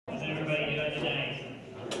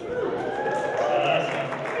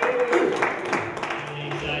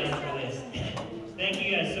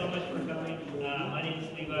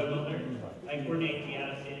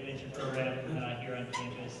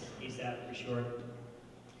ASAP for short.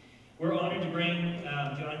 We're honored to bring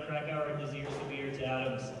John Krakauer and Nazir Sabir to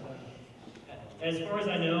Adams. As far as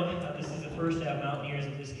I know, this is the first to have Mountaineers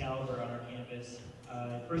of this caliber on our campus.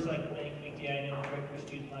 First, I'd like to thank Mick Diano, Director of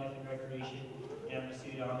Student Life and Recreation, and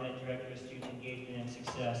Masood Ahmed, Director of Student Engagement and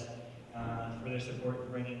Success, for their support in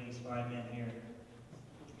bringing these fine men here.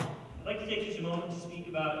 I'd like to take just a moment to speak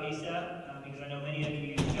about ASAP, because I know many of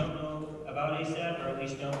you don't know about ASAP, or at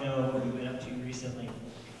least don't know what we've been up to recently.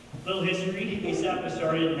 A little history. ASAP was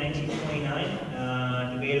started in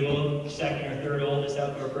 1929, debatable second or third oldest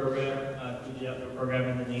outdoor program, collegiate outdoor program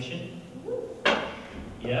in the nation.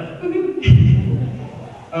 Yeah.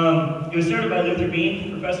 It was started by Luther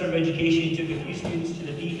Bean, professor of education, who took a few students to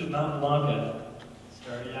the peak of Mount Blanca.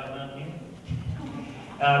 Started out mountain here.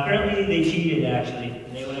 Apparently they cheated, actually,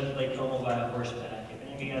 and they went up to Lake Como via horseback. If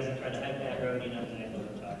any of you guys have tried to hike that road, you know exactly what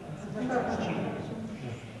I'm talking about. It's cheating.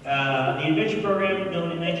 The adventure program,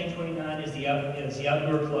 known in 1929 as the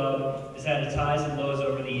Outdoor Club, has had its highs and lows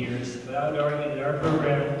over the years, but I would argue that our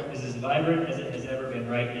program is as vibrant as it has ever been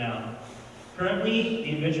right now. Currently,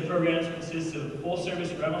 the adventure programs consist of a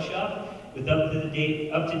full-service rental shop with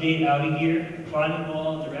up-to-date outing gear, climbing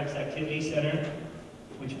wall, and directs activity center,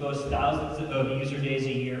 which boasts thousands of user days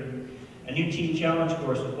a year, a new teen challenge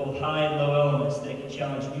course with both high and low elements that can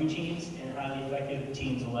challenge new teens and highly effective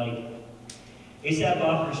teens alike. ASAP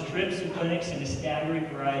offers trips and clinics in a staggering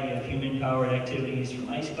variety of human-powered activities, from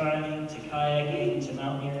ice climbing to kayaking to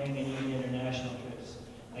mountaineering and even international trips,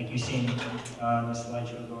 like you've seen on the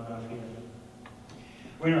slideshow going off here.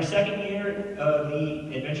 We're in our second year of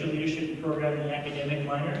the Adventure Leadership Program in the Academic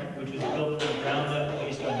Minor, which was built from the ground up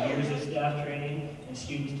based on years of staff training and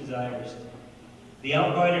students' desires. The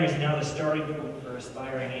Outminer is now the starting point for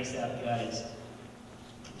aspiring ASAP guides.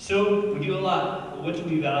 So, we do a lot, but what do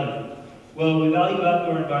we value? Well, we value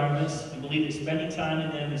outdoor environments and believe that spending time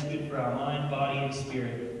in them is good for our mind, body, and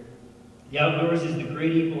spirit. The outdoors is the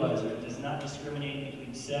great equalizer. It does not discriminate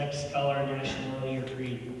between sex, color, nationality, or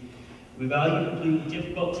creed. We value completing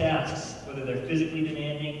difficult tasks, whether they're physically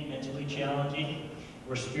demanding, mentally challenging,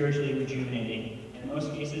 or spiritually rejuvenating. In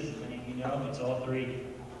most cases, as many of you know, it's all three.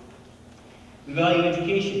 We value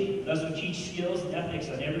education. Thus, we teach skills and ethics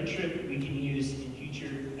on every trip we can use in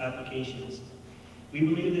future applications. We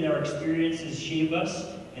believe that our experiences shape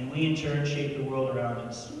us, and we in turn shape the world around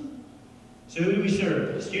us. So who do we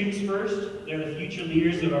serve? Students first. They're the future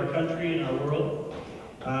leaders of our country and our world.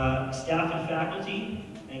 Staff and faculty,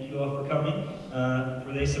 thank you all for coming,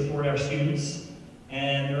 for they support our students.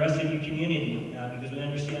 And the rest of you community, because we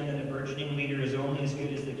understand that a burgeoning leader is only as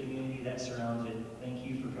good as the community that surrounds it. Thank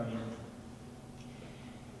you for coming.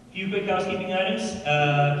 A few quick housekeeping items.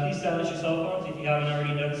 Please silence your cell phones if you haven't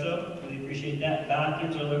already done so. Really appreciate that.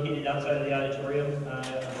 Bathrooms are located outside of the auditorium, on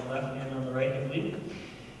the left and on the right, I believe.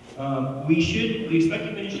 We expect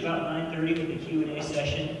to finish about 9:30 with the Q&A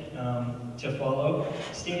session to follow.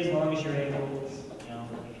 Stay as long as you're able.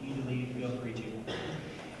 If you need to leave, feel free to.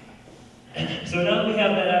 So now that we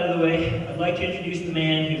have that out of the way, I'd like to introduce the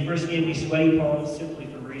man who first gave me sweaty palms simply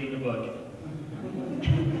for reading a book.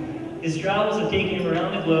 His travels have taken him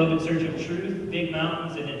around the globe in search of truth, big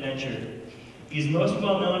mountains, and adventure. He is most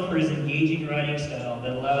well known for his engaging writing style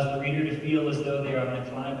that allows the reader to feel as though they are on a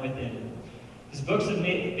climb with him. His books have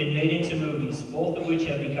been made into movies, both of which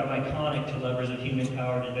have become iconic to lovers of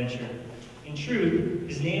human-powered adventure. In truth,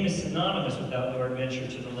 his name is synonymous with outdoor adventure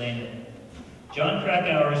to the layman. John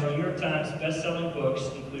Krakauer's New York Times best-selling books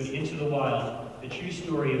include Into the Wild, the true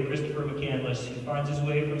story of Christopher McCandless, who finds his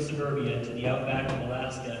way from suburbia to the outback of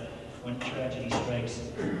Alaska when tragedy strikes,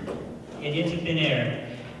 and Into Thin Air,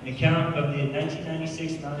 an account of the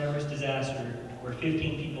 1996 Mount Everest disaster, where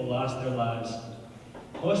 15 people lost their lives.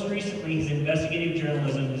 Most recently, his investigative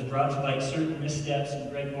journalism has brought to light certain missteps in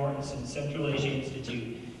Greg Mortensen's Central Asia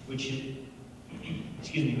Institute, which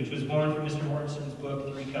was born from Mr. Mortensen's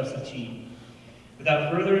book, 3 Cups of Tea.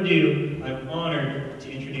 Without further ado, I'm honored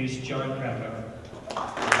to introduce John Krakauer.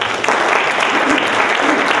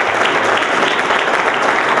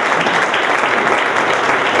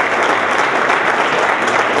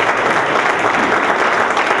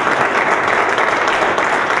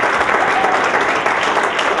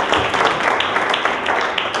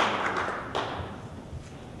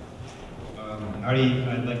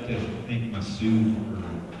 I'd like to thank Masood for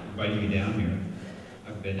inviting me down here.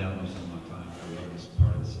 I've been down this a long time. I love this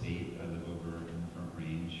part of the state. I live over in the Front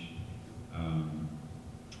Range.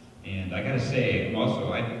 And I gotta say, also,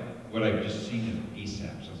 what I've just seen at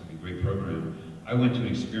ASAP sounds like a great program. I went to an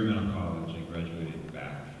experimental college. I graduated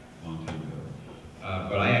back a long time ago.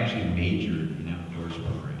 But I actually majored in outdoors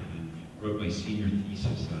program and wrote my senior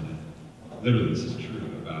thesis on it. Literally, this is true,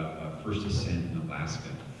 about first ascent in Alaska.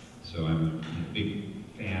 So I'm a big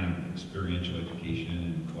fan of experiential education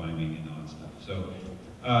and climbing and all that stuff. So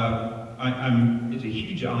it's a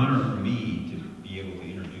huge honor for me to be able to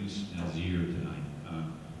introduce Nazir tonight.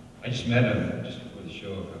 I just met him just before the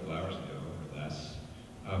show a couple hours ago or less,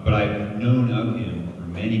 but I've known of him for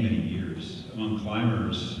many, many years. Among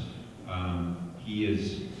climbers, he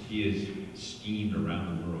is esteemed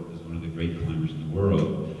around the world as one of the great climbers in the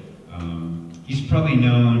world. He's probably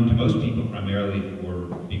known to most people primarily for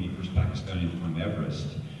being the first Pakistani to climb Everest,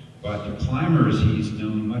 but to climbers he's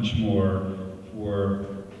known much more for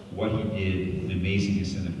what he did, the amazing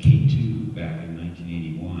ascent of K2 back in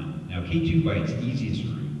 1981. Now K2 by its easiest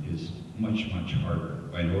route is much, much harder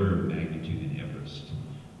by an order of magnitude than Everest.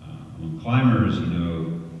 Among climbers, you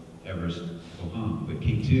know, Everest, ho-hum, but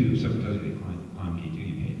K2, if someone tells you they climb K2,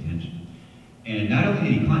 you pay attention. And not only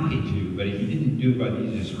did he climb K2, but he didn't do it by the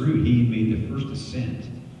easiest route. He made the first ascent.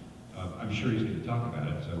 I'm sure he's going to talk about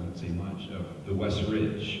it, so I won't say much. Of the West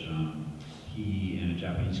Ridge. He and a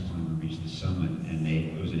Japanese climber reached the summit, and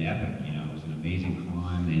it was an epic. You know, it was an amazing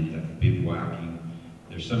climb. They ended up bivouacking.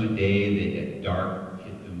 Their summit day, at dark,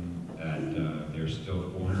 hit them they're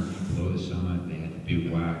still 400 feet below the summit. They had to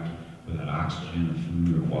bivouac without oxygen or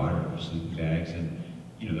food or water or sleeping bags, and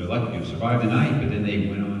you know they're lucky to have survived the night. But then they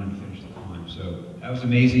went on and finished the climb. So that was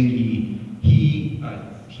amazing. He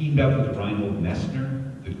teamed up with Reinhold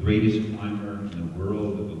Messner, the greatest climber in the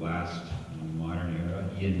world of the last modern era.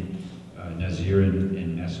 He and Nazir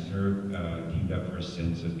and Messner teamed up for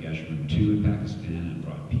ascents of Gasherbrum 2 in Pakistan and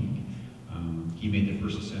Broad Peak. He made the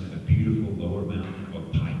first ascent of a beautiful lower mountain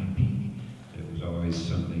called Pine Peak. It was always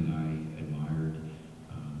something I admired.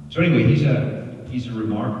 So anyway, he's a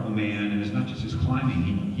remarkable man, and it's not just his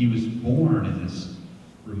climbing. He was born in this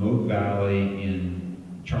remote valley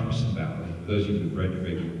in Charleston Valley. For those of you who've read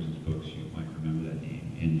Greg Wilson's books, you might remember that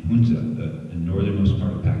name. In Hunza, the northernmost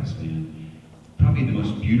part of Pakistan, probably the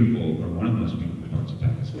most beautiful, or one of the most beautiful parts of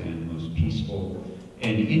Pakistan, the most peaceful.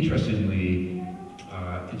 And interestingly,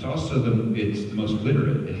 it's also the most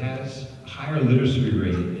literate. It has a higher literacy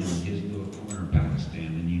rate in his little corner of Pakistan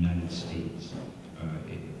than the United States.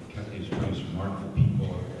 It's produced remarkable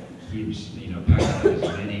people. Pakistan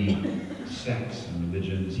has many sects and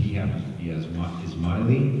religions. He happens to be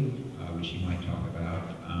Ismaili, which he might talk about.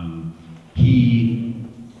 He's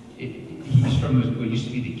from what used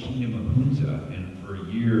to be the Kingdom of Hunza, and for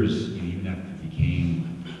years, even after it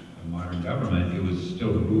became a modern government, it was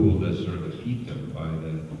still ruled as sort of a fiefdom by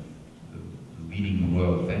the leading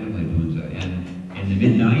royal family of Hunza. And in the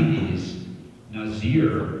mid-90s,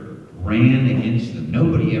 Nazir ran against them.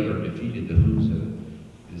 Nobody ever defeated the Hunza,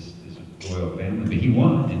 this royal family, but he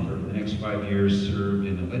won, and for the next 5 years served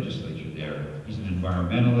in the legislature there. He's an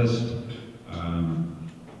environmentalist,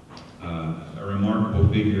 a remarkable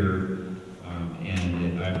figure,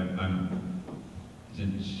 and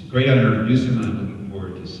it's a great honor to introduce him, and I'm looking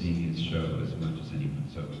forward to seeing his show as much as anyone.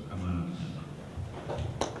 So come on up.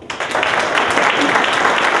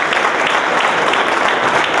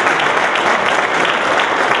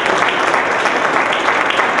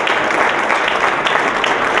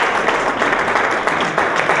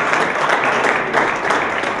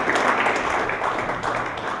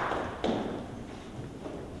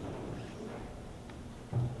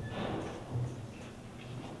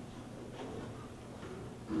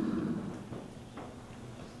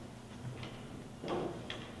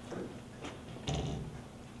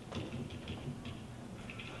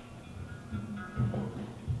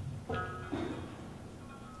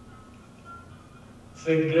 It's a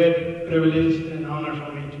great privilege and honor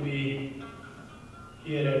for me to be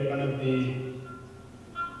here at one of the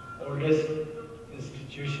oldest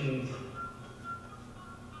institutions.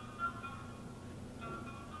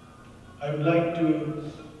 I would like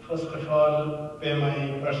to, first of all, pay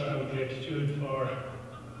my personal gratitude for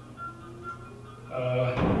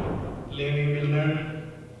Levi Milner,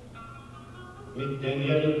 Mick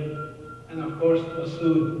Daniel, and of course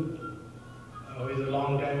Osud, who is a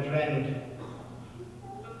long-time friend.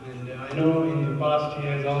 And I know in the past he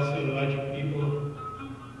has also invited people,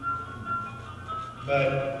 but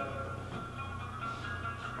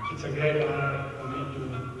it's a great honor for me to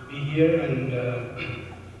be here and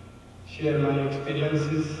share my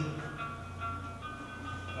experiences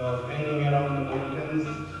of hanging around the mountains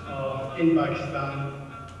in Pakistan,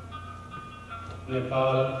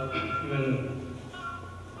 Nepal, even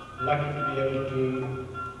lucky to be able to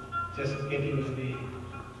just get into the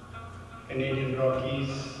Canadian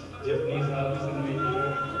Rockies, Japanese Alps in winter,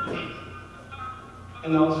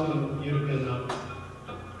 and also European Alps.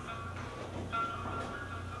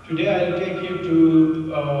 Today I'll take you to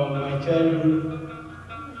my childhood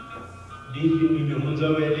deep into the Hunza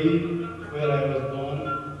Valley, where I was born,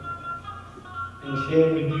 and share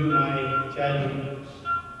with you my childhood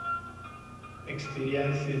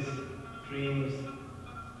experiences, dreams,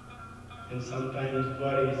 and sometimes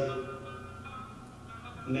worries.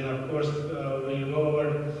 And then, of course, we'll go over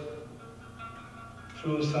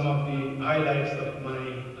through some of the highlights of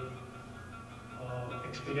my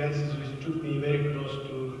experiences, which took me very close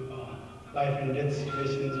to life and death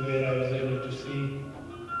situations where I was able to see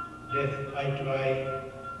death eye to eye.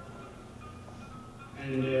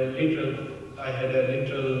 And I had a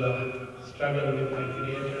literal struggle with my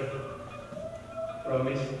Creator,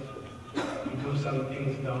 promise to do some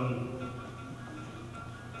things down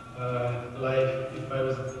life if I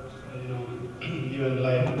was, given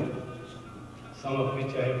life, some of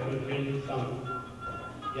which I have fulfilled, some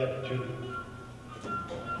yet to.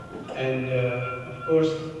 And of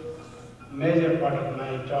course, major part of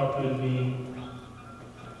my talk will be,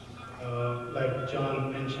 like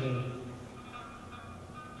John mentioned,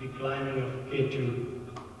 the climbing of K2.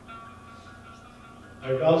 I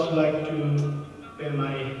would also like to pay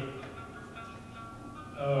my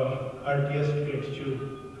heartiest gratitude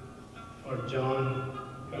for John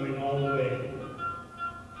coming all the way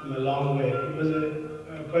from a long way. It was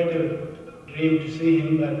quite a dream to see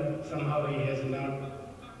him, but somehow he has not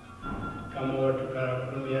come over to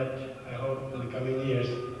Karakoram yet. I hope in the coming years.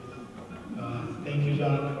 Thank you,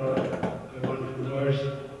 John, for the wonderful words,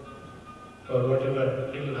 for whatever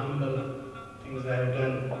little humble things I have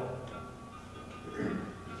done.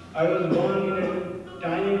 I was born in a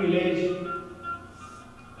tiny village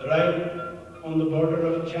right on the border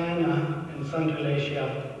of China and Central Asia,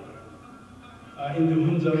 in the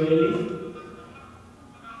Hunza Valley.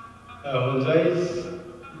 Hunza is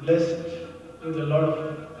blessed with a lot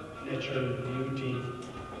of natural beauty.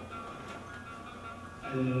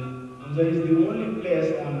 And Hunza is the only place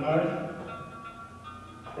on earth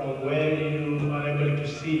from where you are able to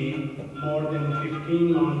see more than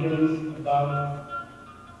 15 mountains above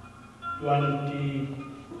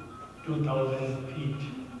 22,000 feet,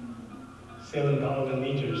 7,000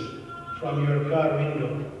 meters from your car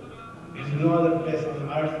window. There is no other place on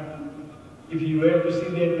earth. If you were to see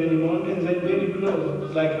that many mountains and very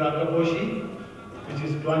close, like Rakaposhi, which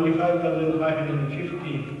is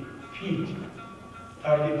 25,550 feet,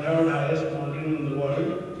 33rd highest mountain in the world.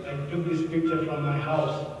 I took this picture from my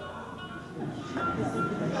house.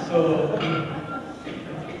 So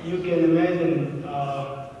you can imagine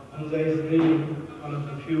Hunza is really one of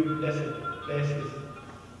the few blessed places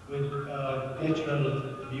with natural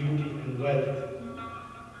beauty and wealth.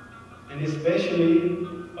 And especially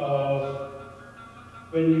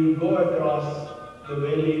when you go across the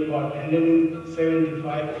valley, about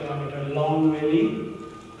 175-kilometer long valley,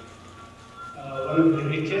 one of the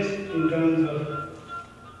richest in terms of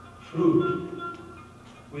fruit.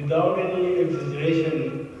 Without any exaggeration,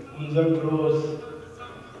 Hunza grows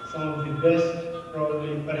some of the best,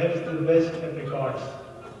 probably perhaps the best apricots,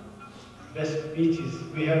 best peaches.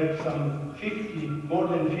 We have some 50, more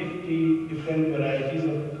than 50 different varieties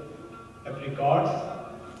of apricots,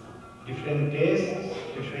 different tastes,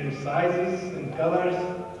 different sizes and colors,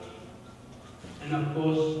 and of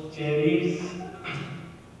course cherries.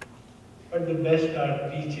 But the best are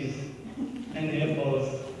peaches and apples.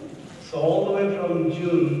 So all the way from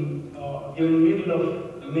June, even middle of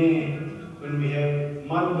May, when we have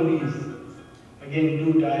mulberries, again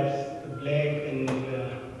two types, the black and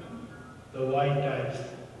the white types,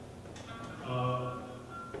 are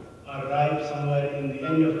ripe somewhere in the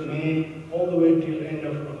end of May, all the way till end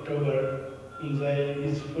of October. Hunza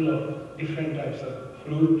is full of different types of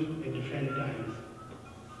fruit at different times.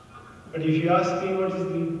 But if you ask me what is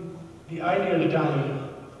the ideal time,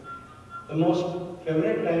 the most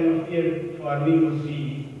favorite time of year for me would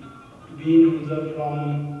be to be in Hunza from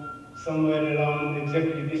somewhere around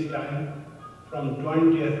exactly this time, from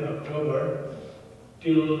 20th October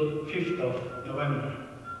till 5th of November.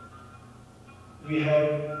 We have,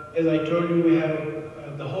 as I told you, we have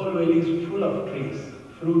the whole valley is full of trees,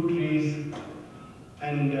 fruit trees,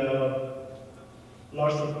 and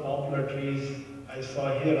lots of poplar trees. I saw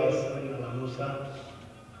here also in Alamusa.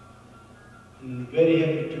 I'm very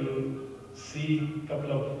happy to see a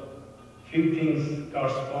couple of few things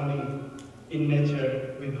corresponding in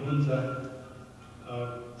nature with Hunza.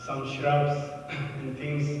 Some shrubs and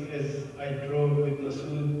things as I drove with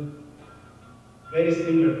Masood, very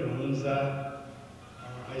similar to Hunza.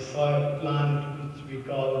 I saw a plant which we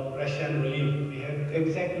call Russian leaf. We have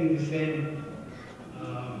exactly the same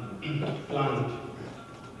plant.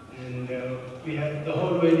 And we have, the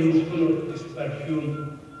whole valley is full of this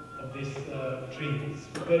perfume of this tree. It's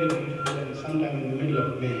very beautiful, and sometime in the middle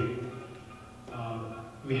of May.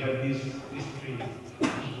 we have these three. Which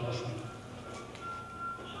is awesome.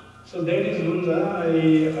 So that is Hunza.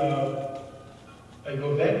 I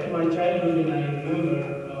go back to my childhood and I remember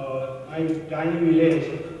my tiny village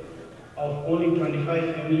of only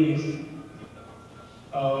 25 families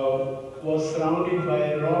was surrounded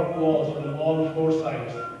by rock walls from all four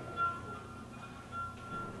sides.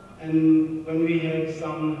 And when we had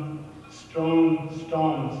some strong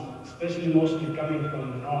storms, especially mostly coming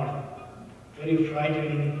from the north, very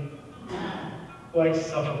frightening, quite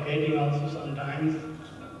suffocating also sometimes.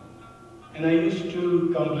 And I used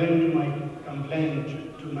to complain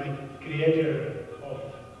to my creator of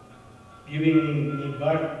giving me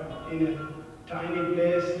birth in a tiny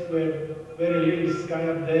place where very little sky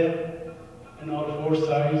up there and all four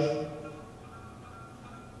sides.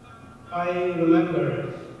 I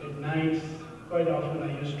remember at nights, quite often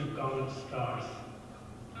I used to count stars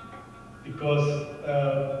because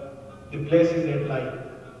the place is at like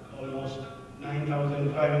almost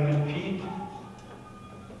 9,500 feet.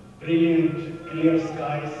 Brilliant, clear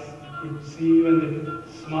skies. You could see even the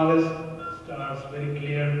smallest stars very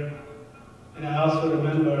clear. And I also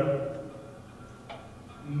remember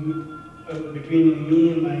between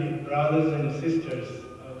me and my brothers and sisters,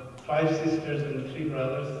 5 sisters and 3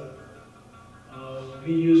 brothers,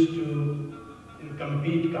 we used to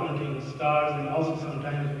compete counting stars, and also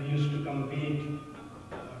sometimes we used to compete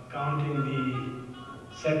counting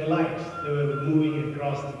the satellites that were moving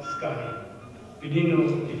across the sky. We didn't know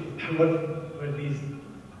what were these.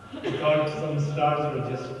 We thought some stars were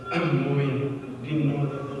just moving. We didn't know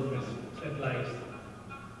that those were satellites,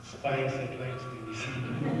 spying satellites maybe.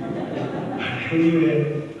 Anyway,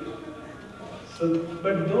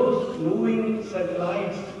 but those moving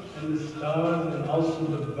satellites and the stars and also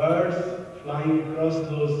the birds flying across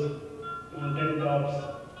those mountain tops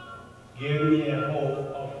gave me a hope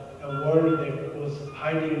of a world that was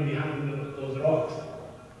hiding behind those rocks.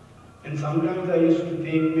 And sometimes I used to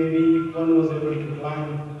think maybe if one was able to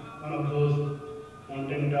climb one of those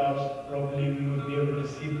mountain tops, probably we would be able to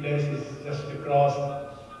see places just across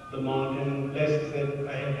the mountain, places that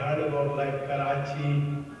I had heard about like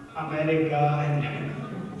Karachi, America, and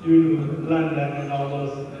London and all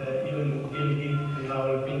those, even Gilgit and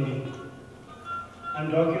Rawalpindi. I'm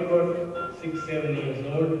talking about 6, 7 years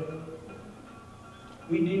old.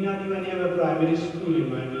 We did not even have a primary school in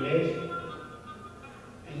my village.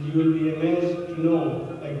 And you will be amazed to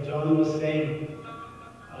know, like John was saying,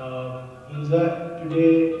 Hunza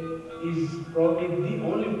today is probably the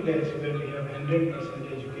only place where we have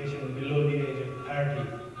 100% education below the age of 30.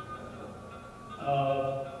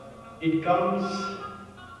 It comes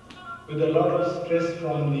with a lot of stress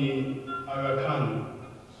from the Aga Khan.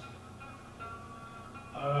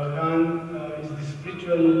 Aga Khan is the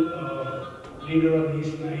spiritual leader of the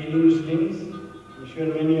Ismaili Muslims. I'm sure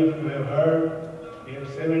many of you have heard. We have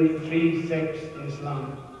 73 sects in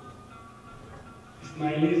Islam.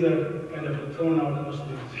 Ismailis are kind of thrown out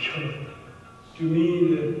Muslims because to me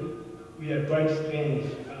we are quite strange.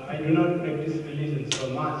 I do not practice religion so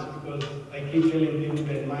much because I keep telling people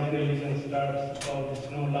that my religion starts called the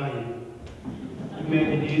snow line. It may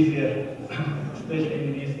be easier, especially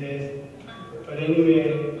in these days. But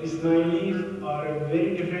anyway, Ismailis are a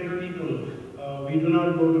very different people. We do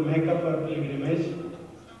not go to Mecca for pilgrimage.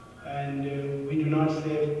 And we do not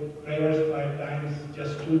say prayers 5 times,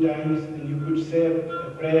 just 2 times, and you could say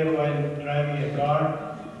a prayer while driving a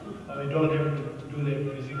car, or you don't have to do the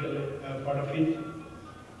physical part of it.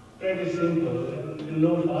 Pretty simple, and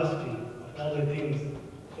no fasting of all the things.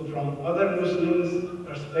 So from other Muslims'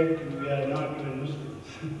 perspective, we are not even Muslims.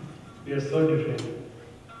 We are so different.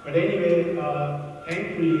 But anyway,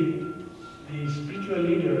 thankfully, the spiritual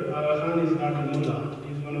leader, Aga Khan, is not a mullah.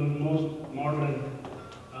 He is one of the most modern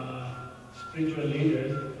spiritual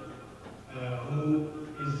leaders who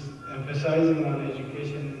is emphasizing on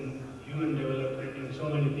education, human development, and so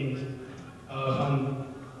many things.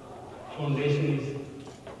 Foundation is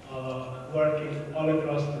working all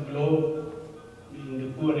across the globe, in the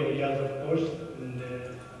poor areas, of course, in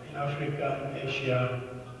Africa, in Asia,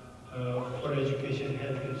 for education,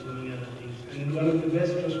 health, and so many other things. And one of the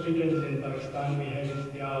best hospitals in Pakistan we have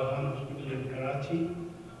is the Aga Khan Hospital in Karachi,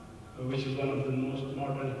 which is one of the most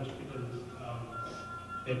modern hospitals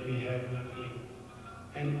that we have luckily.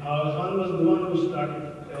 And Aga Khan was the one who started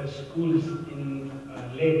schools in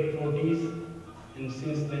late 40s, and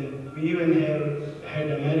since then we even have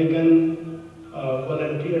had American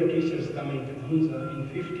volunteer teachers coming to Hunza in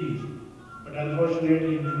 50s. But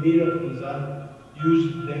unfortunately, the Mir of Hunza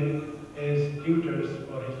used them as tutors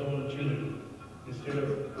for his own children instead of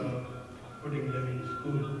putting them in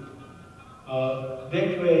school.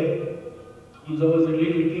 That way, Hunza was a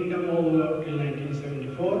little kingdom all the way up till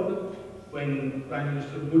 1974, when Prime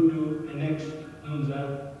Minister Bhutto annexed Hunza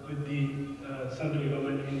with the central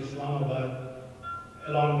government in Islamabad,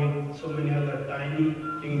 along with so many other tiny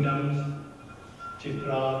kingdoms,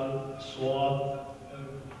 Chitral, Swat, a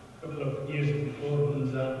couple of years before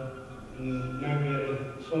Hunza, and Nagar,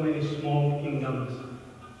 so many small kingdoms.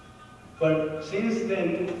 But since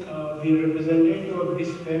then, the representative of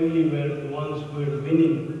this family were the ones who were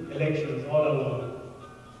winning elections all along.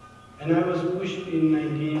 And I was pushed in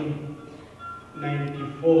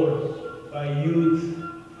 1994 by youth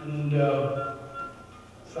and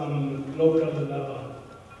some local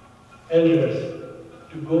elders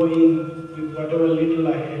to go in with whatever little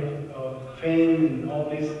I had, fame and all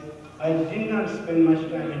this. I did not spend much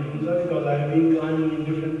time in Hunza because I have been climbing in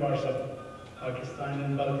different parts of Pakistan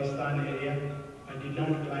and Baltistan area. I did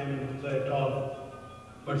not climb in Hunza at all.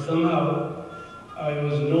 But somehow I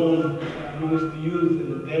was known amongst the youth,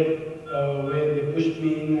 and that where they pushed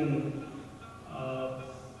me in, and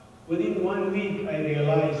within 1 week I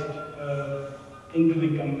realized, into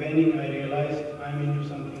the campaigning, I realized I'm into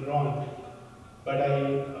something wrong. But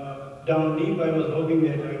down deep I was hoping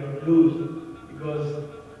that I would lose, because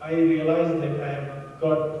I realized that I have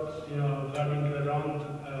got into the wrong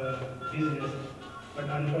business. But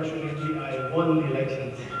unfortunately, I won the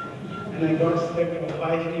elections, and I got stuck for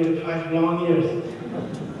 5 long years.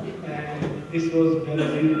 And this was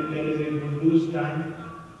Benazir Bhutto's time,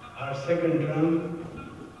 our second term.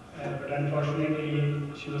 But unfortunately,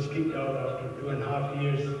 she was kicked out after 2.5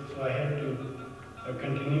 years, so I had to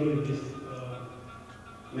continue with this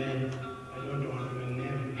man. I don't want to name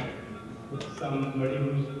him. Somebody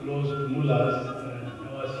who's close to mullahs,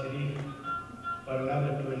 Nawaz Sharif, for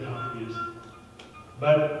another 2.5 years.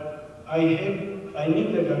 But I knew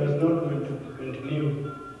that I was not going to continue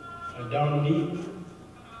down deep.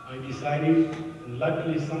 I decided, and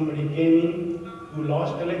luckily somebody came in who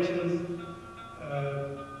lost elections.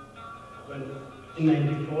 In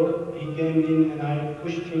 94, he came in and I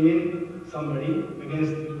pushed him in, somebody,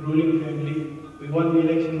 against the ruling family. We won the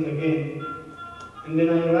elections again. And then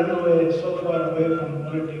I ran away, so far away from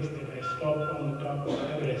politics that I stopped on the top of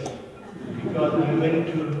Everest. Because I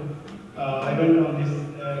went on this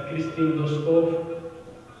Christine Doskov,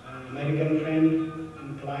 an American friend and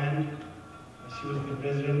client. She was the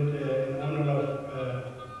president and owner of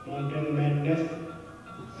Mountain Madness.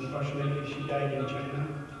 Unfortunately, she died in China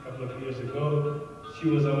a couple of years ago. She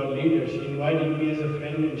was our leader. She invited me as a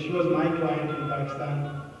friend, and she was my client in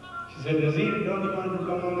Pakistan. She said, Nazir, don't you want to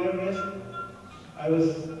come on Everest?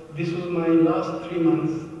 This was my last 3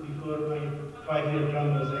 months before my 5-year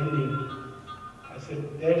term was ending. I said,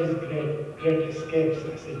 that is great escapes.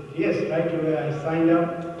 I said, yes, right away I signed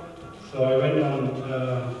up. So I went on.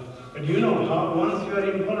 But you know, once you are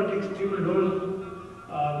in politics, people don't,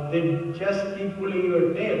 they just keep pulling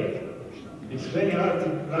your tail. It's very hard to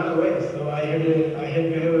run away. So I had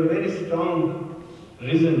to have a very strong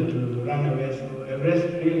reason to run away. So Everest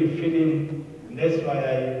really fit in. That's why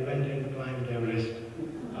I went and climbed Everest.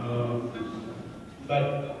 But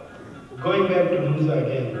going back to Hunza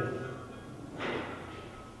again,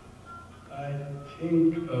 I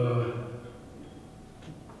think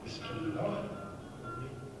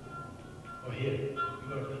here.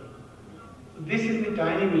 This is the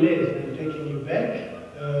tiny village. I'm taking you back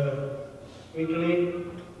quickly.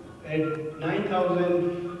 At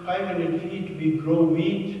 9,500 feet, we grow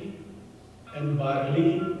wheat and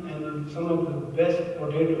barley and some of the best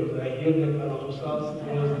potatoes. I hear that Al-Husas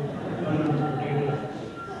grows one of the potatoes.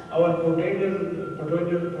 Our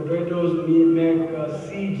potatoes we make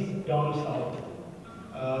seeds down south.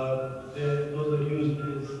 Those are used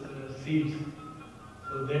as seeds.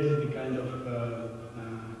 So that is the kind of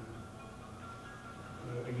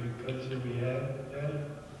agriculture we have there.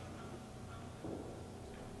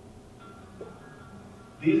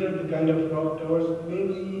 These are the kind of crop towers.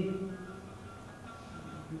 Maybe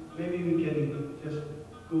we can just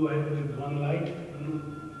go ahead with one light.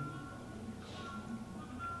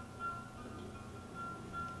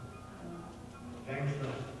 Thanks.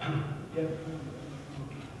 Yeah.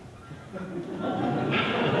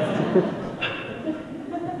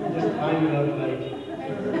 Just find another light.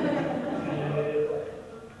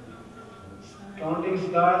 Counting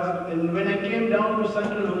stars. And when I came down to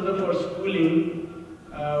Central Hunza for schooling,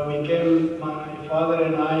 my father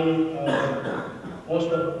and I, most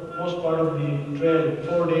part of the trail,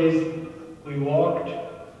 4 days, we walked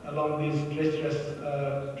along these treacherous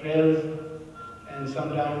trails, and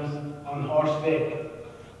sometimes on horseback.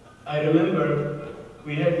 I remember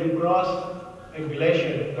we had to cross a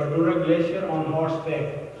glacier, Badura Glacier, on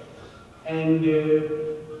horseback. And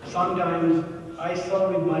sometimes I saw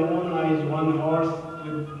with my own eyes one horse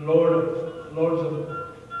with loads of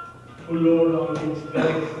full load on its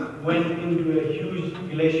back went into a huge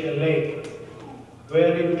glacier lake,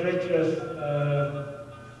 very treacherous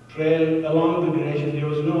trail along the glacier. There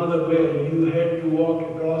was no other way. You had to walk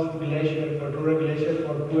across the glacier, Patura Glacier,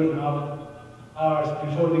 for 2.5 hours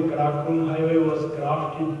before the Karakoram Highway was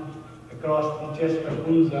crafted across the chest of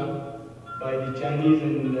Hunza by the Chinese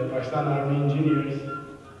and Pakistan Army engineers.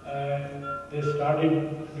 They started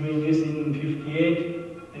doing this in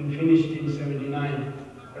 58 and finished in 79.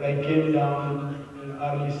 But I came down in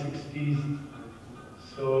early 60s,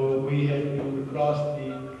 so we had to cross the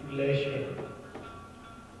glacier.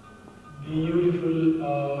 Beautiful,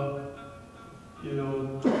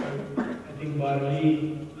 I think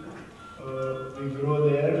barley we grow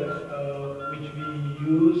there, which we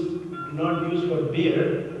do not use for beer,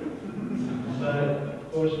 but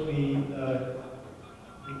of course we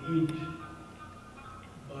eat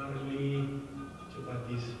barley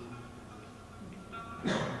chapatis.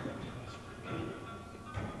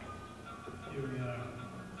 Here we are.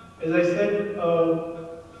 As I said,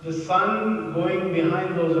 the sun going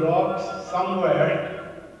behind those rocks somewhere,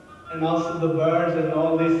 and also the birds and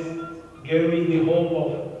all this gave me the hope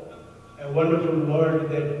of a wonderful world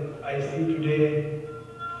that I see today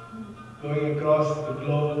going across the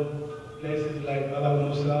globe. Places like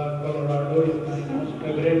Alamosa, Colorado is my most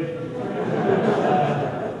favorite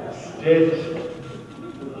state.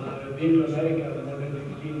 I've been to America more than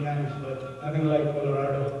 15 times, but nothing like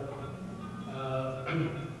Colorado.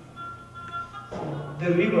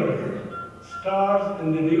 The river, stars and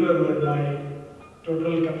the river were my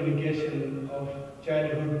total communication of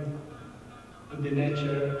childhood with the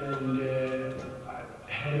nature, and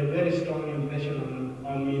had a very strong impression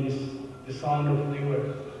on me, the sound of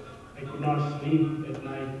river. I could not sleep at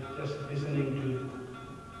night just listening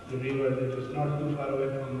to the river that was not too far away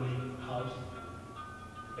from my house.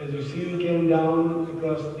 As you see, we came down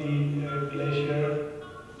across the glacier.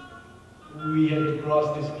 We had to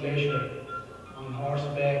cross this glacier on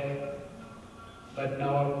horseback, but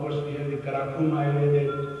now of course we have the Karakoram Highway that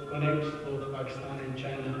connects both Pakistan and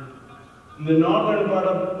China. In the northern part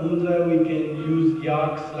of Hunza we can use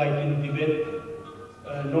yaks like in Tibet.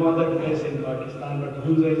 No other place in Pakistan, but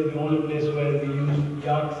Hunza is the only place where we use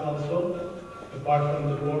yaks also, apart from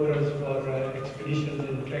the borders for expeditions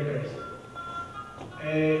and trekkers.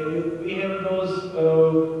 We have those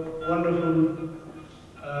wonderful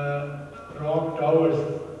rock towers,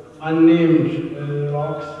 unnamed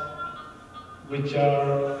rocks, which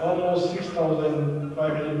are almost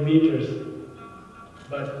 6,500 meters,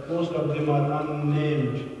 but most of them are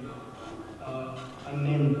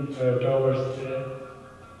unnamed towers there.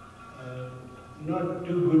 Not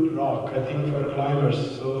too good rock, I think, for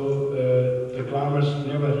climbers, so the climbers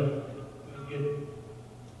never get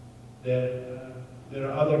there. There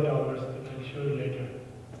are other towers that I'll show you later.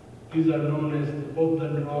 These are known as the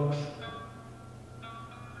Poplan rocks.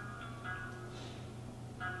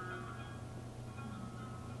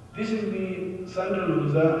 This is the central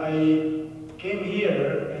Hunza. I came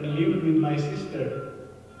here and lived with my sister,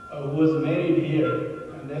 who was married here.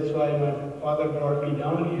 And that's why my father brought me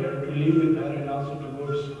down here to live with her and also to go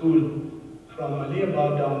to school. From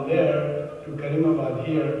Aliabad down there to Karimabad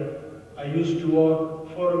here, I used to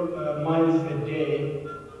walk 4 miles a day,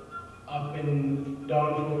 up and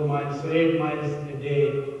down 4 miles, so 8 miles a day.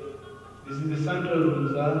 This is the central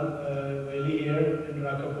Hunza valley here, and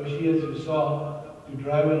Rakaposhi, as you saw, you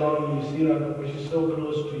drive along and you see Rakaposhi so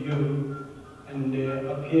close to you, and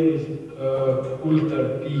up here is Ultar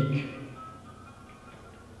Peak.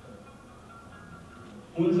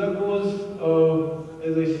 Hunza goes,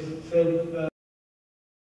 as I said,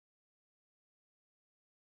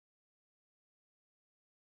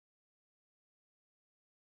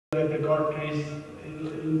 the gourd trees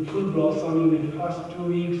in full blossom in the first 2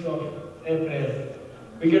 weeks of April.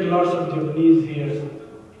 We get lots of Japanese here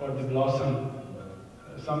for the blossom.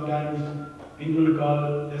 Sometimes people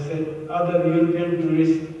call, they say, other European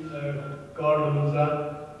tourists called Hunza.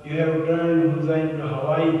 You have turned Hunza into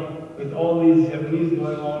Hawaii, with all these Japanese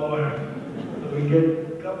going all over. So we get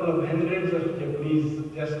a couple of hundreds of Japanese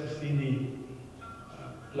just to see the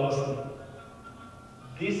blossom.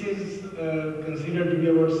 This is considered to be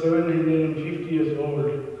about 750 years old.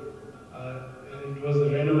 It was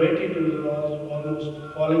renovated, it was almost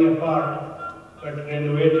falling apart, but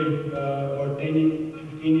renovated about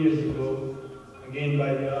 15 years ago, again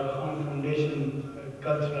by the Al Foundation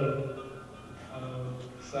Cultural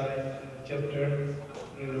chapter.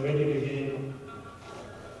 Renovated again.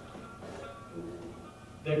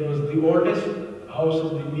 That was the oldest house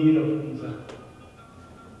of the Mir of Hunza.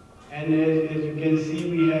 And as you can see,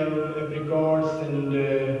 we have apricots and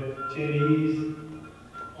cherries,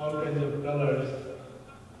 all kinds of colors.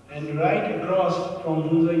 And right across from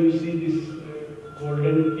Hunza, you see this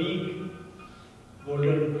golden peak,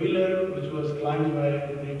 golden pillar, which was climbed by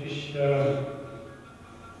British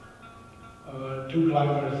two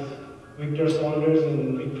climbers, Victor Saunders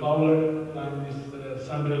and Mick Fowler, climbed this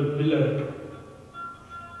sunrail pillar.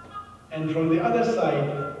 And from the other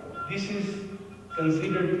side, this is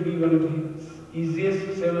considered to be one of the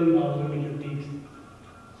easiest 7,000-meter peaks.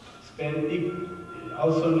 Spendik,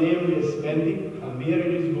 also named as Spendik. From here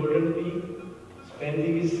it is Golden Peak.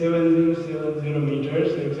 Spendik is 7,070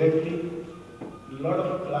 meters exactly. A lot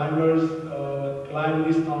of climbers climb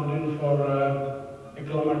this mountain for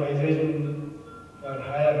acclimatization for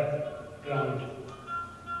higher ground.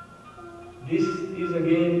 This is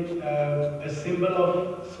again a symbol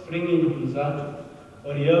of spring in Hunza.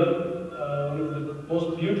 Oriel, one of the most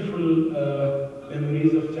beautiful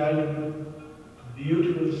memories of childhood.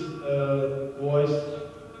 Beautiful voice,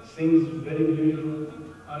 sings very beautiful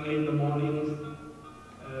early in the mornings,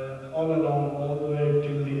 all along, all the way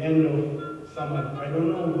till the end of summer. I don't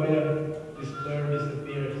know where this bird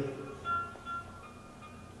disappears.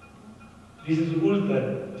 This is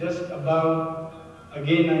Ultar, just above.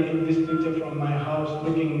 Again, I took this picture from my house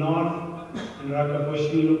looking north and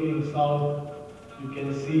Rakaposhi looking south. You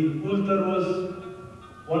can see Ultar was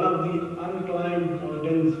one of the unclimbed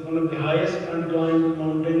mountains, one of the highest unclimbed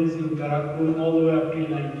mountains in Karakoram all the way up till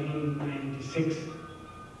 1996.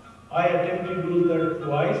 I attempted Ultar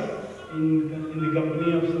twice in the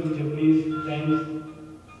company of some Japanese friends,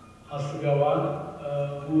 Hasegawa,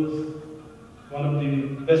 who was one of the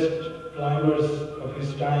best climbers of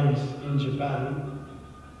his times in Japan.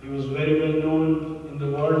 He was very well known in the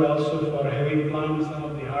world also for having climbed some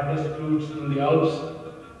of the hardest routes in the Alps.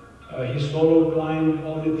 He solo climbed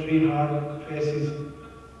all the 3 hard faces.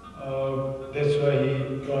 That's why he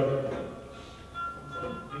got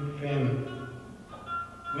big fame.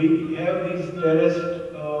 We have these terraced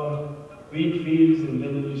wheat fields, and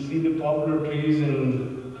then you see the poplar trees, and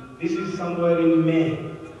this is somewhere in May.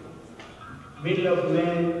 Middle of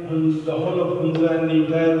May, the whole of Hunza and the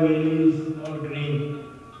entire valley is all green.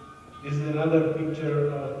 This is another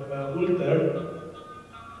picture of Ultar.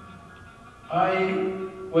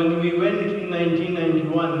 When we went in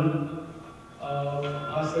 1991,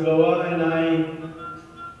 Hasegawa and I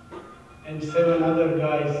and 7 other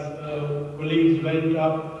guys, colleagues, went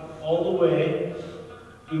up all the way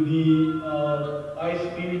to the ice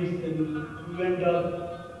fields, and we went up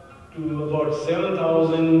to about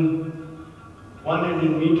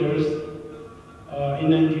 7,100 meters in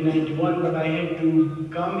 1991, but I had to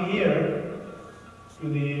come here to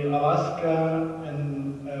the Alaska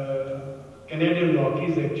and Canadian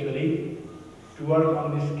Rockies actually to work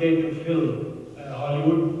on this K2 film.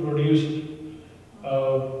 Hollywood produced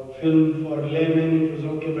film for laymen, it was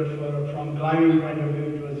okay, but from climbing point of view,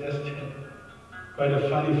 it was just quite a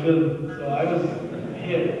funny film. So I was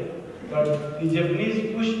here. But the Japanese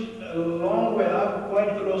pushed a long way up,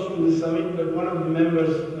 quite close to the summit, but one of the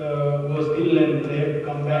members was ill and they had to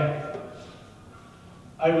come back.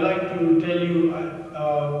 I'd like to tell you,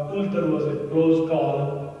 Ultar was a close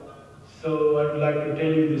call, so I'd like to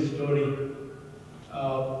tell you this story.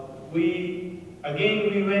 We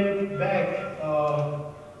went back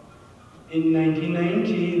in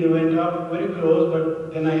 1990, they went up very close,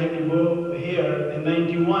 but then I had to go here. In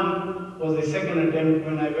 91 was the second attempt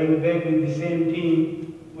when I went back with the same team.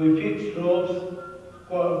 We fixed ropes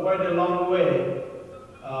quite a long way,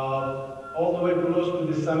 all the way close to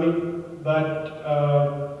the summit, but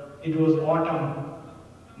it was autumn,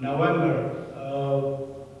 November,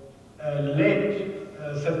 late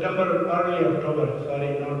September, early October,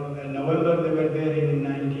 sorry, not November, they were there in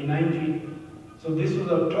 1990. So this was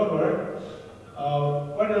October,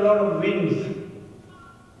 quite a lot of winds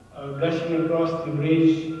gushing across the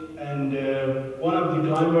bridge, and one of the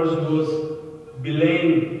climbers was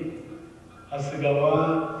belaying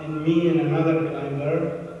Hasegawa and me and another climber.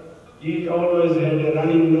 He always had a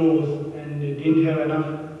running nose and didn't have enough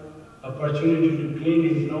opportunity to clean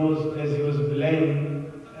his nose as he was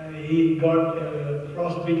belaying. He got a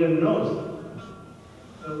frostbitten nose.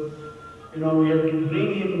 So, we had to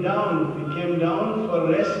bring him down. We came down for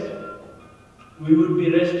rest. We would be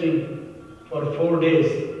resting for 4 days.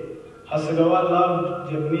 Hasegawa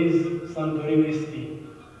loved Japanese Suntory whiskey.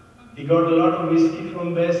 He got a lot of whiskey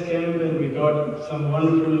from base camp, and we got some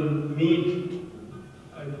wonderful meat,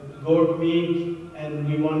 goat meat, and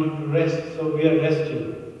we wanted to rest, so we are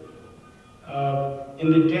resting. In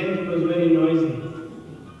the tent, it was very noisy.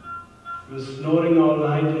 It was snoring all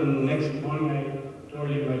night, and next morning I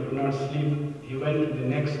told him I could not sleep. He went to the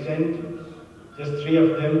next tent, just 3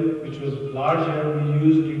 of them, which was larger. We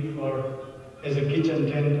used it as a kitchen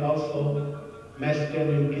tent also, mess tent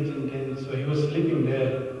and kitchen tent. So he was sleeping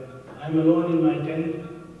there. I'm alone in my tent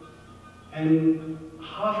and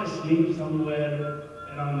half asleep somewhere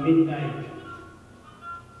around midnight.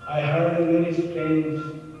 I heard a very strange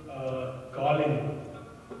calling,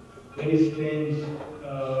 very strange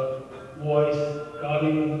voice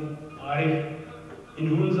calling Arif. In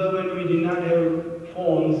Hunza, when we did not have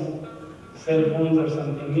phones, cell phones or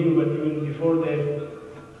something new, but even before that,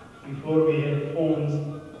 before we had phones,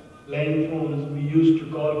 land phones, we used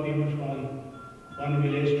to call people from one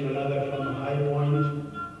village to another from a high point.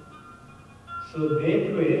 So that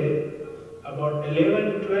way, about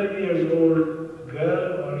 11, 12 years old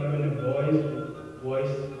girl or even a boy's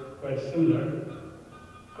voice, quite similar,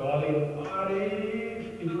 calling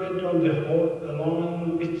Arif. It went on the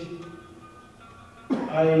long pitch.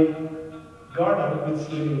 I got up with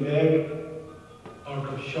sleeping bag out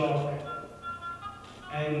of shock,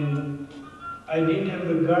 and I didn't have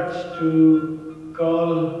the guts to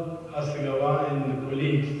call Hasagawa and the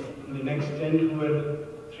colleagues in the next tent who were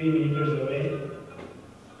 3 meters away.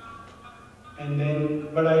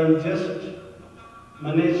 But I just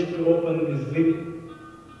managed to open the zip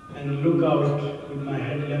and look out with my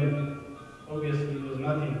headlamp. Obviously, it was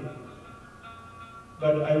nothing.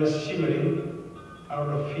 But I was shivering out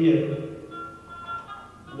of fear.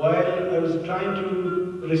 While I was trying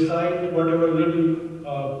to recite whatever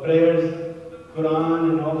little prayers,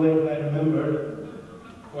 Quran and all that I remembered,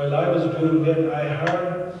 while I was doing that, I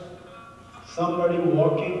heard somebody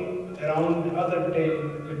walking around the other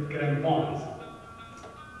tent with crampons.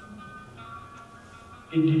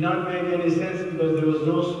 It did not make any sense because there was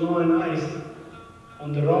no snow and ice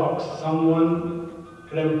on the rocks. Someone,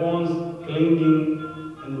 crampons clinging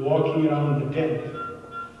and walking around the tent.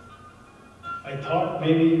 I thought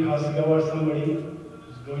maybe Hasagawa or somebody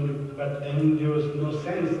was going to, but then there was no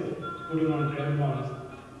sense of putting on crampons.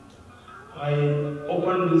 I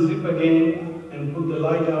opened the zip again and put the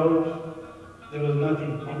light out. There was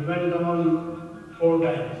nothing. It went on 4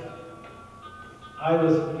 times. I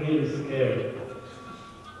was really scared.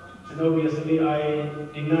 And obviously I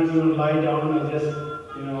did not even lie down. I just,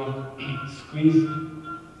 squeezed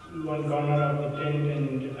one corner of the tent,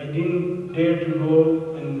 and I didn't dare to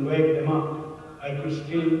go and wake them up. I could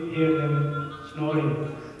still hear them snoring,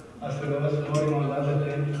 Hasagawa snoring on the other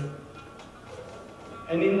tent.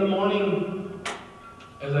 And in the morning,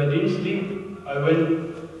 as I didn't sleep, I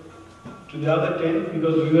went to the other tent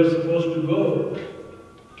because we were supposed to go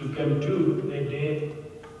to Camp 2 that day.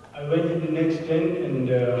 I went to the next tent, and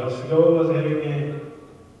Hasagawa was having a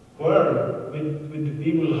quarrel with the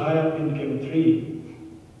people high up in Camp 3.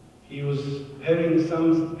 He was having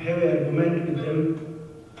some heavy argument with them,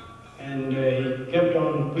 and he kept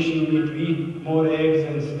on pushing me to eat more eggs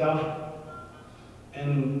and stuff.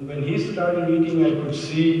 And when he started eating, I could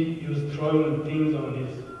see he was throwing things on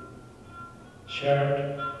his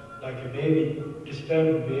shirt like a baby,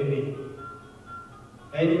 disturbed baby.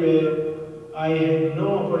 Anyway, I had no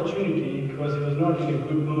opportunity because he was not in a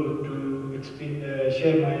good mood to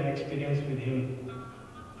share my experience with him.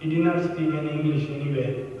 He did not speak any English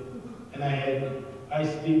anyway, and I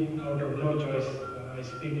speak out of no choice. I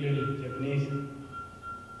speak little Japanese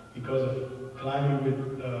because of climbing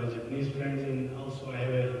with Japanese friends, and also I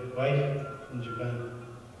have a wife in Japan.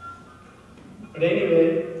 But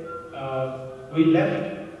anyway, we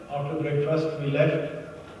left. After breakfast, we left.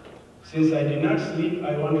 Since I did not sleep,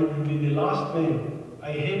 I wanted to be the last man.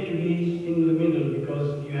 I hate to be in the middle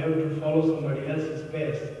because you have to follow somebody else's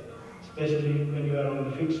pace, especially when you are on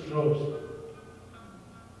the fixed ropes.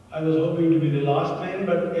 I was hoping to be the last man,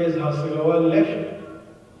 but as Hasagawa left,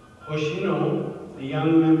 Hoshino, the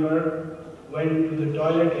young member, went to the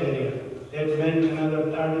toilet area. That meant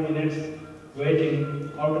another 30 minutes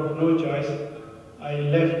waiting out of no choice. I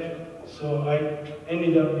left, so I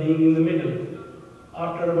ended up being in the middle.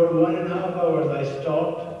 After about 1.5 hours, I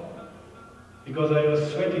stopped because I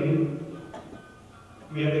was sweating.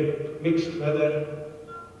 We had a mixed weather.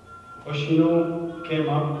 Hoshino came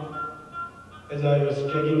up as I was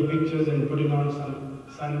taking pictures and putting on some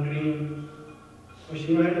sun cream.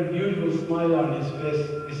 Hoshino had a beautiful smile on his face.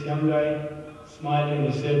 This young guy smiled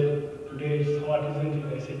and he said, "Today it's hot, isn't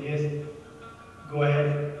it?" I said, "Yes, go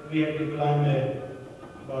ahead." We had to climb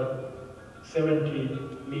about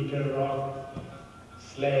 70-meter rock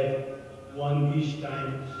slab, one each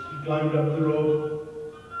time. We climbed up the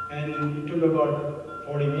rope, and it took about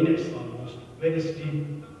 40 minutes almost, very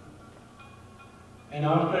steep. And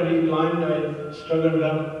after he climbed, I struggled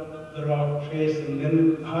up the rock face, and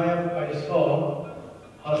then high up I saw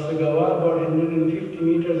Hasagawa about 150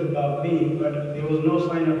 meters above me, but there was no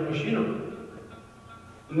sign of Hoshino.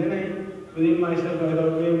 And then within myself, I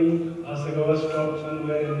thought maybe Hasagawa stopped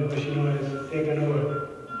somewhere and Hoshino has taken over.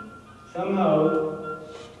 Somehow,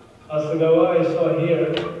 Hasagawa I saw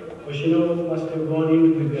here, Hoshino must have gone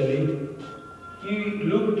into the gully. He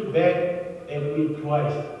looked back at me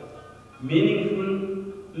twice. Meaningful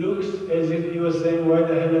looks as if he was saying, why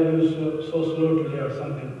the hell are you so slow today or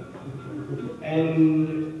something.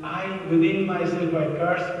 And within myself, I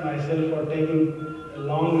cursed myself for taking a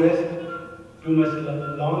long rest, too much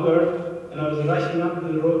longer, and I was rushing up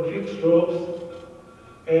the fixed ropes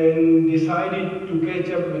and decided to catch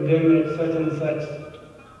up with them at such and such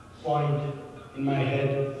point in my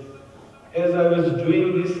head. As I was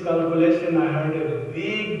doing this calculation, I heard a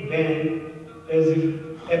big bang as if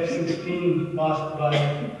F-16 passed by,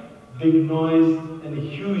 big noise and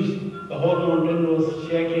huge. The whole mountain was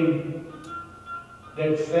shaking.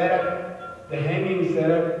 That serac, the hanging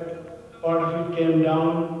serac, part of it came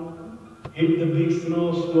down, hit the big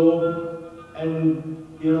snow slope, and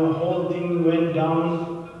whole thing went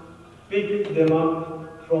down, picked them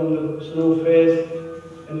up from the snow face,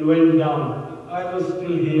 and went down. I was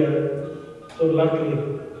still here, so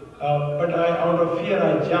luckily. But out of fear,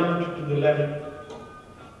 I jumped to the left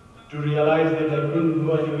to realize that I couldn't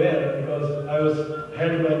go anywhere because I was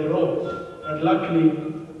held by the rope. But luckily,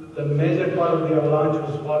 the major part of the avalanche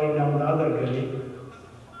was falling down the other gully.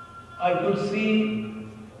 I could see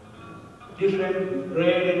different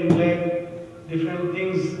red and black, different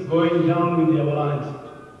things going down with the avalanche.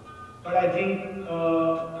 But I think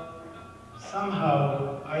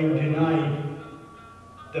somehow I denied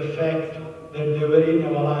the fact that they were in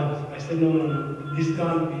avalanche. I said, no, this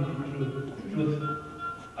can't be the truth.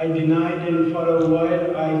 I denied, and for a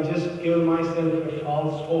while I just gave myself a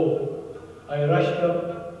false hope. I rushed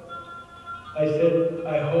up. I said,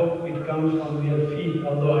 I hope it comes from their feet,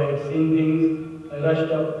 although I had seen things. I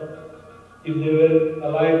rushed up. If they were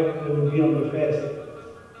alive, they would be on the face.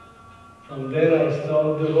 From there I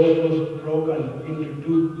saw the rope was broken into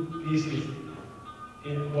two pieces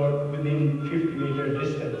within 50-meter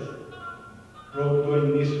distance. Rope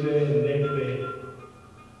going this way and that way.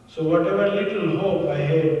 So whatever little hope I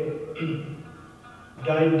had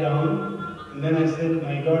died down, and then I said,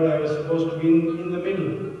 my God, I was supposed to be in the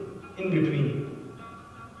middle, in between.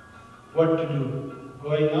 What to do?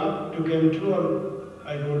 Going up to Chem2 or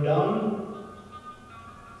I go down?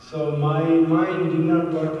 So my mind did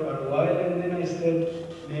not work for a while, and then I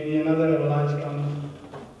said, maybe another avalanche comes.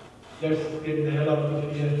 Let's get the hell out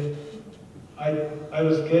of here. I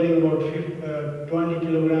was carrying about 20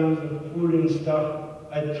 kilograms of food and stuff.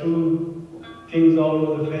 I threw things all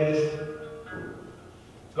over the face,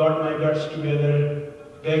 got my guts together,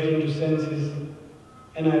 back into senses,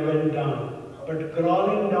 and I went down. But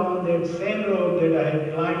crawling down that same road that I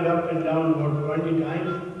had climbed up and down about 20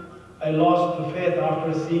 times, I lost the faith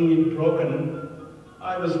after seeing it broken.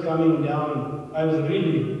 I was coming down. I was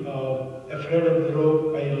really afraid of the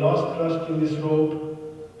rope. I lost trust in this rope.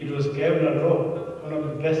 It was Kevlar rope, one of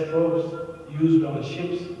the best ropes used on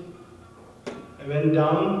ships. I went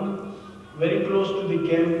down very close to the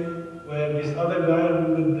camp where this other guy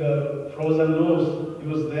with the frozen nose, he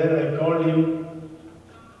was there. I called him,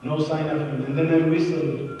 no sign of him. And then I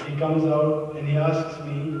whistled. He comes out and he asks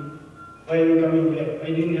me, why are you coming back? I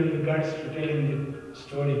didn't have the guts to tell him the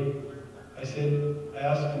story. I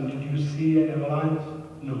asked him, did you see an avalanche?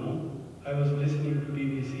 No, I was listening to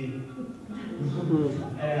BBC.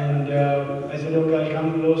 And I said, okay, I'll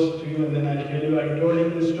come close to you and then I'll tell you. I told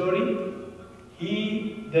him the story.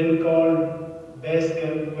 He then called base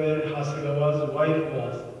camp where Hasagawa's wife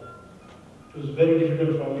was. It was very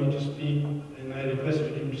difficult for me to speak, and I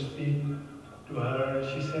requested him to speak to her.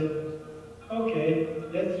 She said, okay,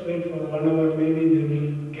 let's wait for 1 hour, maybe they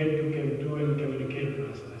will get to Camp 2 and communicate to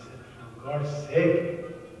us. And I said, for God's sake,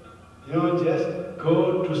 just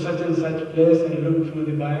go to such and such place and look through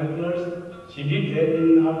the binoculars. She did that,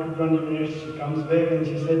 and after 20 minutes she comes back and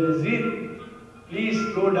she said, Nazir, please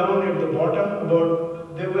go down at the bottom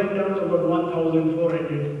they went down to about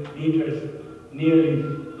 1,400 meters, nearly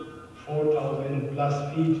 4,000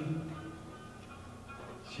 plus feet.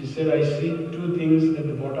 She said, I see two things at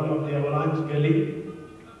the bottom of the avalanche gully.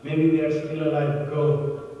 Maybe they are still alive.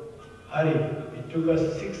 Go. Hurry. It took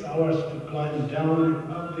us 6 hours to climb down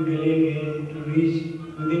and up the gully again to reach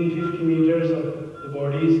within 50 meters of the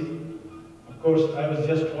bodies. Of course, I was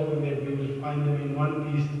just hoping that we will find them in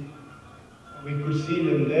one piece. We could see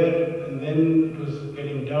them there, and then it was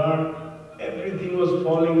getting dark. Everything was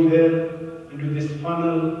falling there into this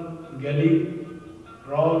funnel gully,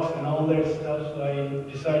 rocks and all that stuff, so I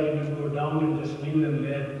decided to go down and just leave them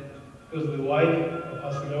there. Because the wife of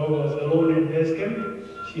Hasirao was alone at base camp.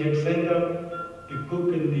 She had sent up the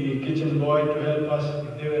cook and the kitchen boy to help us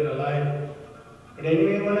if they were alive. But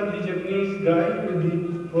anyway, one of the Japanese guys with the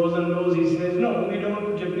frozen nose, he says, no,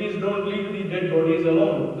 Japanese don't leave the dead bodies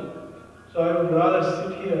alone. So I would rather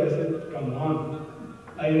sit here. I said, come on.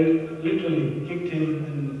 I literally kicked him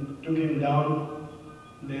and took him down.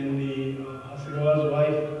 Then the Hasirao's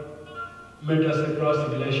wife met us across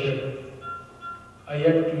the glacier. I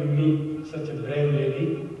had to meet such a brave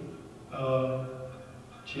lady.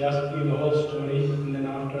 She asked me the whole story, and then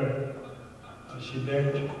after she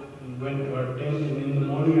begged and went to her tent, and in the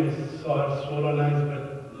morning I saw her swollen eyes, but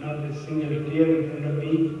not a single tear in front of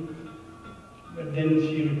me. But then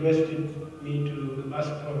she requested me to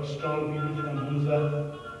ask for strong people from Hunza,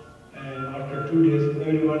 and after 2 days,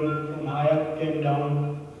 everyone from high up came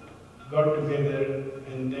down, got together,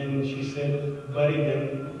 and then she said, bury them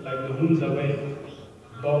like the Hunza way,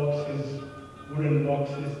 boxes, wooden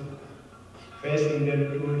boxes, facing them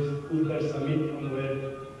towards Uttar Summit, from where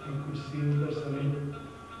you could see Uttar Summit.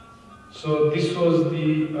 So this was the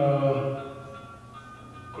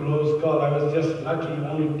close call. I was just lucky,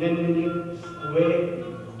 only 10 minutes away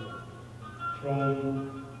from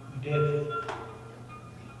death.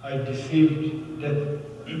 I deceived death.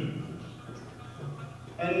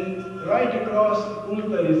 And right across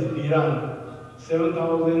Ultar is Dhiran,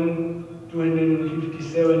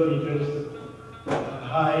 7,257 meters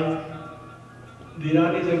high.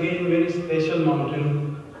 Dhiran is again a very special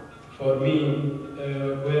mountain for me,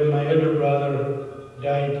 where my elder brother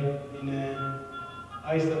died in an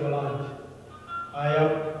ice avalanche.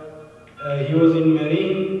 He was in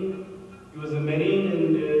Marine. He was a Marine,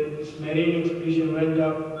 and this Marine expedition went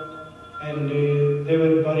up, and they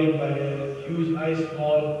were buried by a huge ice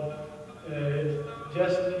fall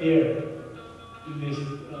just here. This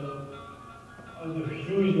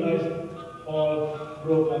huge ice fall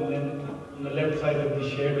broke on them on the left side of the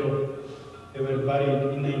shadow. They were buried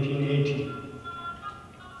in 1980.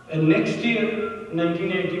 And next year,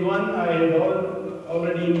 1981, I had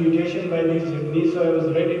already invitation by these Japanese, so I was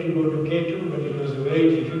ready to go to K2, but it was a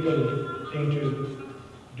very difficult thing to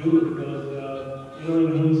do because,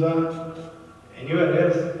 in Hunza, anywhere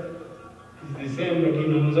else, it's the same, but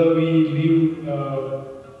in Hunza we live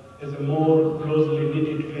as a more closely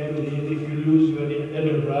knitted family, and if you lose your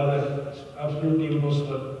elder brother, it's absolutely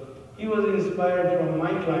impossible. He was inspired from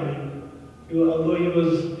my climbing. Although he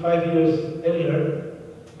was 5 years elder,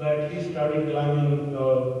 but he started climbing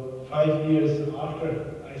 5 years after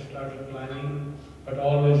I started climbing, but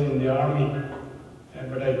always in the army.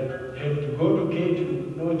 But I had to go to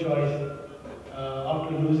K2, no choice.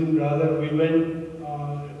 After losing brother, we went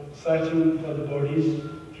searching for the bodies,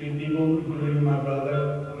 3 people, including my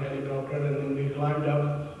brother, on helicopter, and then we climbed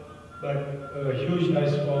up. But a huge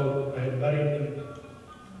ice fall, I had buried him.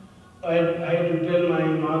 I had to tell my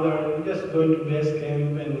mother, I'm just going to base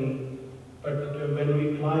camp, but when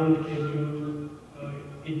we climbed K2,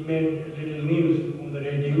 it made little news on the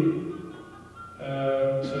radio.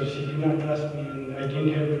 So she did not trust me, and I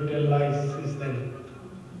didn't have to tell lies since then.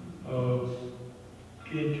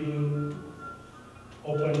 K2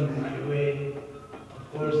 opened my way. Of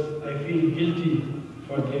course, I feel guilty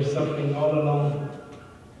for their suffering all along.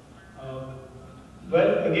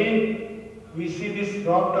 Well, again, we see this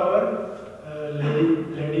rock tower,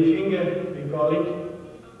 lady finger, we call it.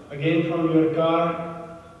 Again, from your car,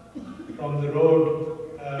 from the road,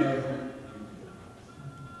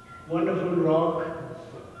 wonderful rock.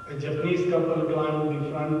 A Japanese couple climbed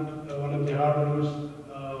the front, one of the hard routes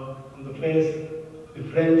on the face. The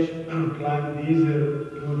French climbed the easier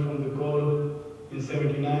route from the Col in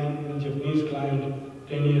 '79, and the Japanese climbed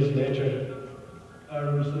 10 years later.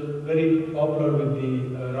 It was very popular with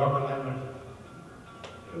the rock climbers.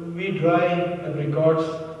 We dry apricots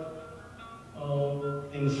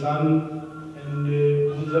in sun, and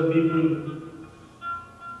Hunza people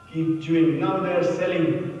keep chewing. Now they are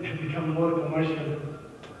selling, they become more commercial,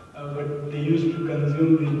 but they used to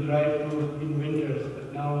consume the dry fruit in winters. But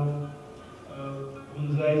now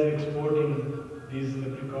Hunza is exporting these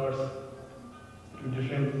apricots to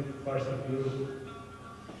different parts of Europe.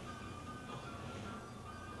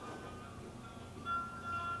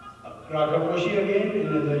 Rakaposhi again,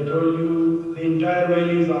 and as I told you, the entire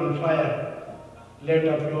valley is on fire. Late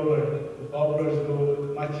October, the poplars go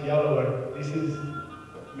much yellower. This is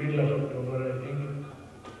middle of October, I think.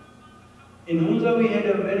 In Hunza, we had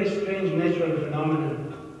a very strange natural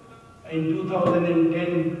phenomenon. In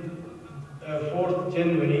 2010, 4th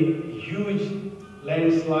January, huge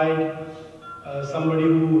landslide Somebody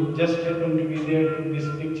who just happened to be there took this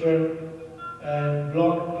picture and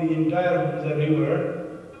blocked the entire Hunza river.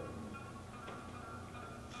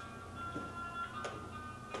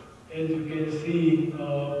 As you can see,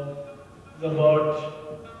 it's about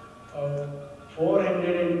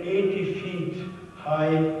 480 feet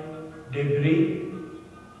high debris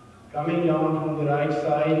coming down from the right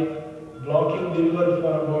side, blocking the river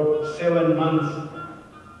for about 7 months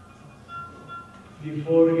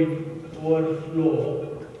before it overflow.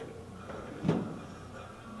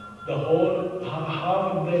 The whole,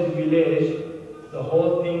 half of that village, the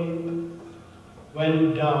whole thing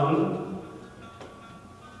went down.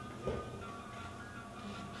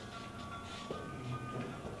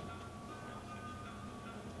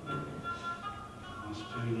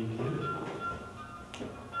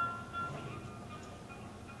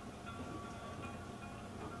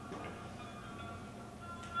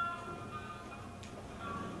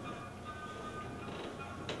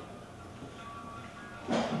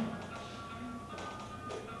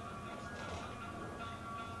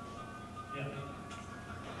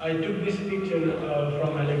 I took this picture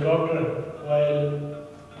from a helicopter while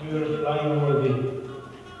we were flying over the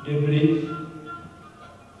debris.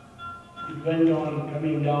 It went on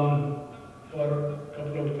coming down for a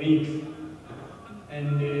couple of weeks,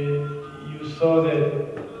 and you saw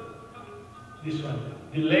that this one.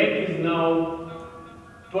 The lake is now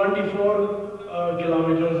 24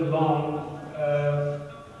 kilometers long.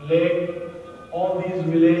 Lake, all these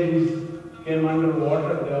villages came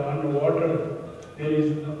underwater. They are underwater. There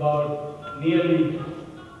is about nearly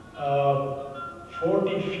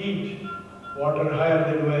 40 feet water higher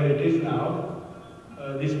than where it is now.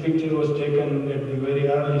 This picture was taken at the very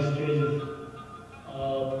early stages.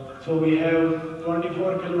 So we have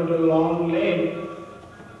 24-kilometer long lake.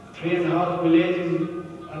 3.5 villages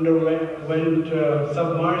went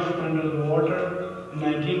submerged under the water.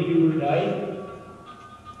 19 people died.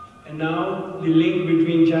 And now the link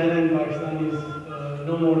between China and Pakistan is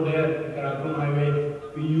no more there. Karakum Highway.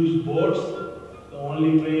 We use boats. The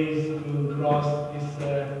only way is to cross this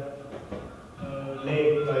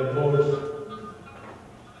lake by boats.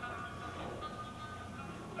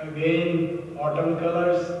 Again, autumn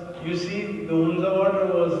colors. You see, the Hunza water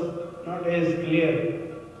was not as clear.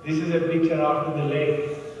 This is a picture after the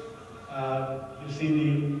lake. You see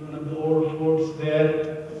one of the old forts there.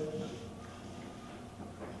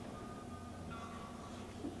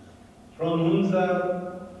 From Hunza,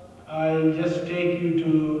 I'll just take you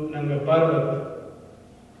to Nanga Parbat.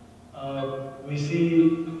 We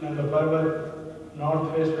see Nanga Parbat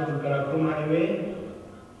northwest from Karakum Highway.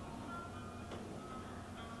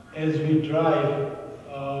 As we drive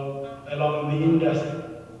along the Indus,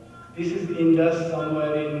 this is Indus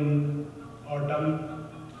somewhere in autumn.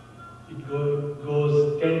 It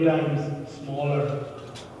goes 10 times smaller.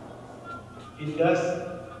 Indus,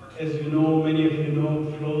 as you know, many of you know,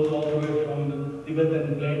 flows all the way from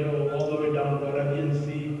Tibetan Plateau all the way down to Arabian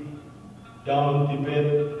Sea, down Tibet,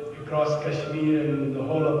 across Kashmir and the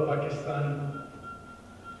whole of Pakistan.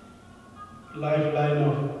 Lifeline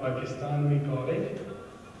of Pakistan, we call it.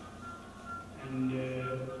 And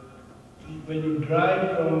when you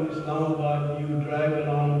drive from Islamabad, you drive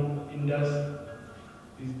along Indus,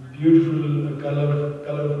 these beautiful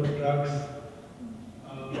colorful trucks.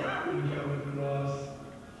 You come across,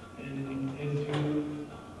 and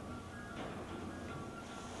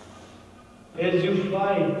as you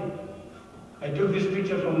fly, I took this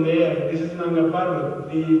picture from there. This is Nanga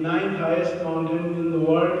Parbat, the 9th highest mountain in the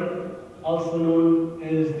world, also known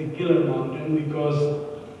as the Killer Mountain because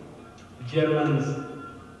Germans,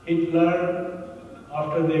 Hitler,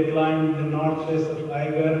 after they climbed the north face of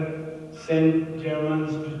Eiger, sent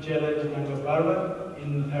Germans to challenge Nanga Parbat in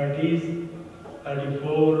 30s,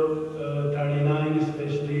 34, 39,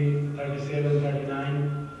 especially 37,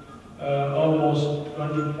 39. Almost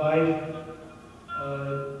 25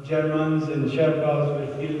 Germans and Sherpas were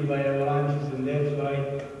killed by avalanches, and that's why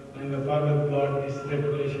Nanga Parbat got this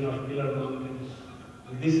reputation of Killer Mountain.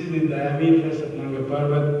 This is in the Amir face of Nanga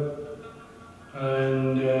Parbat.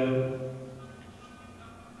 And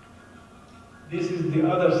this is the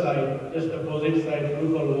other side, just opposite side,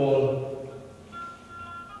 Rupal Wall.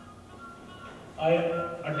 I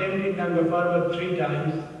attempted Nanga Parbat 3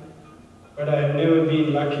 times, but I have never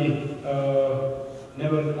been lucky,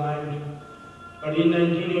 never climbed. But in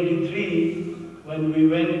 1983, when we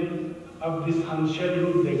went up this Hanshel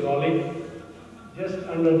route, they call it, just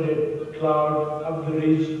under the cloud, up the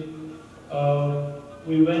ridge,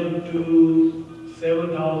 we went to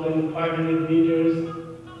 7,500 meters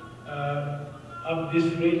up this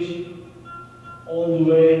ridge, all the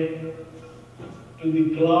way to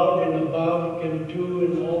the cloud and above, Camp 2,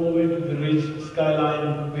 and all the way to the ridge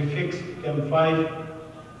skyline. We fixed Camp 5,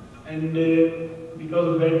 and because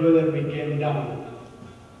of bad weather, we came down.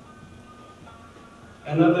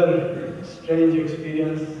 Another strange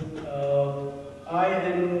experience. I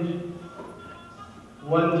and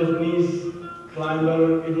one Japanese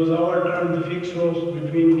climber, it was our turn to fix ropes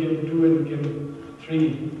between Camp 2 and Camp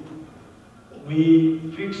 3. We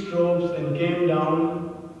fixed ropes and came down,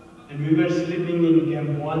 and we were sleeping in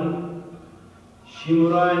Camp 1.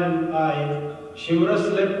 Shimura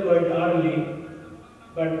slept quite early,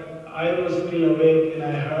 but I was still awake and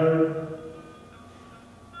I heard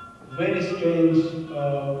very strange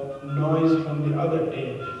noise from the other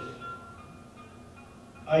tent.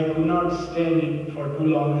 I could not stand it for too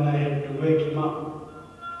long and I had to wake him up.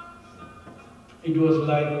 It was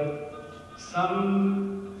like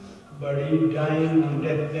somebody dying on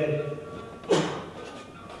deathbed.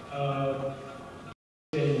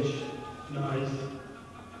 Strange noise.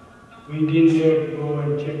 We didn't dare to go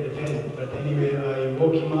and check the tent, but anyway, I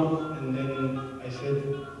woke him up and then I said,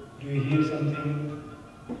 "Do you hear something?"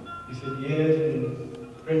 He said, "Yes," and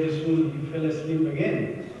pretty soon he fell asleep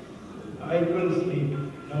again. I couldn't sleep,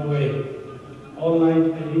 no way. All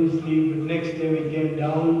night I didn't sleep, but next day we came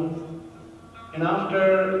down, and after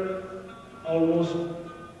almost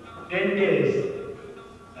 10 days,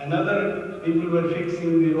 another people were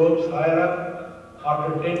fixing the ropes higher up.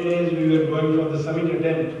 After 10 days we were going for the summit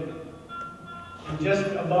attempt. And just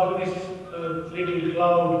above this little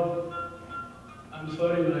cloud, I'm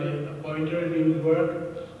sorry my pointer didn't work,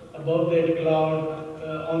 above that cloud,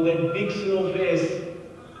 on that big snow face,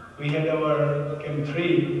 we had our Camp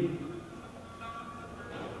 3.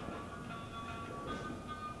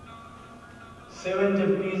 Seven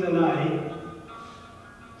Japanese and I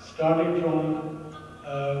started from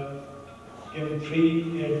Camp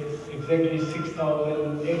 3 at exactly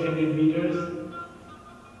 6,800 meters.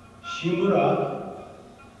 Shimura,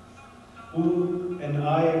 who and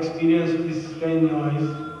I experienced this strange noise,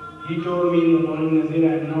 he told me in the morning, "Nazir,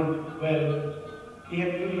 I am not well." He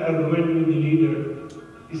had a little argument with the leader.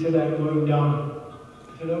 He said, "I am going down."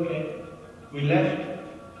 I said, "Okay." We left,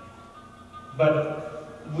 but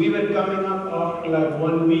we were coming up after like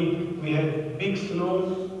 1 week. We had big snow,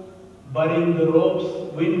 burying the ropes,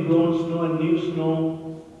 wind-blown snow and new snow.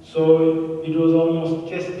 So it was almost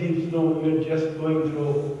chest-deep snow. We were just going through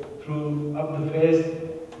up the face.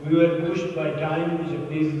 We were pushed by time. The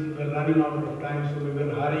Japanese were running out of time, so we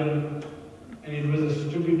were hurrying. And it was a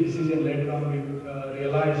stupid decision later on, we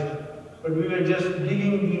realized. But we were just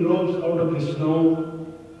digging the ropes out of the snow.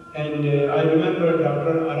 And I remember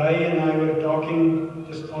Dr. Arai and I were talking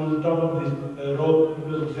just on the top of this rope,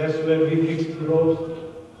 because that's where we fixed the ropes.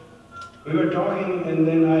 We were talking, and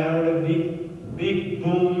then I heard a big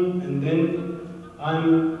boom, and then I'm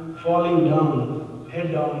falling down, head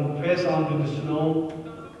down, face onto the snow.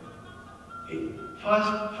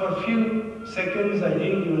 First, for a few seconds, I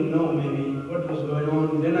didn't even know maybe what was going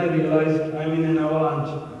on. Then I realized I'm in an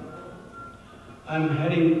avalanche. I'm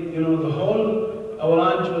heading, the whole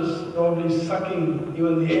avalanche was probably sucking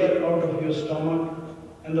even the air out of your stomach,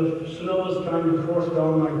 and the snow was trying to force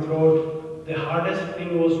down my throat. The hardest thing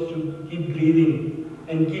was to keep breathing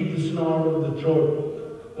and keep the snow out of the throat.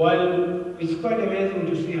 While it's quite amazing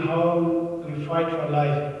to see how we fight for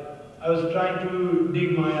life, I was trying to dig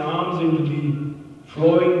my arms into the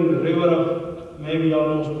flowing river of maybe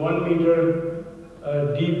almost 1 meter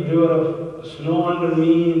deep river of snow under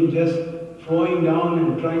me, and just flowing down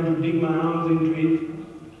and trying to dig my arms into it.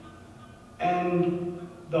 And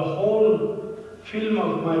the whole film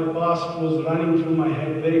of my past was running through my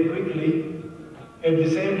head very quickly. At the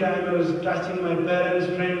same time, I was touching my parents,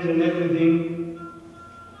 friends, and everything.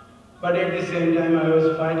 But at the same time, I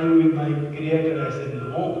was fighting with my Creator. I said,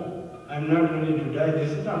 "No, I'm not ready to die.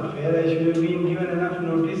 This is not fair. I should have been given enough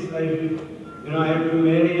notice. I have to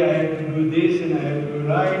marry, I have to do this, and I have to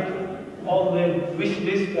write." All that wish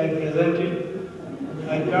list I presented.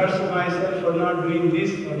 I cursed myself for not doing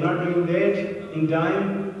this, for not doing that in time.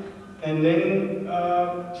 And then,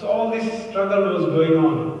 so all this struggle was going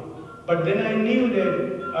on. But then I knew that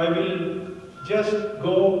I will just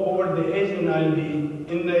go over the edge and I'll be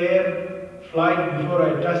in the air flight before I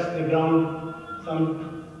touch the ground, some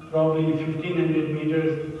probably 1,500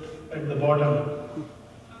 meters at the bottom.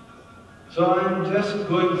 So I'm just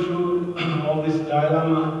going through all this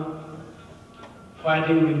dilemma,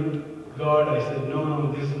 fighting with God. I said, no,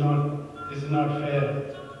 this is not fair.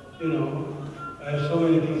 I have so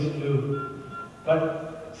many things to do. But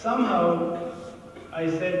somehow I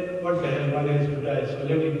said, what the hell, one has to die, so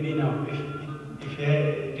let it be now. If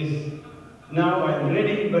it is now, I am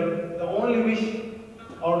ready, but the only wish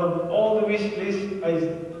out of all the wish list,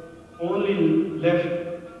 I only left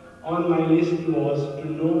on my list was to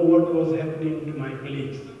know what was happening to my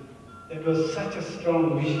colleagues. That was such a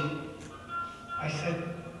strong wish. I said,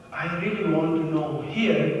 I really want to know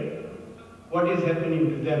here what is happening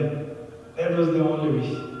to them. That was the only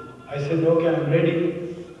wish. I said, okay, I'm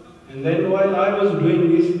ready. And then while I was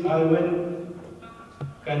doing this, I went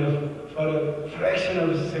kind of, for a fraction of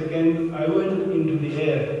a second, I went into the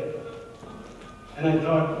air. And I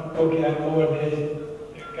thought, okay, I'm over there.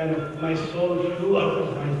 Kind of, my soul flew out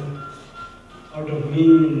of me,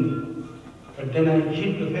 but then I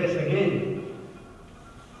hit the face again.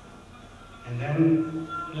 And then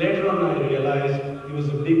later on I realized it was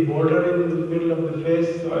a big boulder in the middle of the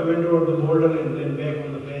face, so I went over the boulder and then back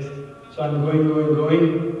on the face. So I'm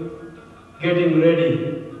going, getting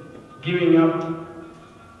ready, giving up.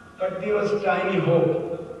 But there was tiny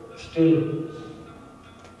hope still.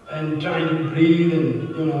 And trying to breathe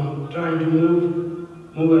and, trying to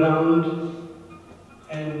move around.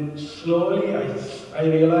 And slowly I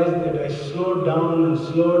realized that I slowed down and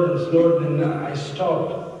slowed, and I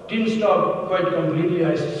stopped. Didn't stop quite completely,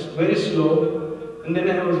 I was very slow, and then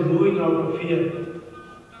I was moving out of fear.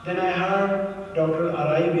 Then I heard Dr.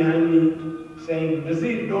 Arai behind me saying,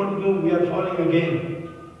 Nazir, don't move, we are falling again.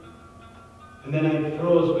 And then I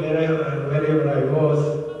froze wherever I was.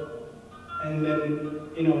 And then,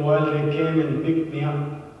 while they came and picked me up,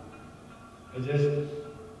 I just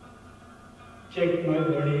checked my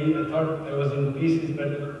body. I thought I was in pieces,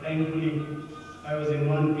 but thankfully I was in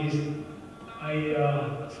one piece.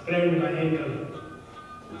 I sprained my ankle,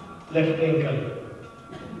 left ankle.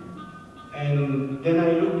 And then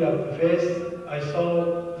I looked up the face. I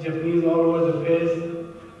saw Japanese all over the face.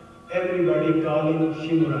 Everybody calling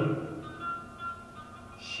Shimura.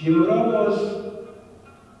 Shimura was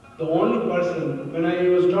the only person, when I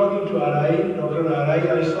was talking to Arai, Dr. Arai,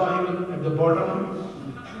 I saw him at the bottom,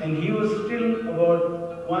 and he was still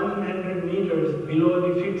about 100 meters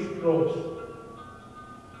below the fixed ropes.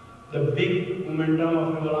 The big momentum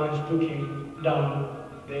of avalanche took him down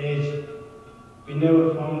the edge. We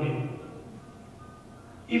never found him.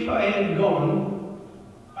 If I had gone,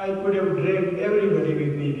 I could have dragged everybody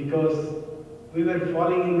with me because we were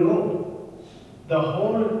falling in row. The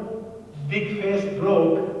whole big face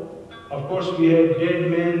broke. Of course, we had dead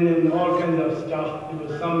men and all kinds of stuff. There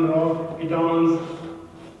was some rock pitons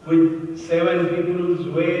with 7 people's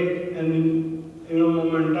weight, and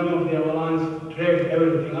momentum of the avalanche dragged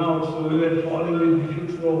everything out. So we were falling with the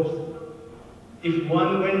fixed ropes. If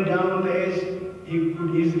one went down the edge, he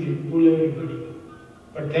could easily pull everybody.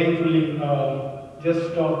 But thankfully,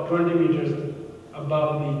 just stopped 20 meters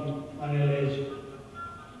above the final edge.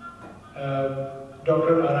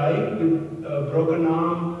 Dr. Arai, with a broken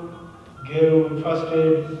arm, gave first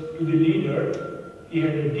aid to the leader. He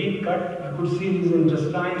had a deep cut. I could see his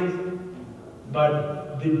intestines,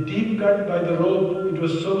 but the deep cut by the rope, it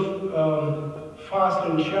was so fast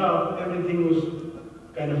and sharp, everything was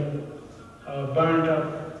kind of burnt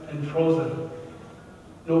up and frozen.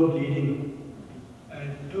 No bleeding.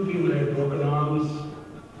 And 2 people had broken arms.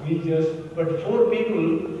 But 4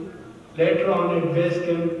 people, later on at base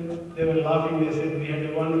camp, they were laughing. They said, we had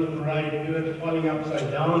a wonderful ride. We were falling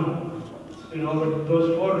upside down. But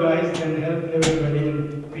those 4 guys then helped everybody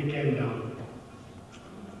and we came down.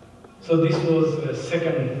 So this was the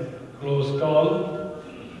second close call.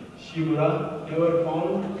 Shimura, never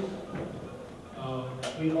found.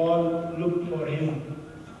 We all looked for him.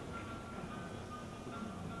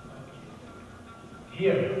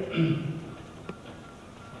 Here.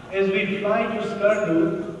 As we fly to Skardu,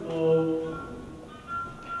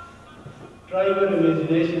 try your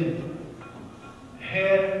imagination.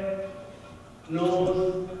 Hair,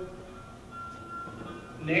 nose,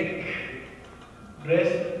 neck,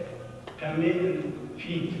 breast, tummy, and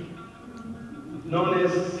feet, known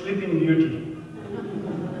as Sleeping Beauty.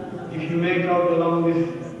 If you make out along this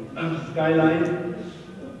skyline,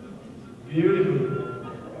 beautiful.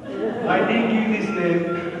 I didn't give this name.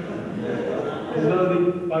 This was the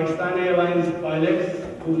Pakistani Airlines pilots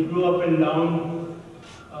who flew up and down.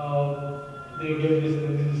 They gave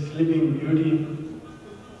this Sleeping Beauty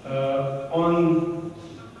along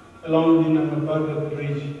the Namapargat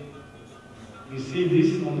Bridge. We see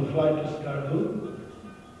this on the flight to Skardu.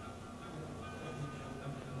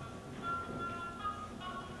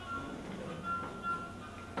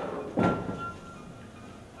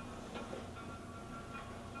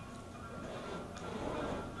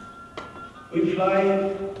 We fly,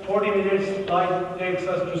 40 minutes flight takes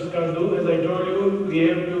us to Skardu. As I told you, we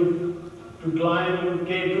have to climb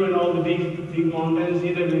K2 and all the big mountains.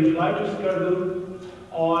 Either we fly to Skardu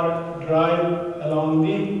or drive along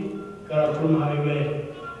the Karakoram highway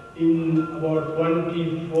in about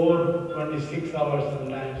 24, 26 hours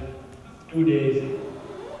sometimes, 2 days.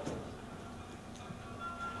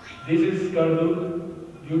 This is Skardu,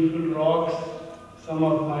 beautiful rocks, some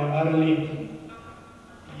of my early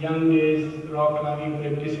young days rock climbing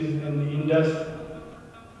practices in the Indus,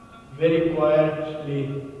 very quietly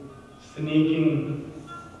sneaking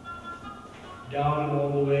down all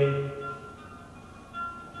the way.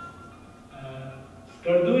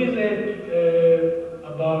 Skardu is at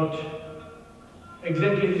about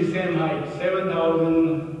exactly the same height,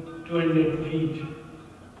 7,200 feet,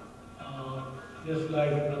 just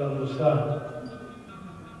like Ala Musa.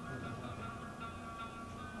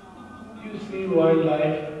 You see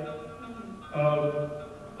wildlife,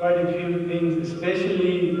 quite a few things,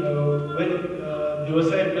 especially when the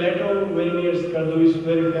Vasai Plateau, very near Skardu, is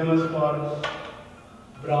very famous for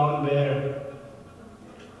brown bear.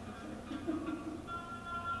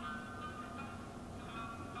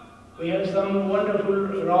 We have some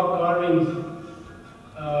wonderful rock carvings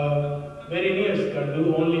very near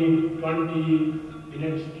Skardu, only 20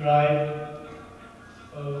 minutes drive,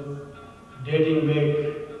 dating back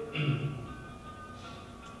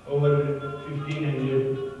over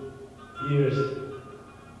 1500 years.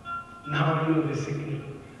 Now I know the secret.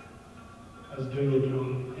 I was doing it wrong.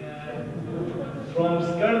 From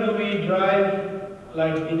Skardu we drive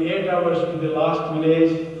like in 8 hours to the last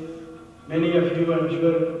village. Many of you, I'm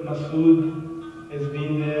sure, Masood has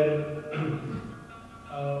been there.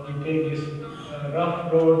 We take this rough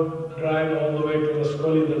road, drive all the way to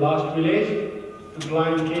Ascoli, the last village, to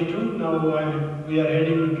climb K2. Now we are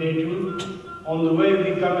heading to K2. On the way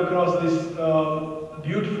we come across this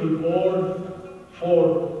beautiful old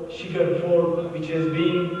fort, Shikhar Fort, which has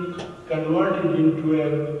been converted into a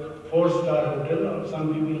 4-star hotel, or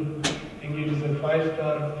some people think it is a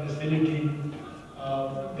 5-star facility.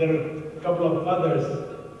 There are a couple of others,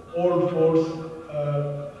 old forts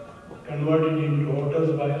converted into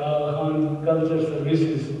hotels by Al Khan Culture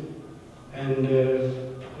Services, and a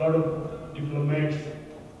lot of diplomats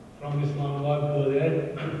from Islamabad go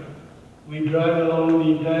there. We drive along the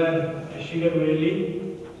entire Shikhar Valley,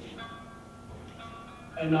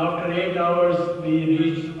 and after 8 hours we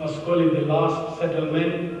reach Ascoli, the last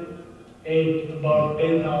settlement, at about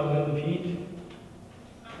 10,000 feet.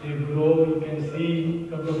 They grow, you can see a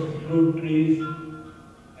couple of fruit trees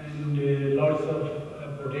and lots of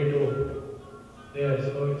potato there.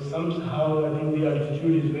 So somehow I think the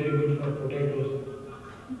altitude is very good for potatoes.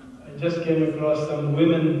 I just came across some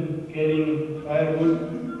women carrying firewood.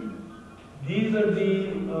 These are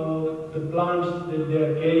the plants that they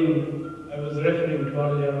are carrying. I was referring to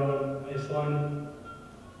earlier on. I saw one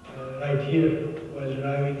right here while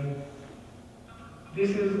driving. This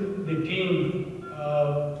is the team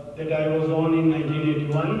that I was on in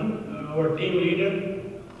 1981. Our team leader,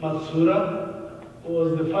 Matsura,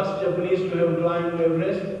 was the first Japanese to have climbed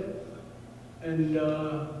Everest, and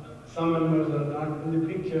some members are not in the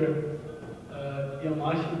picture.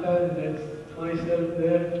 Yamashita, that's myself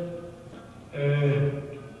there.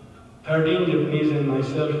 13 Japanese and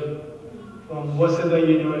myself from Waseda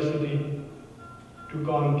University to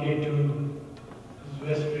K to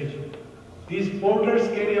Westridge. These porters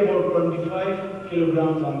carry about 25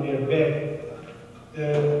 kilograms on their back. The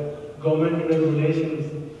government regulations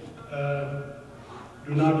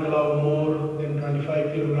do not allow more than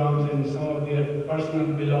 25 kilograms, and some of their personal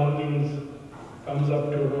belongings comes up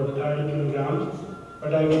to about 30 kilograms.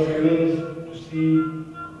 But I was amazed to see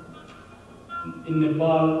in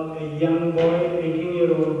Nepal a young boy,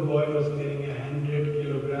 18-year-old boy, was carrying 100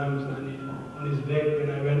 kilograms on his back when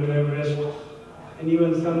I went to Everest. And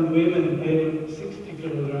even some women carrying 60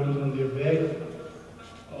 kilograms on their back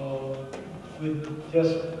with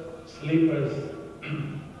just sleepers.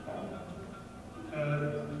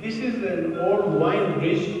 This is an old wine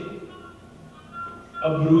bridge,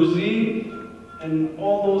 Abruzzi, and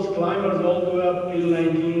all those climbers all the way up till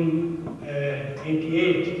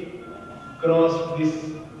 1988 crossed this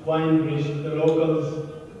wine bridge. The locals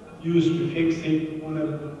used to fix it on a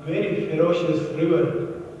very ferocious river,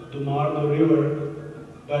 the Mardo River.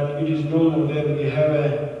 But it is no more there. We have a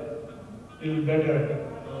little better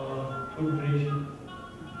footbridge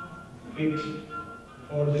fixed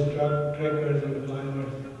for the trekkers and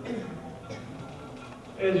climbers.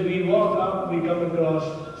 As we walk up, we come across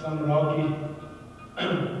some rocky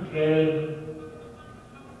trail,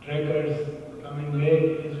 trekkers coming back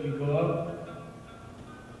as we go up.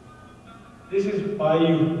 This is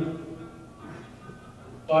Payu.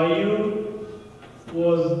 Payu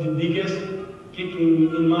was the biggest kick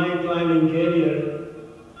in my climbing career.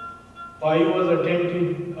 5 was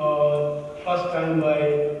attempted first time by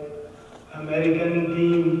American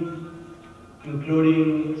team,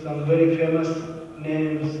 including some very famous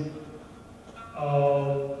names,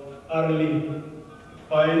 early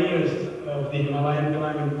pioneers of the Himalayan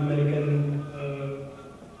climbing, American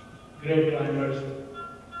great climbers.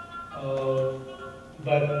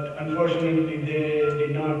 But unfortunately they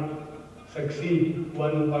did not succeed.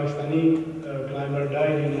 One Pakistani climber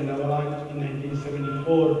died in an avalanche in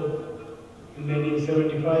 1974. And then in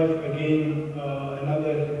 75, again,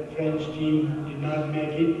 another French team did not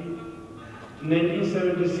make it. In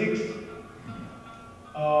 1976,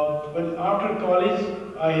 but after college,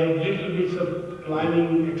 I had little bits of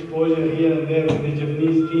climbing exposure here and there with the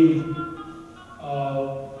Japanese team.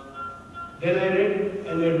 Then I read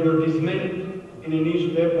an advertisement in a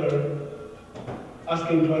newspaper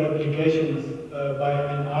asking for applications by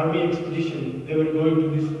an army expedition. They were going to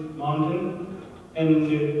this mountain and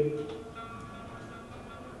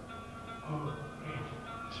oh, great.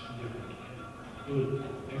 Good,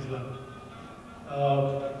 excellent.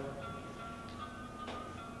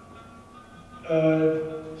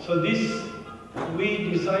 So we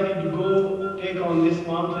decided to go take on this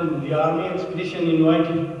mountain. The army expedition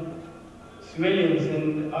invited civilians,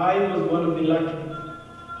 and I was one of the lucky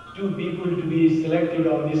 2 people to be selected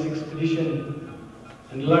on this expedition,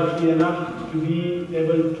 and lucky enough to be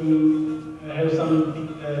able to have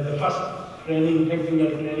the first training, technical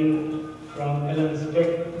training from Alan Steck,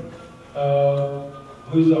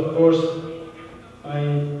 who is of course my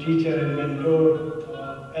teacher and mentor.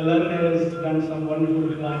 Alan has done some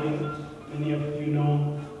wonderful climbing, many of you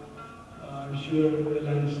know. I'm sure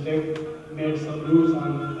Alan Steck made some routes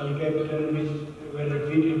on El Capitan which were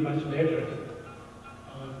repeated much later.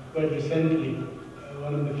 Quite recently,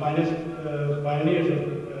 one of the finest pioneers of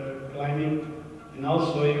climbing, and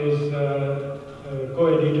also he was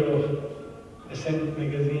co-editor of Ascent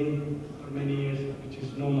magazine for many years, which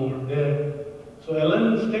is no more there. So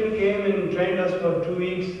Alan Steck came and trained us for 2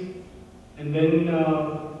 weeks, and then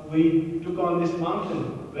we took on this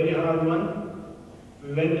mountain, very hard one.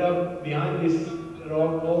 We went up behind this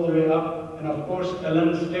rock all the way up, and of course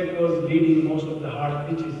Alan Steck was leading most of the hard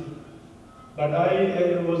pitches. But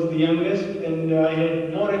I was the youngest, and I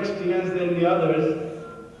had more experience than the others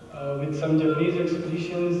with some Japanese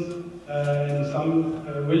expeditions and some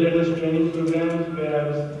wilderness training programs where I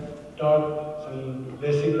was taught some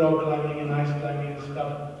basic rock climbing and ice climbing and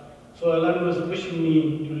stuff. So Alan was pushing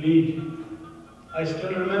me to lead. I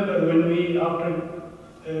still remember when we,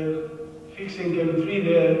 after fixing Camp 3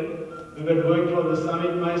 there, we were going for the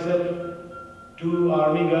summit, myself, 2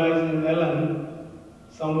 army guys and Alan,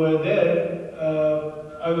 somewhere there.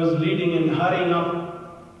 I was leading and hurrying up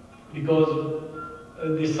because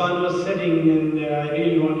the sun was setting, and I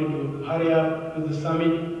really wanted to hurry up to the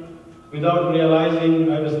summit. Without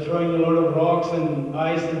realizing, I was throwing a lot of rocks and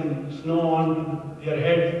ice and snow on their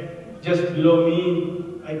head just below me.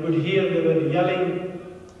 I could hear they were yelling,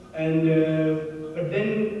 and but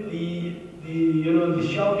then the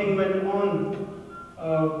shouting went on.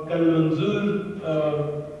 Colonel Nazir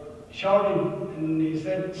shouted, and he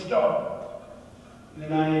said, "Stop."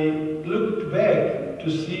 Then I looked back to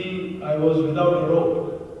see I was without a rope.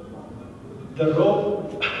 The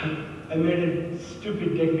rope, I made a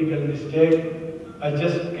stupid technical mistake. I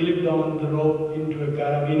just clipped on the rope into a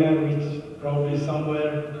carabiner, which probably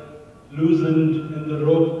somewhere loosened, and the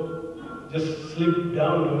rope just slipped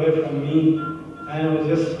down away from me, and I was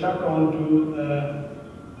just stuck onto a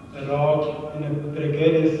rock in a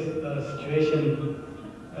precarious situation.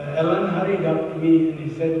 Alan hurried up to me and he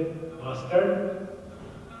said, "Bastard,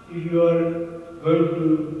 if you are going to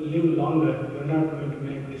live longer, you are not going to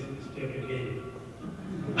make this mistake again."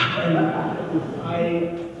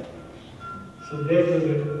 So that was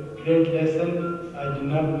a great lesson. I did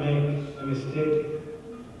not make a mistake,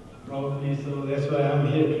 probably, so that's why I'm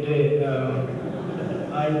here today.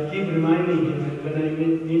 I keep reminding him, and when I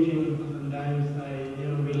meet him sometimes,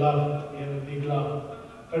 we laugh, we have a big laugh.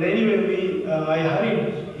 But anyway, I hurried.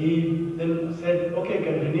 He then said, "Okay,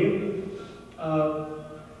 continue."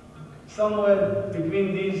 Somewhere between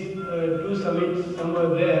these 2 summits, somewhere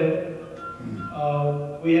there,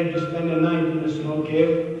 we had to spend a night in a snow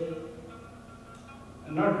cave.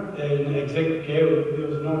 Not an exact cave, there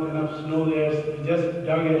was not enough snow there, so we just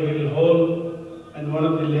dug a little hole, and one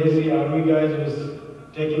of the lazy army guys was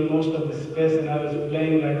taking most of the space, and I was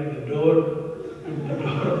playing like the door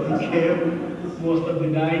of the cave most of the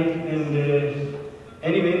night. And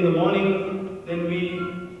anyway, in the morning, then we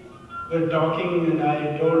were talking, and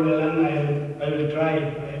I told Alan I will try,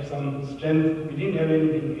 I have some strength. We didn't have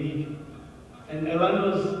anything to eat. And Alan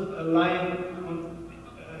was lying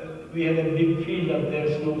we had a big field up there,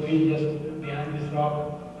 snow field just behind this rock.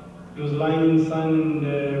 He was lying in the sun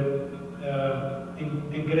and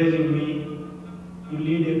encouraging me to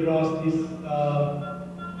lead across this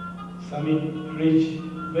summit ridge,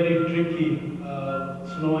 very tricky,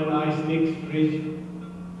 snow and ice mixed ridge,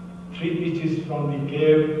 3 pitches from the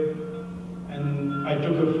cave, and I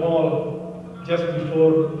took a fall just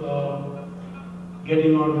before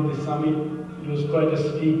getting onto the summit. It was quite a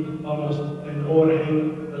steep, almost an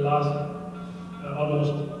overhang, the last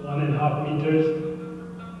almost 1.5 meters.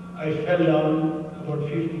 I fell down about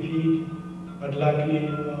 50 feet, but luckily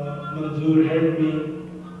Nazir helped me.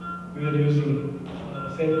 We were using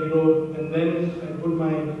safety rope, and then I put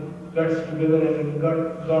my guts together and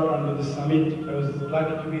got onto the summit. I was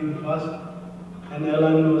lucky to be the first, and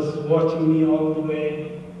Alan was watching me all the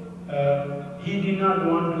way. He did not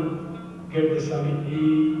want to get the summit.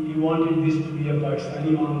 He wanted this to be a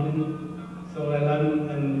Pakistani mountain, so Alan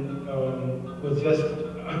was just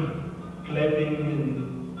clapping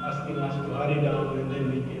and asking us to hurry down, and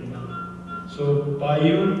then we came down. So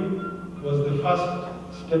Bayou was the first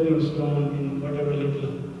stepping stone in whatever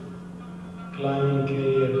little climbing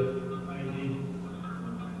career I did.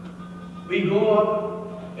 We go up,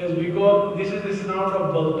 as we go up, this is the snout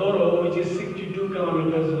of Baltoro, which is 62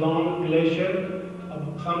 kilometers long glacier,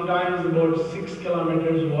 sometimes about 6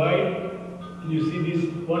 kilometers wide. You see these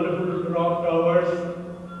wonderful rock towers.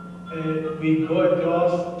 We go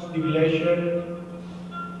across the glacier,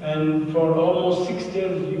 and for almost 6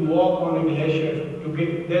 days you walk on a glacier.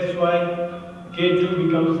 That's why K2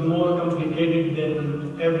 becomes more complicated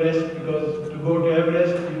than Everest, because to go to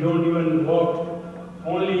Everest you don't even walk.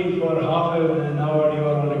 Only for half an hour you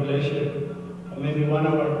are on a glacier, or maybe 1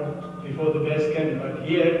 hour before the base camp. But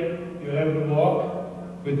here you have to walk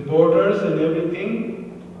with porters and everything.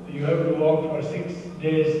 You have to walk for 6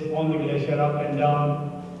 days on the glacier, up and down.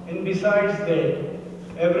 And besides that,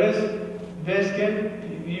 Everest base camp,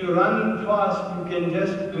 you run fast, you can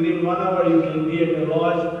just, within 1 hour you can be at a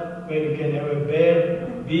lodge where you can have a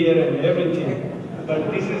bed, beer and everything.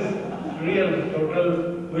 But this is real, total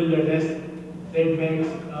wilderness. That makes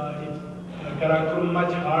Karakoram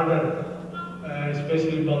much harder,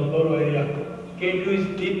 especially Baltoro area. K2 is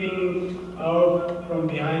peeping out from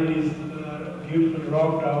behind these beautiful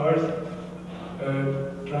rock towers,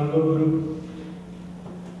 Trango group.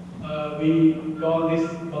 We call this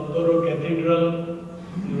Baltoro Cathedral,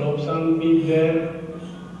 Lobsang Peak there,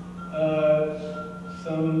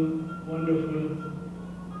 some wonderful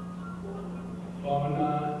fauna,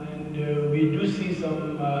 and we do see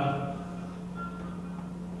some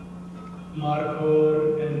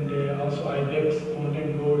markhor and also ibex, mountain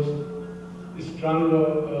goats. This Trango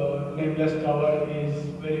nameless tower is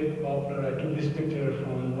very popular. I took this picture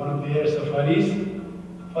from one of the air safaris.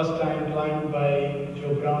 First time climbed by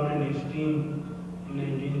Joe Brown and his team in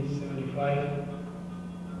 1975.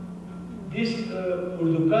 This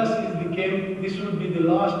Urdukas this would be the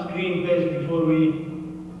last green patch before we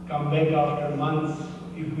come back after months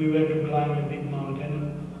if we were to climb a big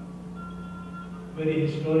mountain. Very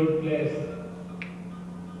historic place.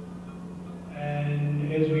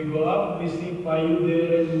 And as we go up, we see Payu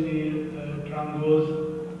there and the Trangos,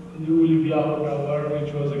 the Ulibiao Tower,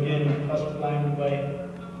 which was again first climbed by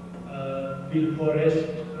Bill Forrest,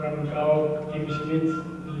 Ron Cow, Tim Schmidt's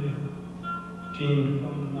team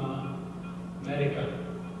from America.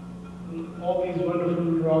 All these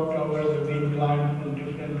wonderful rock towers have been climbed from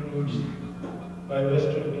different routes by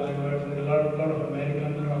Western climbers, and a lot of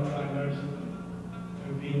American rock climbers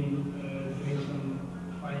have been doing some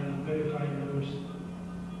very fine routes.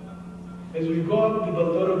 As we go up the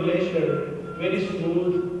Baltoro Glacier, very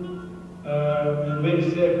smooth and very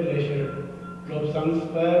safe glacier. Lobsang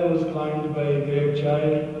Spire was climbed by Greg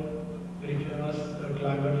Child, very famous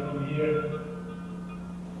climber from here,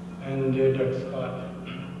 and Doug Scott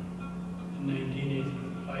in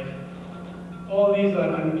 1985. All these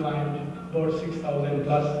are unclimbed, about 6,000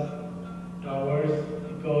 plus towers,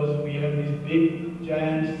 because we have these big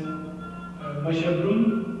giants. Mashabrum,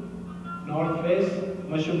 North Face.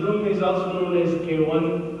 Mashabrum is also known as K1.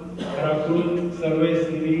 Karakoram Survey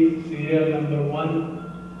Series, serial number 1.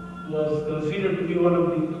 Was considered to be one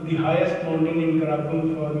of the highest mountain in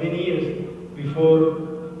Karakoram for many years before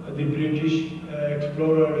the British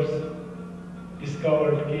explorers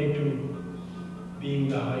discovered K2 being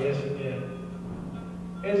the highest there.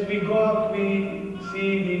 As we go up, we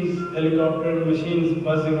see these helicopter machines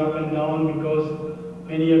buzzing up and down, because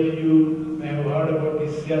many of you may have heard about the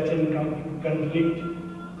Siachen conflict,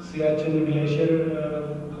 Siachen glacier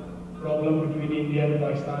problem between India and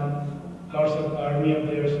Pakistan. Lots of army up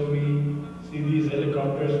there, so we see these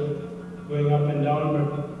helicopters going up and down,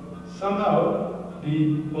 but somehow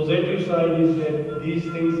the positive side is that these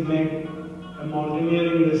things make a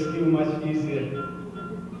mountaineering rescue much easier.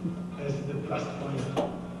 That's the plus point.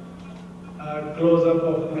 Close-up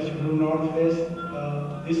of Mushroom North Face.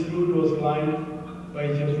 This route was climbed by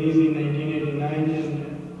Japanese in 1989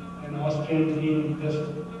 and an Austrian team just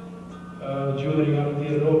juring up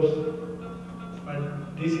their ropes. But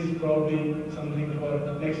this is probably something for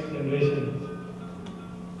next generation.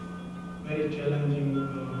 Very challenging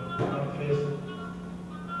North Face.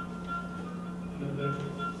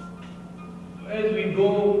 As we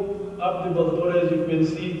go up the Baltoro, as you can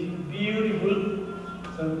see, beautiful.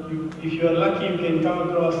 If you are lucky, you can come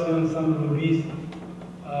across some rubies.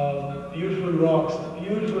 Beautiful rocks,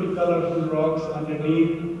 beautiful colorful rocks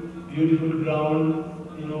underneath, beautiful ground.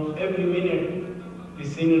 You know, every minute the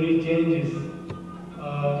scenery changes.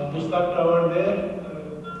 Mustaq Tower there,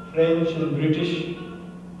 French and British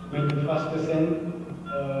made the first ascent.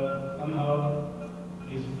 Somehow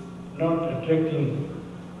is not attracting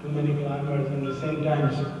too many climbers at the same time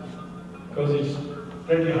because it's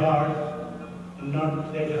pretty hard and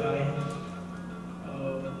not that high.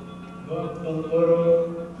 Baltoro,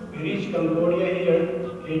 we reached Concordia here,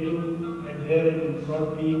 K2, and there in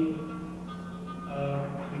Broad Peak,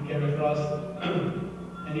 we came across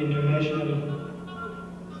an international,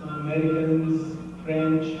 some Americans,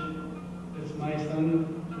 French, that's my son,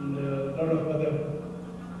 and a lot of other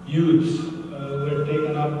youths were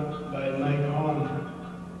taken up by Mike Horn,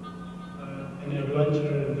 an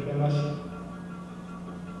adventurer and famous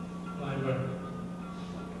climber.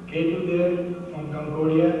 K2 there from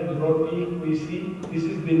Concordia and Broad Peak, we see this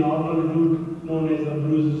is the normal route known as the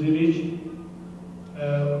Bruce Ridge,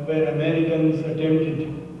 where Americans attempted.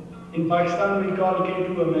 In Pakistan, we call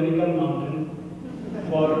K2 American Mountain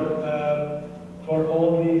for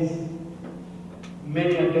all these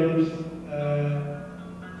many attempts.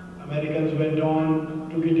 Americans went on,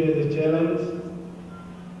 took it as a challenge,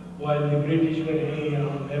 while the British were hanging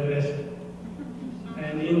around Everest.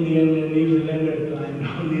 And in the end, a New Zealander climbed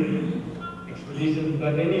on the expedition.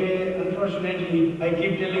 But anyway, unfortunately, I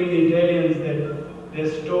keep telling the Italians that they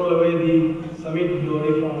stole away the summit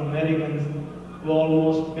glory from Americans who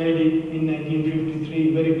almost made it in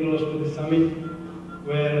 1953, very close to the summit,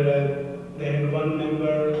 where they had one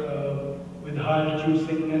member with high altitude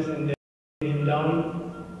sickness and they took him down.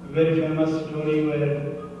 A very famous story where,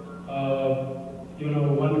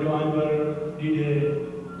 one climber did a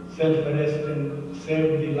self-arrest and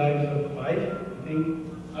saved the lives of 5. I think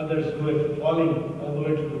others who were falling all the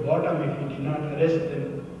way to the bottom, if he did not arrest them,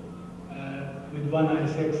 with one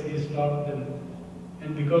ice-axe he stopped them.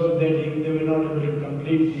 And because of that, they were not able to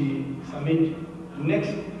complete the summit.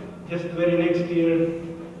 Just the very next year,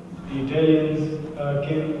 the Italians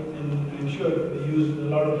came, and I'm sure they used a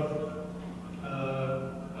lot of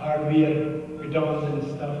hardware, pitons and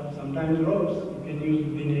stuff, sometimes ropes you can use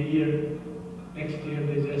within a year. Next year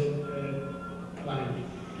they just climbed,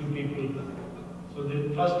 2 people. So the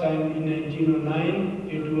first time in 1909,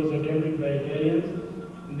 it was attempted by Italians,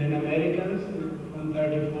 and then Americans from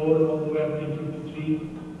 34 all the way up to 53,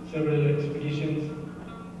 several expeditions,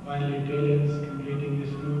 finally Italians completing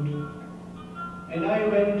this route. And I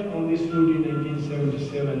went on this route in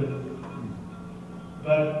 1977,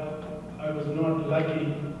 but I was not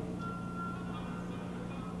lucky.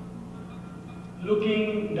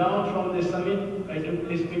 Looking down from the summit, I took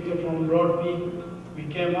this picture from Broad Peak. We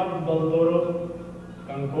came up Baltoro,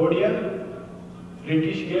 Concordia.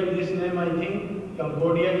 British gave this name, I think.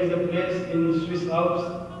 Concordia is a place in Swiss Alps,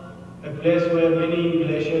 a place where many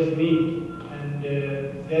glaciers meet, and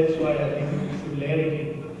that's why I think the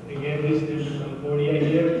similarity. They gave this name to Concordia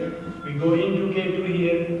here. We go into K2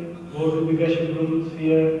 here, go to the Gasherbrum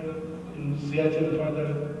here, in Siachen further.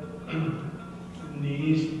 In the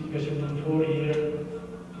east, Gasherbrum 4 here,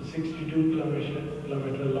 the 62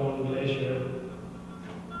 kilometer long glacier.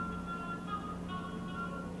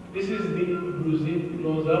 This is the Bruzi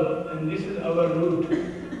close up, and this is our route,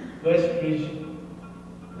 West Ridge,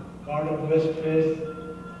 part of West Face.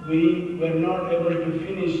 We were not able to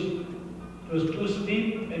finish. It was too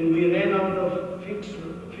steep, and we ran out of fixed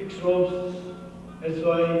ropes. That's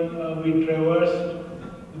why we traversed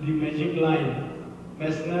the magic line.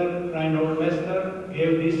 Reinhold Messner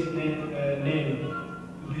gave this name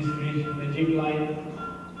to this ridge, magic line.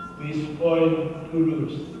 We spoiled 2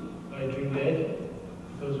 routes by doing that,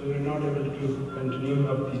 because we were not able to continue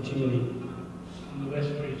up the chimney on the West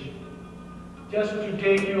Ridge. Just to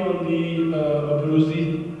take you on the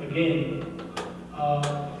Abruzzi again,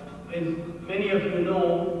 as many of you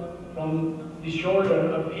know, from the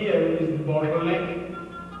shoulder up here is the bottleneck.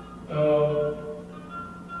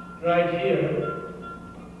 Right here,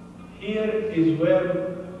 here is where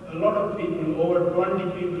a lot of people, over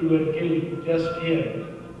 20 people were killed just here.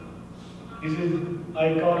 This is,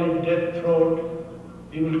 I call it death throat,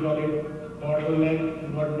 people call it bottleneck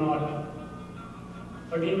and whatnot.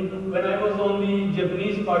 But when I was on the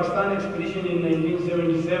Japanese-Pakistan expedition in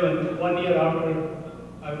 1977, 1 year after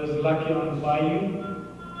I was lucky on Bayou,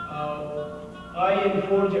 I and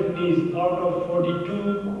 4 Japanese out of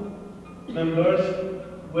 42 members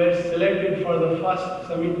were selected for the first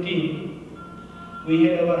summit team. We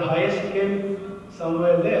had our highest camp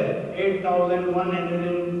somewhere there,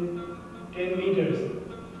 8,110 meters.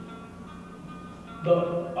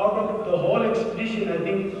 Out of the whole expedition, I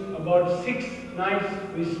think about 6 nights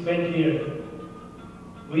we spent here.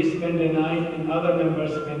 We spent a night, and other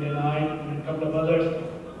members spent a night, and a couple of others.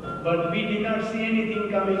 But we did not see anything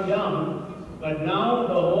coming down. But now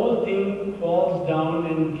the whole thing falls down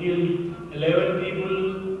and killed 11 people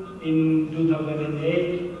in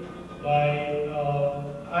 2008 by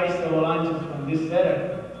ice avalanches from this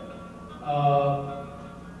Saturday.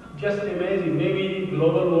 Just amazing. Maybe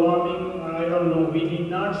global warming, or I don't know. We did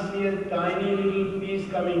not see a tiny little piece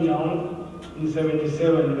coming down in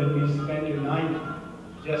 77 when we spent a night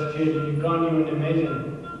just here. You can't even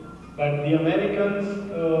imagine. But the Americans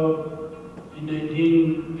in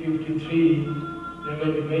 1953, they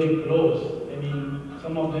were very close. I mean,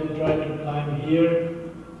 some of them tried to climb here,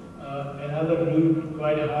 another route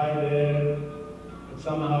quite high there, but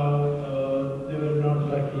somehow they were not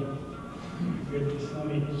lucky to get the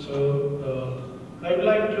summit. So I would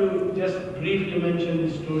like to just briefly mention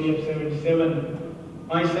the story of 77.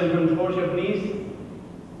 Myself and 4 Japanese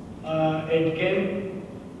at camp.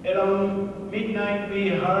 Around midnight we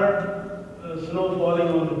heard snow falling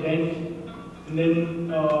on the tent, and then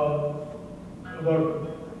about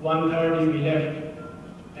 1:30 we left,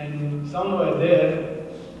 and somewhere there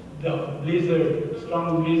the blizzard, strong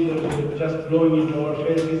blizzard was just blowing into our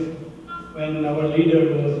faces when our leader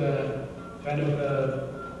was kind of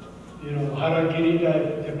harakiri type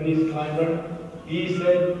Japanese climber. He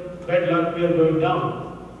said, "Bad luck, we are going down."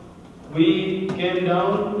 We came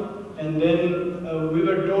down, and then we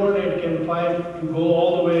were told at Camp 5 to go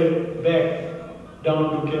all the way back down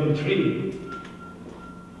to Camp 3.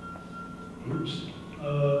 Oops.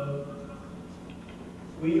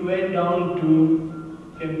 We went down to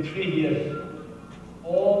Camp 3 here,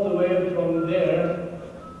 all the way from there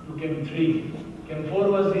to Camp 3. Camp 4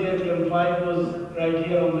 was here, Camp 5 was right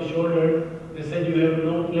here on the shoulder. They said you have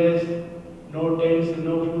no place, no tents,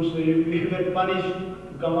 no food, so we were punished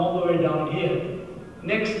to come all the way down here.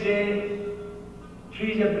 Next day,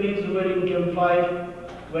 3 Japanese who were in Camp 5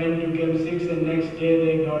 went to Camp 6, and next day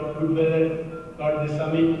they got good weather, got the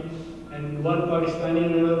summit, and 1 Pakistani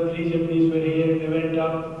and another 3 Japanese were here. They went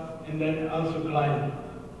up and then also climbed.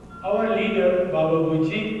 Our leader, Baba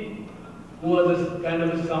Buchi, who was a kind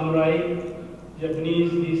of a samurai,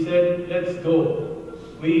 Japanese, he said, "Let's go."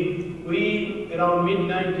 We around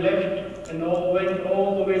midnight left and went all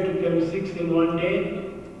the way to Camp 6 in 1 day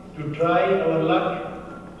to try our luck.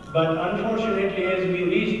 But unfortunately, as we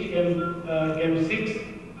reached Camp 6,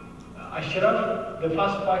 Ashraf, the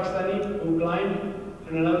first Pakistani who climbed,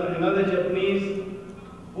 and another Japanese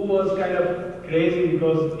who was kind of crazy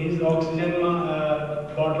because his oxygen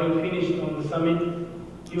bottle finished on the summit.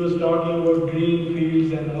 He was talking about green fields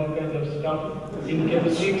and all kinds of stuff. In Camp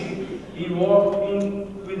 6, he walked in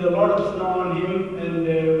with a lot of snow on him and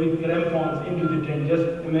with crampons into the tent. Just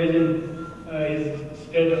imagine his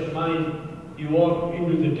state of mind. He walked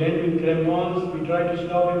into the tent with crampons. We tried to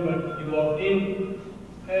stop him, but he walked in.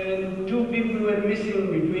 And 2 people were missing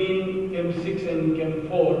between Camp 6 and Camp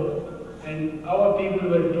 4. And our people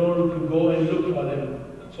were told to go and look for them.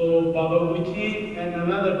 So Baba Buchi and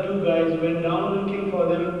another 2 guys went down looking for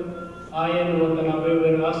them. I and Watanabe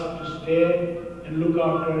were asked to stay and look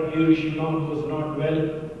after Hiroshima, who was not well.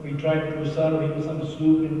 We tried to serve him some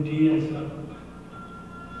soup and tea and stuff.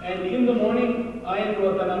 And in the morning, I and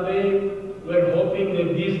Watanabe were hoping that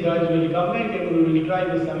these guys will come back and we will try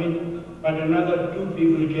the summit. But another 2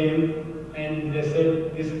 people came and they said,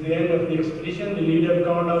 "This is the end of the expedition." The leader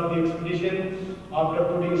called off the expedition after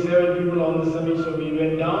putting 7 people on the summit. So we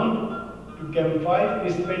went down to Camp 5. We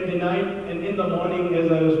spent the night, and in the morning, as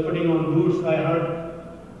I was putting on boots, I heard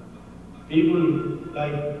people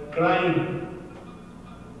like crying.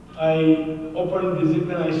 I opened the zip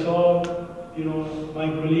and I saw, my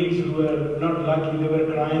colleagues who were not lucky, they were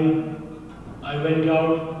crying. I went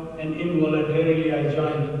out and involuntarily I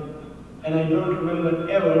joined. And I don't remember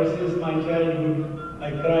ever since my childhood, I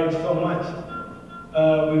cried so much.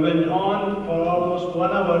 We went on for almost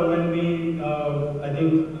 1 hour. When I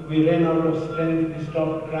think we ran out of strength, we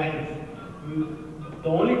stopped crying. The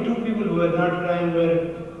only two people who were not crying were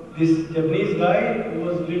this Japanese guy who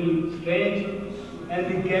was a little strange, and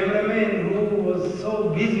the cameraman who was so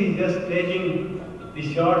busy just taking the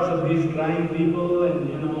shots of these crying people, and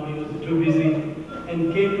he was too busy.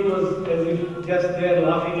 And K2 was as if just there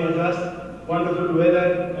laughing at us, wonderful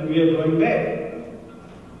weather, and we are going back.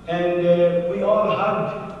 And we all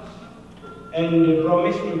hugged and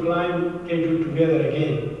promised to climb K2 together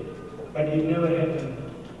again, but it never happened.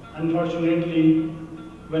 Unfortunately,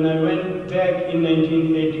 when I went back in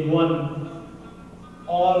 1981,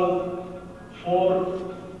 all 4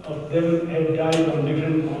 of them had died on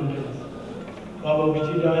different mountains. Baba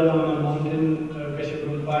Bichi died on a mountain,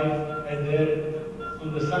 Kashipur 5, and there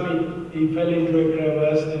on the summit he fell into a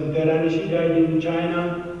crevasse, and Teranishi died in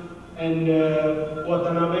China, and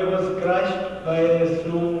Watanabe was crushed by a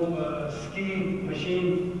snow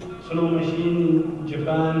machine in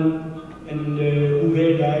Japan, and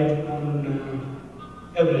Ube died on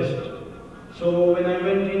Everest. So when I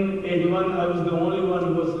went in 81, I was the only one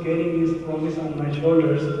who was carrying this promise on my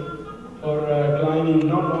shoulders for climbing,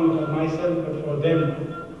 not only for myself but for them.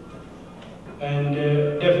 And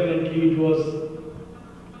definitely it was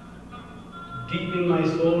deep in my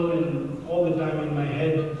soul and all the time in my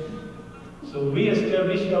head. So we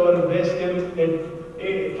established our base camp at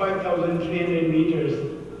 5,300 meters,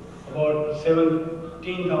 about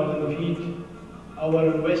 17,000 feet.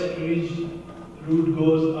 Our West Ridge route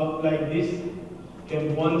goes up like this.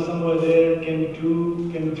 Camp 1 somewhere there, Camp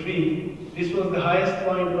 2, Camp 3. This was the highest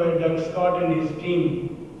point where Doug Scott and his team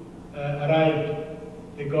arrived.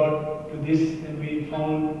 They got to this and we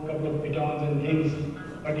found a couple of pitons and things.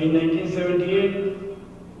 But in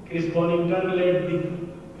 1978, Chris Bonington led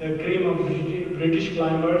the cream of British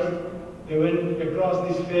climbers. They went across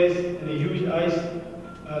this face and a huge ice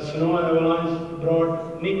snow avalanche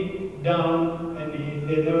brought Nick down, and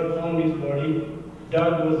they never found his body.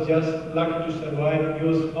 Doug was just lucky to survive. He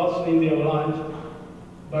was also in the avalanche,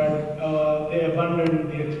 but they abandoned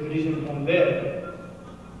the expedition from there.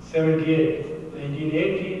 78.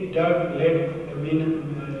 1980, Doug led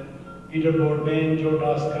Peter Boardman, Joe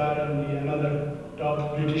Daskar, and another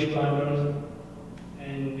top British climbers.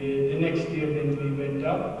 And the next year, then we went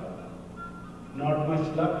up. Not much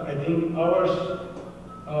luck. I think ours.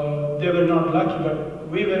 They were not lucky, but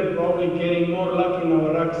we were probably carrying more luck in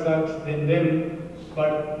our rucksacks than them,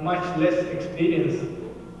 but much less experience.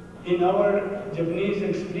 In our Japanese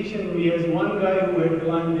expedition, we had one guy who had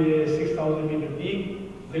climbed a 6,000 meter peak,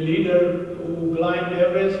 the leader who climbed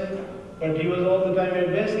Everest, but he was all the time at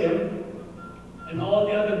base camp. And all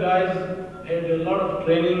the other guys had a lot of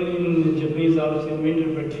training in Japanese Alps in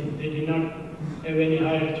winter, but they did not have any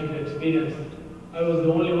high altitude experience. I was the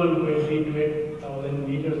only one who had been to 8,000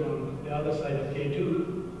 meters on the other side of K2.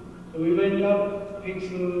 So we went up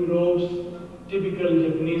fixing ropes, typical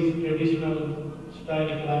Japanese traditional style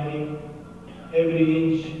climbing. Every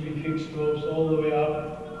inch we fixed ropes all the way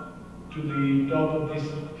up to the top of this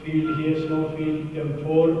field here, snow field, Camp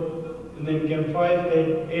 4, and then Camp 5 at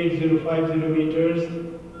 8050 meters.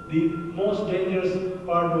 The most dangerous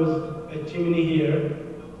part was a chimney here,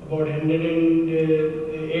 about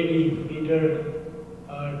 180 meter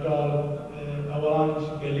tall avalanche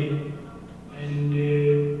valley, and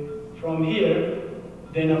from here,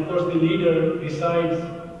 then of course the leader decides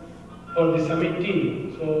for the summit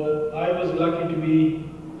team. So I was lucky to be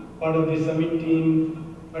part of the summit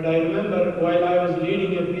team, but I remember while I was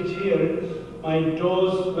leading a pitch here, my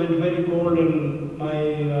toes went very cold and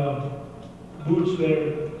my boots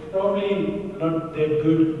were probably not that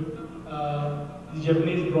good. The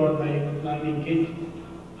Japanese brought my climbing kit.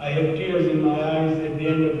 I had tears in my eyes at the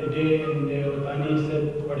end of the day, and Tani said,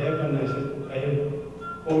 "What happened?" I said, "I have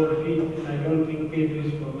cold feet and I don't think it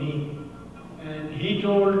is for me." And he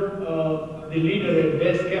told the leader at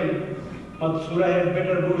base camp, Matsura had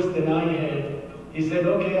better boots than I had. He said,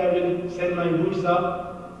 "Okay, I will send my boots up.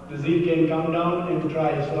 Nazir can come down and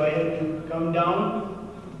try." So I had to come down.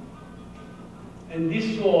 And this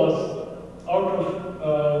was out of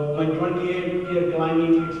my 28-year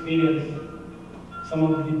climbing experience, some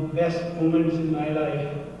of the best moments in my life.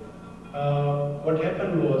 What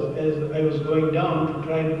happened was, as I was going down to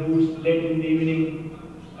try the boots late in the evening,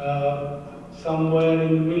 somewhere in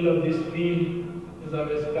the middle of this field, as I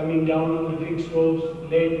was coming down on the fixed ropes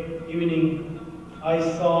late evening, I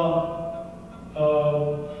saw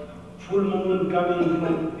full moon coming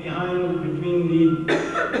from behind between the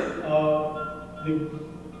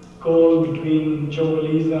col between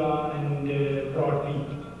Chocoliza and Broad Peak,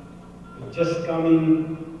 just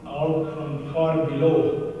coming out from far below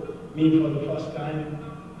me for the first time.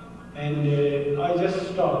 And I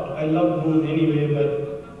just stopped. I love moon anyway, but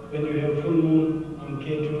when you have full moon on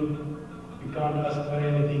You can't ask for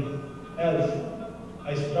anything else.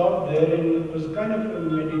 I stopped there and it was kind of a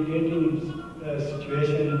meditating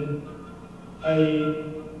situation. I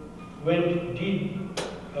went deep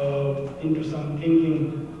into some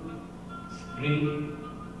thinking spree.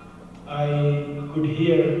 I could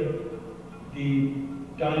hear the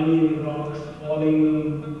tiny rocks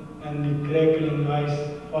falling and the crackling ice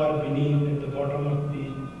far beneath at the bottom of the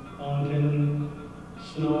mountain,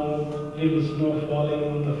 little snow falling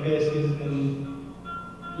on the faces and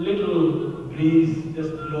little breeze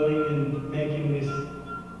just blowing and making this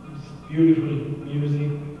beautiful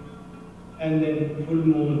music. And then full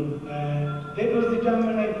moon. That was the time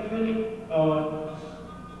when I felt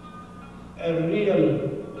a real,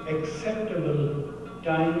 acceptable,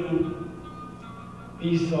 tiny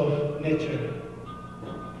piece of nature.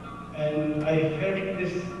 And I felt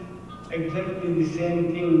this exactly the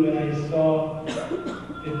same thing when I saw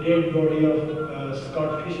the dead body of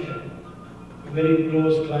Scott Fisher, a very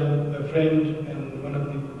close friend and one of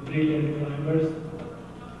the brilliant climbers,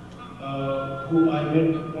 who I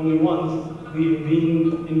met only once. We've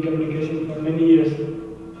been in communication for many years.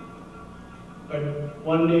 But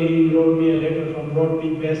one day he wrote me a letter from Broad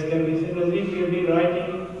Peak Base Camp. He said, Nazir, we have been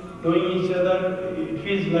writing, knowing each other. It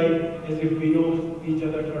feels like as if we know each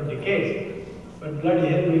other for decades. But bloody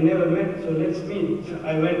hell, we never met, so let's meet. So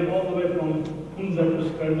I went all the way from Hunza to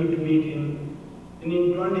Skardu to meet him. And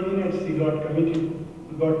in 20 minutes he got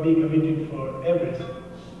me committed for Everest.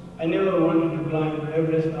 I never wanted to climb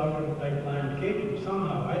Everest after I climbed K2.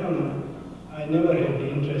 Somehow, I don't know. I never had the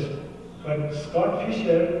interest. But Scott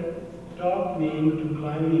Fisher talked me into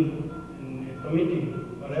climbing and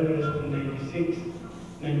committing for Everest in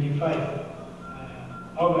 95,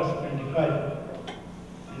 August 95.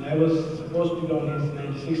 And I was supposed to go on his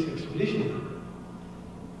 96 expedition.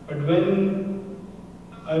 But when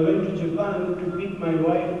I went to Japan to pick my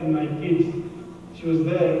wife and my kids, she was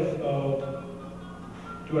there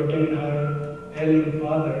to attend her ailing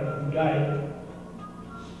father who died.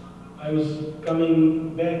 I was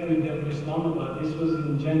coming back with them to Islamabad. This was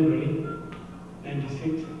in January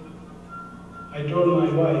 96. I told my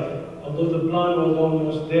wife, although the plan was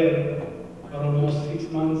almost there for almost 6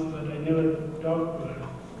 months, but I never talked to her.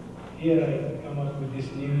 Here I come up with this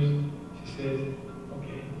news. She says,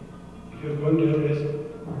 okay, if you're going to Everest,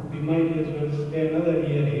 we might as well stay another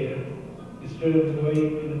year here instead of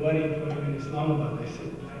going and worrying for you in Islamabad. I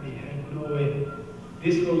said, I had no way.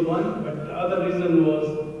 This was one, but the other reason was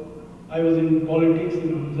I was in politics in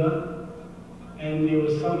Hunza, and there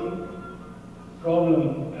was some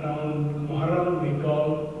problem around Muharram, we call,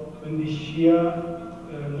 when the Shia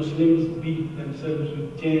Muslims beat themselves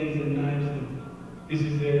with chains and knives, and this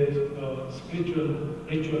is a spiritual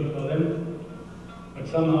ritual for them. But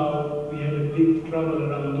somehow we had a big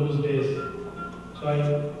trouble around those days. So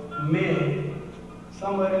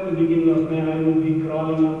somewhere in the beginning of May, I will be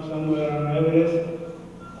crawling up somewhere on Everest,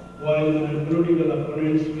 while my political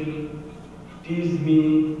opponents will tease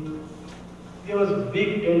me. There was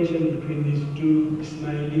big tension between these two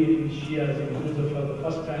Ismaili and Shias in Hunza for the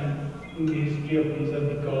first time in the history of Hunza,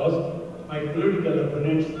 because my political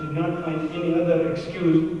opponents did not find any other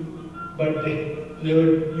excuse, but they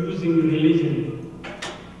were using religion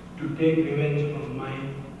to take revenge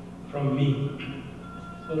from me.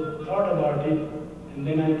 So thought about it, and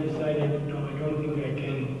then I decided, no, I don't think I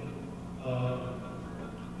can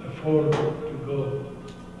afford to go.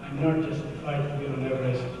 I'm not justified to be on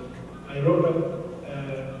Everest. I wrote up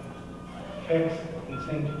fax and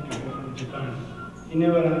sent it to him from Japan. He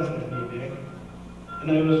never answered me back.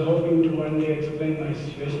 And I was hoping to one day explain my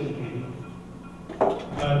situation to him.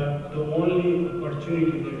 But the only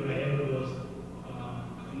opportunity that I had was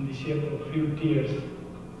in the shape of a few tears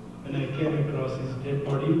when I came across his dead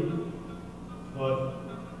body, about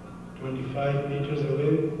 25 meters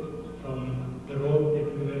away from the rope that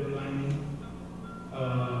we were climbing.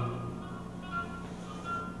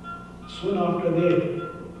 Soon after that,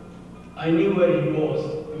 I knew where he was.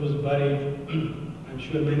 He was buried. I'm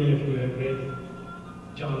sure many of you have read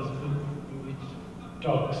John's book, which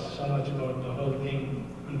talks so much about the whole thing,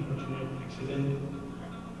 unfortunate accident.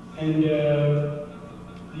 And the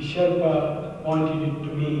Sherpa pointed it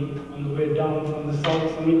to me on the way down from the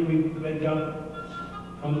south summit. We went down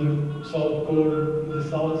from the south pole to the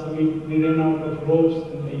south summit. We ran out of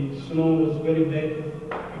ropes, and the snow was very bad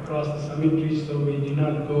across the summit ridge, so we did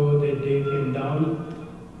not go that day, came down.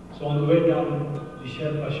 So on the way down, the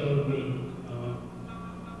Sherpa showed me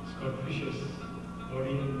Scott Fisher's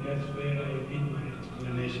body, and that's where I did my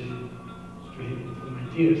explanation to him through my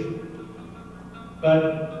tears.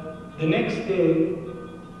 But the next day,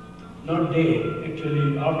 not day,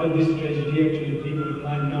 actually after this tragedy, actually people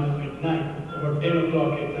climb now at night. about 10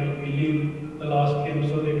 o'clock at night, we leave the last camp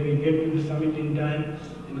so that we get to the summit in time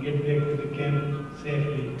and get back to the camp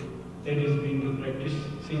safely. That has been the practice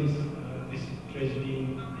since this tragedy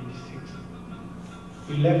in '96.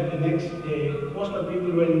 We left the next day. Most of the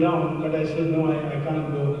people went down, but I said, no, I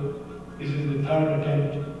can't go. This is the third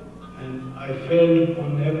attempt. And I failed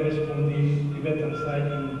on Everest from the Tibetan side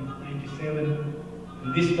in '97.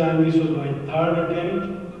 And this time, this was my third attempt.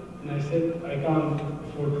 And I said, I can't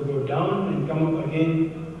afford to go down and come up again.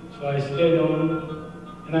 So I stayed on.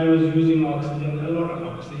 And I was using oxygen, a lot of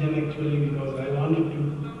oxygen actually, because I wanted to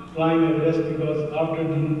climb Everest, because after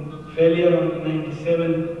the failure on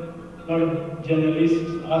 '97, a lot of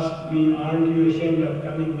journalists asked me, aren't you ashamed of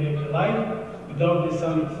coming back alive without the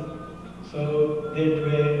summits? So that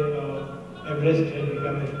way, Everest had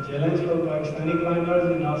become a challenge for Pakistani climbers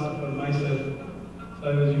and also for myself. So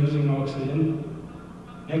I was using oxygen.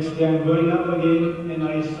 Next day I'm going up again, and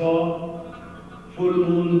I saw full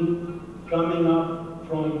moon coming up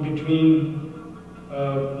from between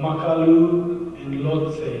Makalu and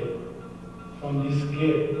Lhotse from this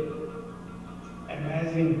cave.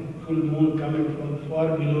 Amazing full moon coming from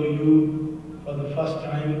far below you for the first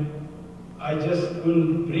time. I just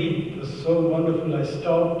couldn't breathe. It was so wonderful. I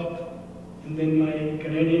stopped, and then my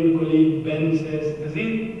Canadian colleague Ben says,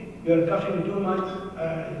 Nazir, you are coughing too much.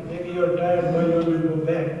 Maybe you are tired. Why don't you go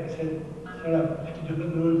back? I said, shut up.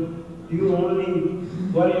 You only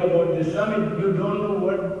worry about the summit. You don't know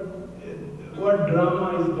what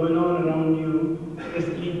drama is going on around you. Just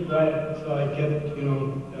keep quiet. So I kept,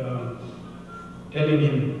 telling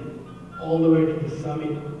him all the way to the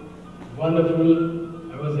summit. Wonderful.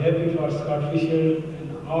 I was happy for Scott Fisher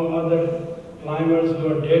and all other climbers who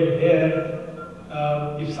are dead there.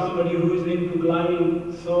 If somebody who is into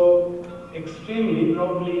climbing so extremely,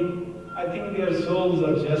 probably, I think their souls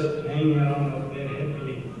are just hanging around up there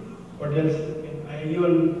happily. What else? I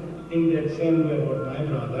even think that same way about my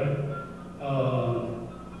brother.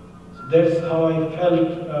 So that's how I felt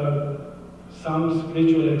some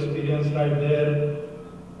spiritual experience right there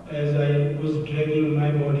as I was dragging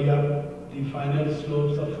my body up the final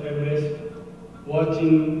slopes of Everest,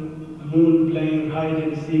 watching the moon playing hide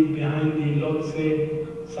and seek behind the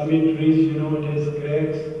Lhotse summit trees. It has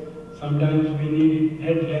cracks. Sometimes we needed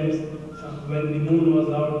headlamps. When the moon was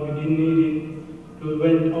out, we didn't need it. We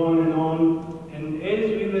went on. And as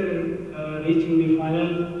we were reaching the final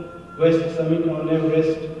west summit on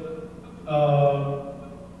Everest,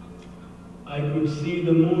 I could see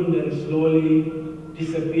the moon then slowly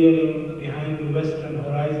disappearing behind the western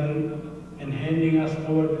horizon and handing us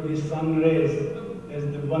over to the sun rays as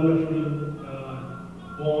the wonderful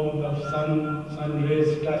warmth of sun rays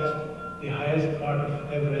touched the highest part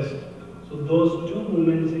of Everest. So those two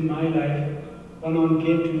moments in my life, one on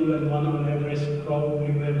K2 and one on Everest,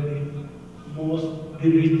 probably were the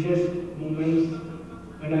richest moments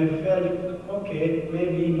when I felt, okay,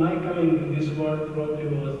 maybe my coming to this world probably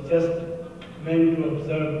was just meant to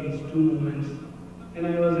observe these two moments. And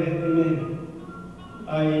I was a happy man.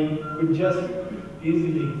 I could just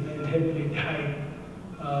easily and happily die.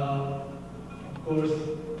 Of course,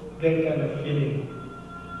 that kind of feeling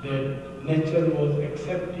that nature was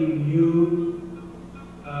accepting you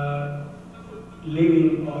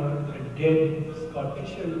living or dead. Scott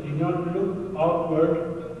Fisher did not look outward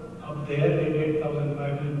up there at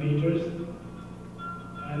 8,500 meters.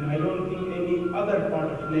 And I don't think any other part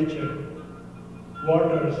of nature,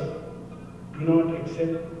 waters, do not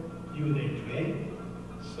accept you that way.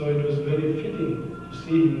 So it was very fitting to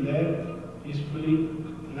see him there peacefully,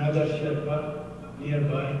 another Sherpa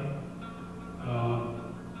nearby.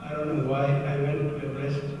 I don't know why I went to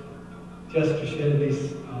Everest just to share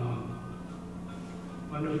this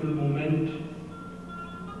wonderful moment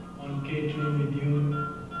on K2 with you.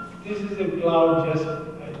 This is a cloud, just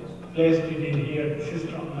I placed it in here. This is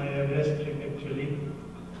from my Everest trip actually.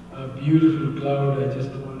 A beautiful cloud. I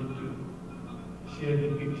just wanted to share the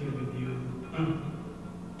picture with you.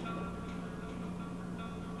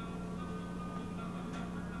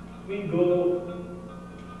 We go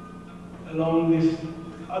along this,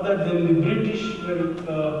 other than the British were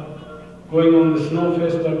going on the snow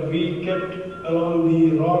fest, but we kept along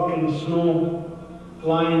the rock and snow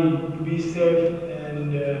line to be safe,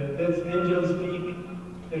 and that's Angel's Peak,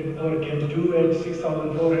 our Camp 2 at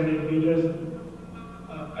 6,400 meters.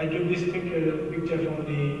 I took this picture from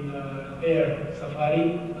the air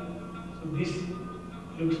safari. So this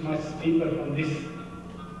looks much steeper from this.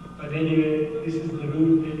 But anyway, this is the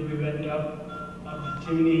route that we went up the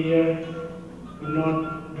chimney here. Could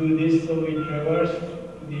not do this, so we traversed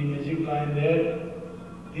the magic line there.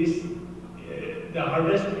 This, the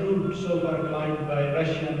hardest route so far climbed by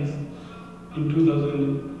Russians in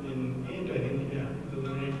 2008, I think, yeah,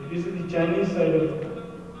 2008. This is the Chinese side of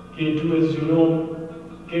K2. As you know,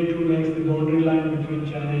 K2 makes the boundary line between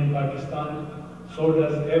China and Pakistan. So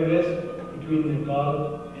does Everest between Nepal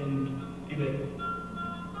and Tibet.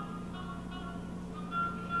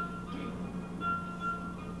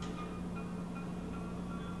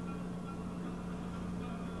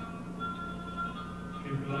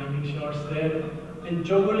 Few climbing shots there. And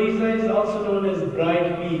Chogolisa is also known as Bright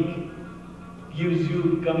Peak. Gives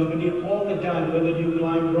you company all the time, whether you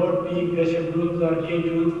climb Broad Peak, Gashabruns or K2,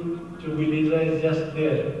 Chogolisa is just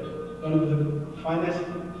there. One of the finest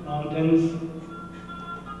mountains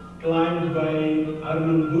climbed by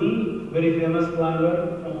Hermann Bull, very famous climber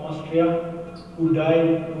from Austria, who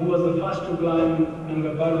was the first to climb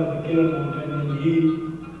Nanga Parbat, the Killer Mountain, and he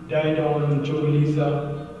died on Chogolisa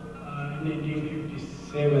in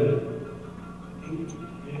 1857.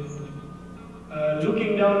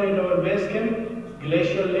 Looking down at our base camp,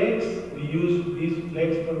 glacial lakes, we use these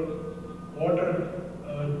lakes for water,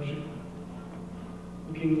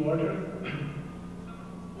 drinking water.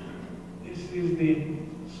 This is the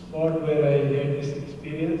spot where I had this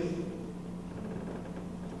experience.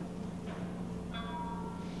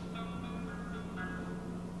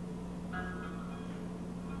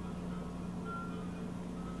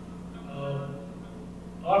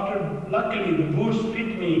 Luckily the boots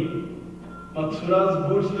fit me. Matsura's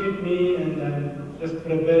boots fit me, and I'm just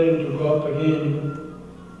preparing to go up again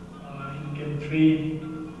in Camp 3.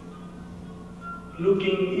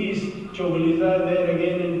 Looking east, Chogolisa there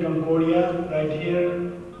again in Cambodia, right here,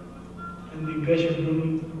 and the Gashabrum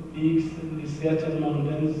peaks and the Siachen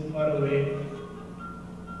mountains far away.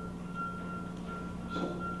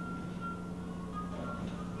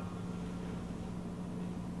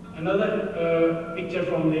 Another picture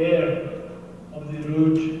from the air of the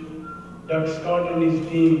route. Doug Scott and his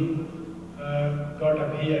team got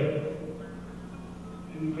up here.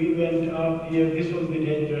 And we went up here. This was the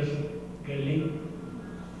dangerous gully.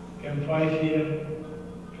 Camp 5 here,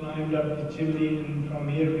 climbed up the chimney, and from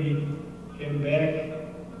here we came back.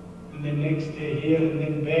 And then next day here, and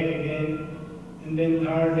then back again. And then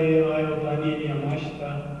third day, I, Otani, and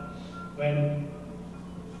Yamashita went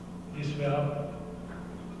this way up.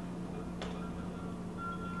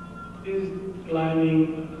 This is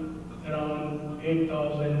climbing around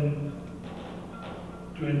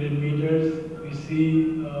 8,200 meters. We see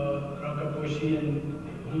Rakaposhi and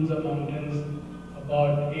Hunza mountains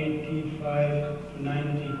about 85 to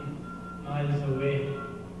 90 miles away.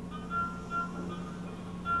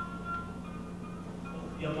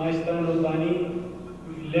 Yamashita and Otani,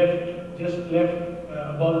 we just left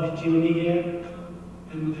above the chimney here,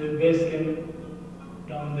 and the base camp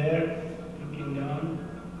down there, looking down.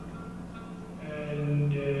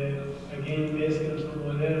 And again, base camps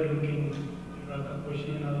over there, looking at Rakaposhi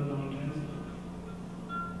and other mountains.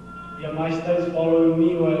 Yamashita is following me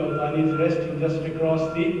while Otani is resting just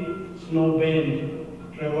across the snow band,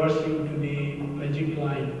 traversing to the magic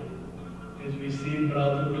line. As we see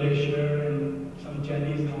Bradu Glacier and some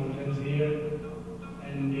Chinese mountains here,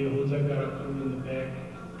 and Hunza Karakum in the back.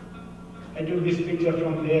 I took this picture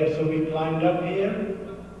from there. So we climbed up here.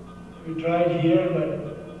 We tried here, but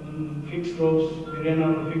fixed ropes, we ran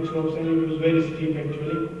out of fixed ropes, and it was very steep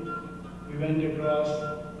actually. We went across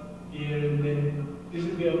here, and then this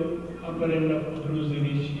is the upper end of Abruzi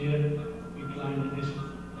Ridge here. We climbed this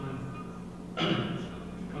one.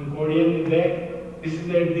 Concordia in the back. This is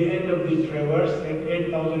at the end of the traverse at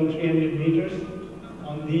 8,300 meters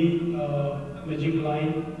on the magic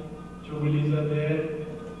line. Chogolisa there,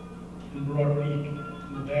 and Broad Peak in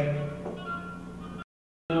the back.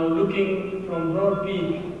 Now looking from Broad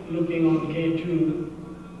Peak, looking on K2,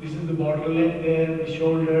 this is the bottleneck there, the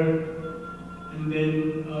shoulder, and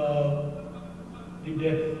then the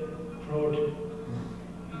Death Throat.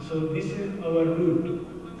 And so this is our route.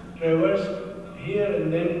 Traversed here,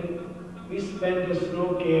 and then we spent a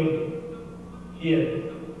snow cave here,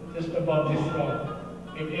 just above this rock,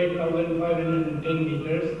 at 8,510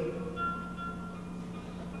 meters.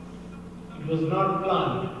 It was not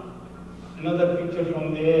planned. Another picture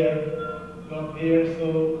from the air. Up here, so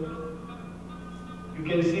you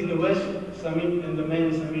can see the west summit and the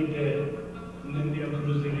main summit there, and then the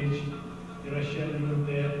Abruzi Ridge, the Russian route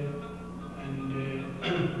there, and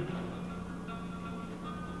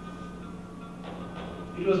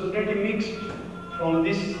it was pretty mixed from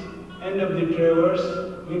this end of the traverse,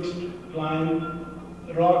 mixed climb,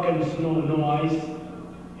 rock and snow, no ice.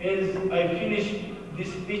 As I finished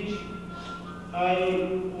this pitch,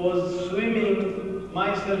 I was swimming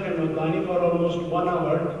myself and Otani for almost 1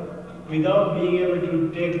 hour without being able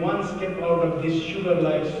to take one step out of this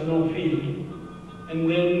sugar-like snow field. And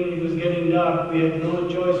then it was getting dark. We had no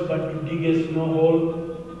choice but to dig a snow hole.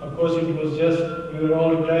 Of course, it was just, we were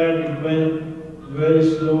all tired. It went very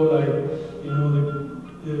slow, like, you know,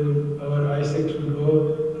 our Isaacs would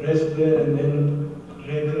go, rest there, and then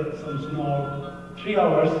drag some snow out. 3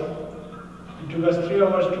 hours. It took us 3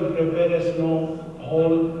 hours to prepare a snow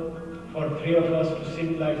hole for 3 of us to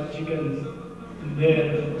sit like chickens in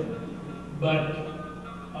there. But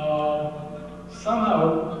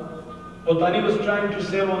somehow, Otani was trying to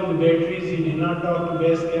save on the batteries. He did not talk to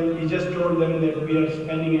base camp. He just told them that we are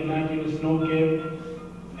spending a night in a snow cave,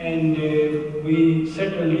 and we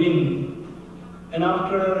settled in. And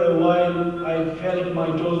after a while, I felt my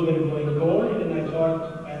toes were going cold, and I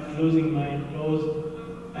thought I'm losing my toes.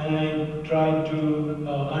 And I tried to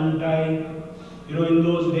untie. You know, in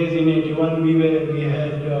those days in '81, we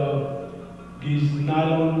had these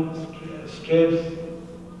nylon straps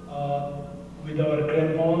with our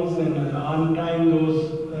crampons, and untying those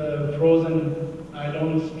frozen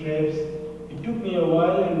nylon straps. It took me a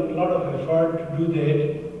while and a lot of effort to do that.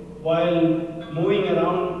 While moving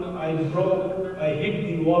around, I hit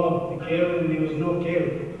the wall of the cave, and there was no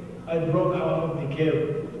cave. I broke half of the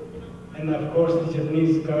cave. And of course the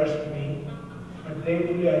Japanese cursed me. But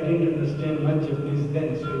thankfully I didn't understand much Japanese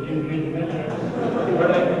then, so it didn't really matter.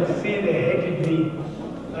 But I could see they hated me.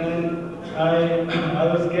 And I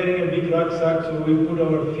was carrying a big rucksack, so we put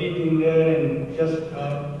our feet in there, and just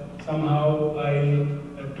somehow I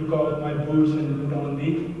took off my boots and put on the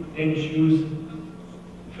tent shoes,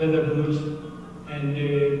 feather boots, and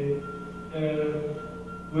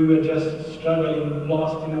we were just struggling,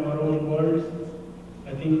 lost in our own worlds.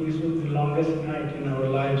 I think this was the longest night in our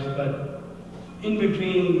lives, but in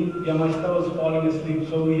between, Yamashita was falling asleep,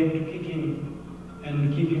 so we had to kick him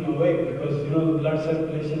and keep him awake, because you know the blood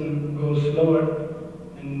circulation goes slower,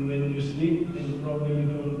 and when you sleep, then probably you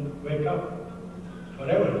don't wake up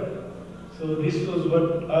forever. So this was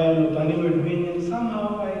what I and Otani were doing, and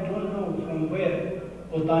somehow, I don't know from where,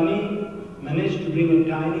 Otani managed to bring a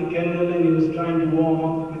tiny candle, and he was trying to warm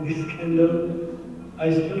up with this candle.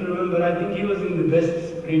 I still remember, I think he was in the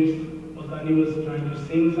best spirits. Otani was trying to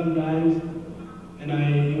sing sometimes, and I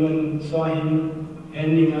even saw him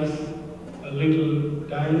handing us a little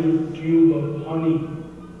tiny tube of honey.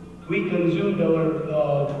 We consumed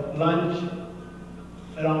our lunch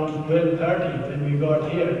around 12:30 when we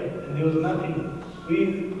got here, and there was nothing.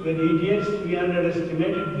 We were idiots, we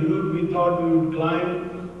underestimated the route. We thought we would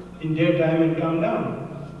climb in daytime and come down.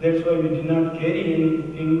 That's why we did not carry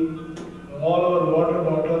anything. All our water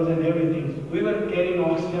bottles and everything. We were carrying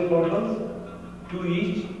oxygen bottles, 2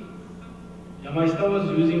 each. Yamashita was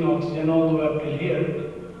using oxygen all the way up till here,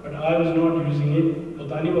 but I was not using it.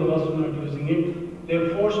 Otani was also not using it. They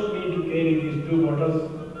forced me to carry these 2 bottles.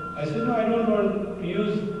 I said, no, I don't want to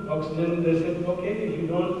use oxygen. They said, okay, if you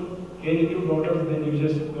don't carry 2 bottles, then you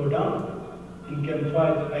just go down. In Camp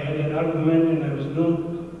 5, I had an argument, and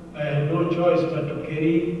I had no choice but to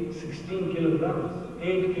carry 16 kilograms.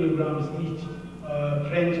 8 kilograms each,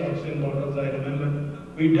 French oxygen bottles, I remember.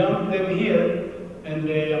 We dumped them here, and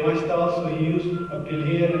Yamashita also used up till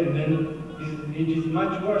here, and then it is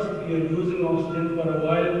much worse if you are using oxygen for a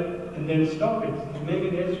while and then stop it. Maybe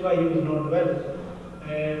that's why he was not well.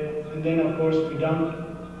 And then of course we dumped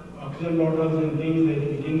oxygen bottles and things that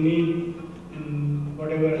we didn't need, and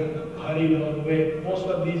whatever, hurried all the way. Most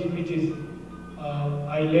of these pitches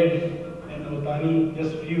I led, and Otani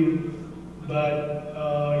just few. But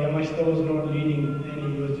Yamashita was not leading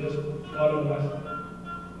any, he was just following us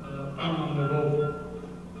on the road.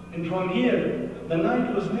 And from here, the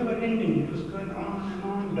night was never ending. It was going on and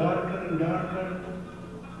on, darker and darker.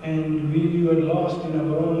 And we were lost in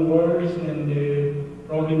our own worlds, and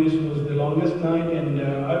probably this was the longest night, and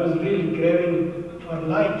I was really craving for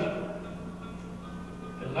light.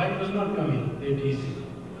 The light was not coming that easy.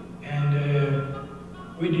 And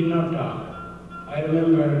we did not talk. I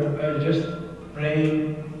remember I was just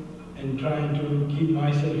praying and trying to keep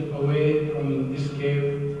myself away from this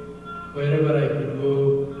cave, wherever I could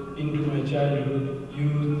go, into my childhood,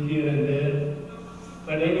 youth, here and there.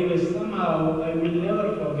 But anyway, somehow, I will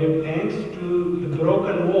never forget, thanks to the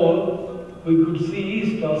broken wall, we could see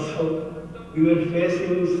east also. We were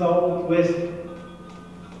facing southwest,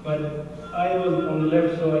 but I was on the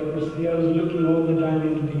left, so I could see. I was looking all the time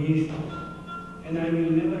into the east. And I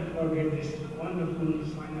will never forget this wonderful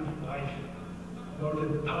sign of life. About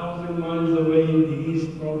 1,000 miles away in the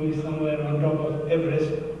east, probably somewhere on top of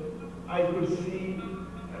Everest, I could see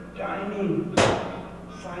a tiny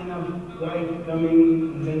sign of light coming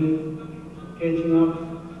and then catching up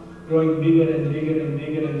growing bigger and bigger and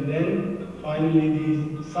bigger, and then finally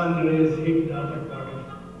the sun rays hit the upper part of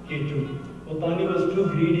K2. Otani was too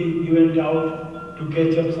greedy. He went out to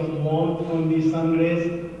catch up some warmth from the sun rays,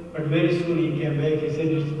 but very soon he came back. He said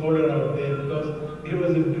it's colder out there because there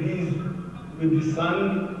was a breeze with the sun.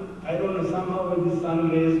 I don't know, somehow with the sun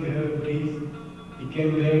rays we have a breeze. He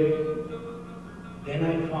came back. Then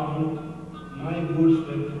I found my boots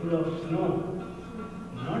were full of snow.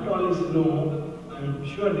 Not only snow, I'm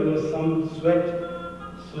sure there was some sweat,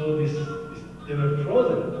 so they were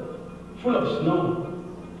frozen, full of snow.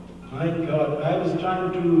 My God, I was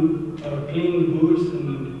trying to clean the boots,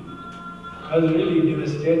 and I was really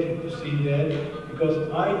devastated to see that, because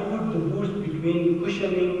I put the boots between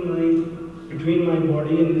my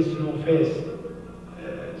body and the snow face.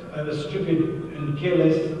 I was stupid and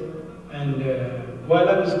careless, and while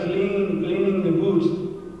I was cleaning the boots,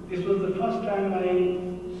 this was the first time I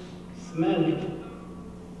smelled.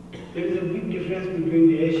 There is a big difference between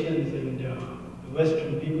the Asians and the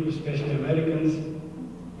Western people, especially Americans.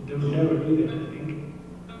 They would never do that, I think.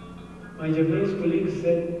 My Japanese colleague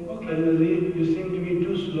said, okay, Nazir, you seem to be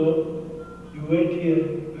too slow. You wait here,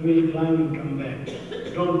 we will climb and come back.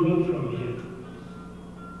 Don't move from here.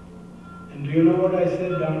 And do you know what I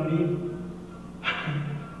said down deep?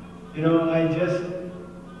 You know,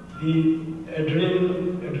 the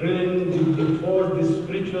adrenaline, the force, the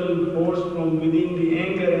spiritual force from within, the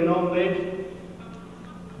anger and all that,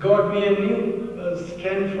 got me a new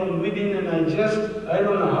strength from within, and I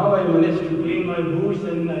don't know how I managed to clean my boots,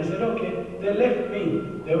 and I said, okay, they left me,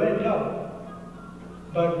 they went up.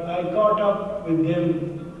 But I caught up with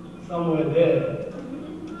them somewhere there.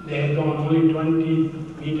 They had gone only 20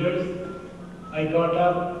 meters. I caught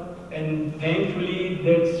up, and thankfully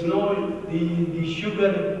that snow, the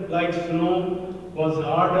sugar-like snow was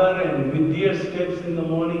harder and with deer steps in the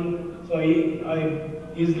morning, so I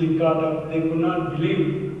easily caught up. They could not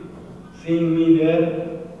believe seeing me there,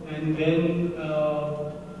 and then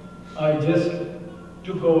I just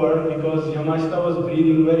took over because Yamashita was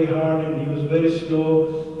breathing very hard and he was very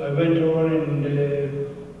slow. I went over and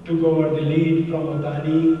took over the lead from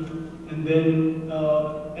Otani, and then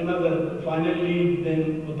another final lead,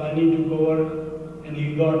 then Otani took over and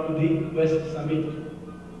he got to the West Summit.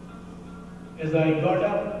 As I got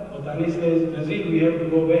up, Otani says, Nazir, we have to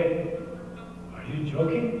go back. Are you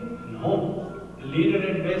joking? No. The leader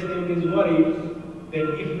at base camp is worried that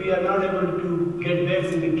if we are not able to get back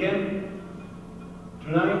to the camp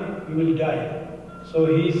tonight, we will die. So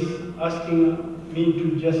he's asking me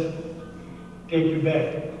to just take you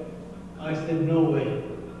back. I said, no way.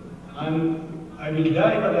 I will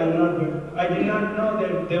die, but I'm not good. I did not know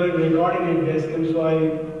that they were recording at base camp, so I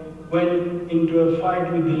went into a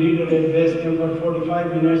fight with the leader at base camp for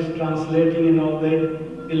 45 minutes, translating and all that.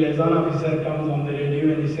 The liaison officer comes on the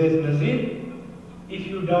radio and he says, Nazir, if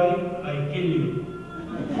you die, I kill you.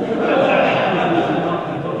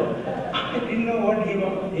 I didn't know what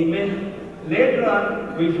he meant. Later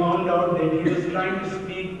on, we found out that he was trying to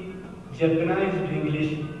speak Japanese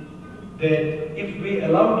English, that if we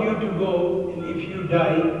allowed you to go, and if you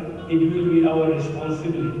die, it will be our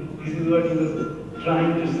responsibility. This is what he was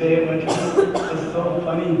trying to say, but it was so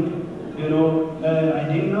funny. You know, I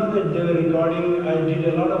didn't know that they were recording. I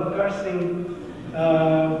did a lot of cursing.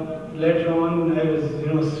 Later on, I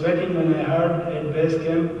was, sweating when I heard at base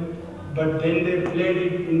camp. But then they played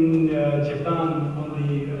it in Japan on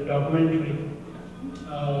the documentary.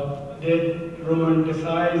 They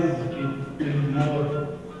romanticized it more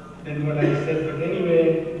than what I said. But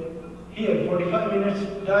anyway, here, 45 minutes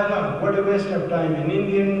dialogue. What a waste of time. In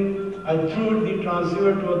Indian, I threw the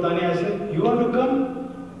transceiver to Otani. I said, you want to come?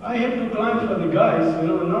 I have to climb for the guys,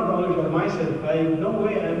 not only for myself. No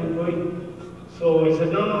way I am going. So he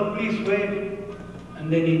said, no, please wait.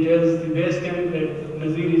 And then he tells the base camp that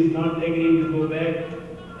Nazir is not agreeing to go back.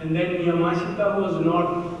 And then Yamashita was not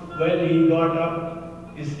well. He got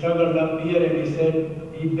up, he struggled up here, and he said,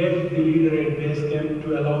 he begged the leader at base camp to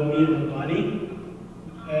allow me and Otani.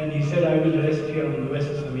 And he said, I will rest here on the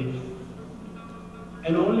West Summit.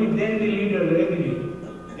 And only then the leader agreed.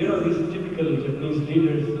 These typical Japanese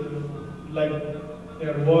leaders, like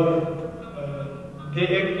their war, they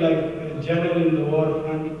act like a general in the war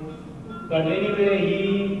front. But anyway,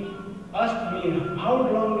 he asked me, how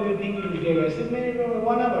long do you think it will take? I said, maybe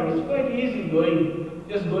 1 hour. It's quite easy going.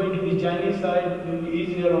 Just going to the Chinese side will be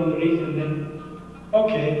easier on the region. Then,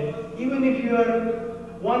 okay, even if you are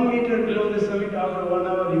 1 meter below the summit, after 1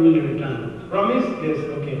 hour you will return. Promise? Yes,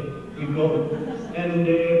 okay, we go. And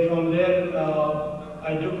from there,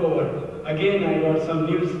 I took over. Again, I got some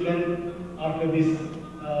new strength after this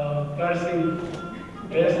cursing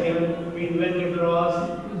base camp. We went across,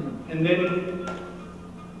 And then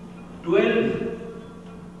 12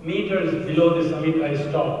 meters below the summit I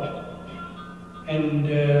stopped. And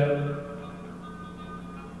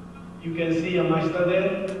you can see a mashta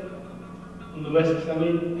there on the west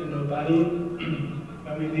summit and Otani.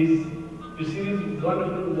 I mean, you see these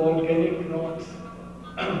wonderful volcanic rocks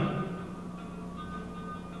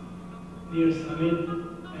near summit.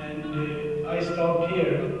 And I stopped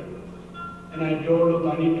here and I told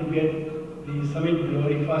Otani to get the summit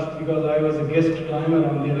glory first because I was a guest climber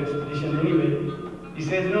on their expedition anyway. He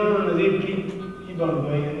says, no, Nazir, keep on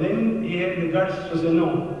going. And then he had the guts to say,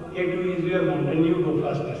 no, K2 is your mountain, you go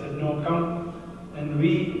first. I said, no, come. And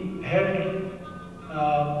we held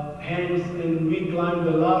hands and we climbed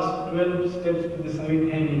the last 12 steps to the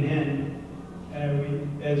summit hand in hand.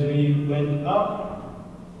 And as we went up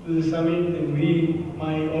to the summit, and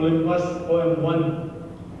my Olympus OM1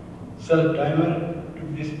 self-climber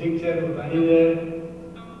took this picture of Tani there.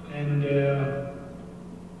 And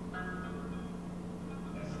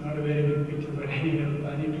that's not a very good picture, but anyway,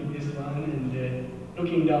 Tani took this one and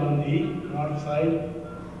looking down the north side.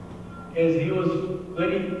 As he was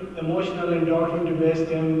very emotional and talking to base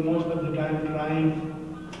camp, most of the time crying,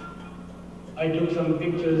 I took some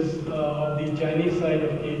pictures of the Chinese side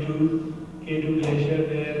of K2 glacier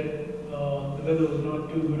there. The weather was not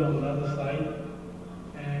too good on the other side.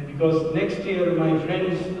 And because next year my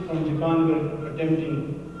friends from Japan were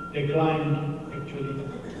attempting, they climbed actually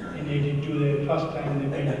in '82, the first time they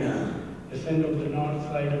made the descent of the north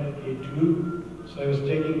side of K2. So I was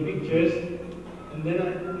taking pictures. And then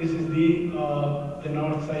this is the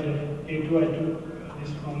north side of K2. I took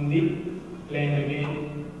this from the plane again.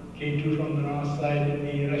 K2 from the north side,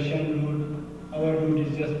 the Russian route. Our route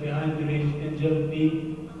is just behind the ridge, Angel Peak,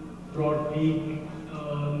 Broad Peak,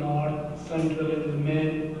 north, central, and the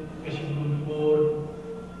main, Kashmir 4,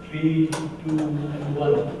 3, 2, and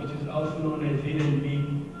 1, which is also known as Hidden Peak.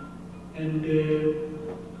 And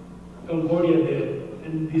Cambodia there,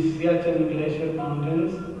 and the Siachen Glacier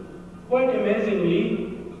Mountains. Quite amazingly,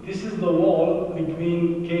 this is the wall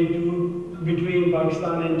between K2, between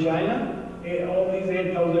Pakistan and China, all these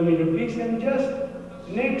 8,000 meter peaks, and just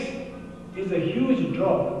next is a huge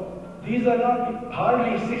drop. These are not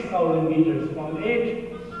hardly 6,000 meters, from 8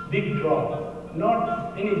 big drop,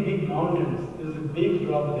 not any big mountains. There's a big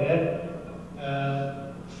drop there.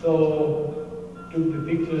 So took the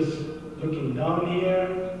pictures looking down here,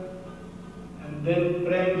 and then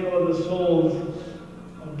praying for the souls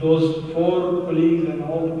of those 4 colleagues and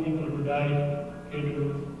all the people who died K2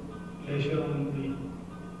 glacier on the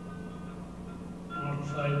north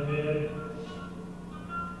side there.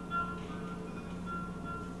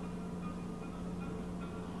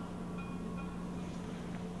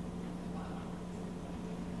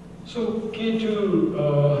 So K2,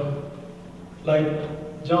 like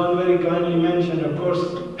John very kindly mentioned, of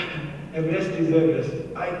course, Everest is Everest.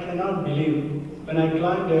 I cannot believe when I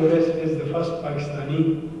climbed Everest as the first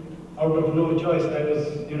Pakistani, out of no choice, I was,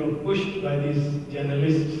 pushed by these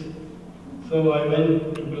journalists. So I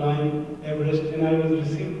went to climb Everest, and I was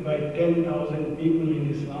received by 10,000 people in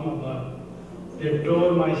Islamabad. They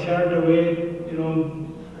tore my shirt away,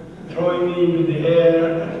 throwing me into the air.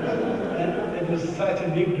 And it was such a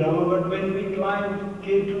big drama. But when we climbed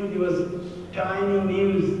K2, there was tiny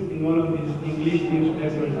news in one of these English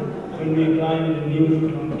newspapers when we climbed the new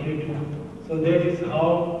route on K2. So that is how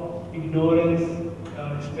ignorance,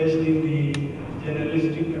 especially in the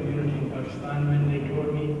journalistic community in Pakistan, when they told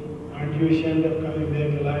me, aren't you ashamed of coming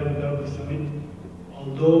back alive without the summit?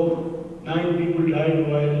 Although 9 people died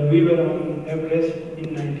while we were on Everest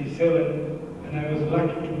in '97, and I was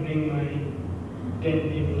lucky to bring my 10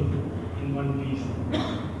 people in one piece.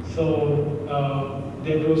 So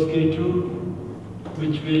that was K2,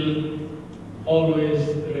 which will always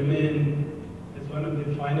remain as one of the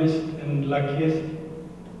finest and luckiest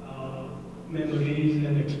memories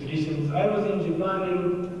and expeditions. I was in Japan and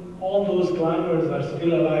all those climbers are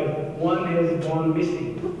still alive. One has gone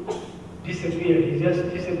missing, disappeared. He just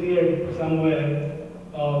disappeared somewhere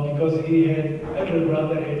because he had, elder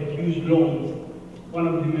brother had huge loans. One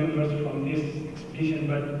of the members from this expedition,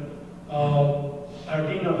 but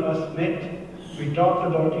 13 of us met, we talked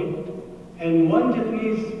about it, and one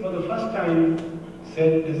Japanese for the first time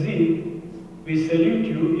said, Nazir, we salute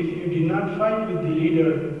you if you did not fight with the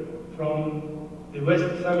leader from the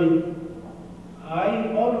West Summit.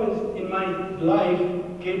 I always, in my life,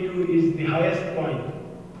 K2 is the highest point.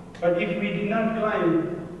 But if we did not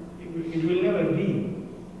climb, it will never be.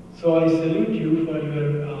 So I salute you for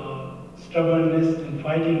your stubbornness and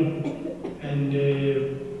fighting and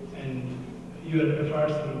your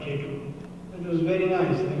efforts on K2. It was very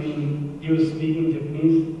nice. I mean, he was speaking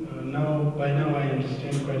Japanese, by now I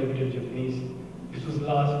understand quite a bit of Japanese. This was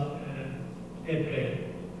last April.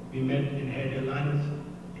 We met and had a lunch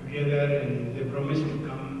together, and they promised to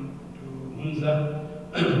come to Hunza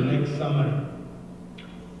next summer.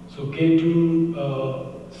 So K2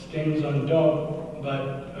 stands on top,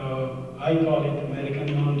 but I call it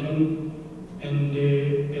American Mountain. And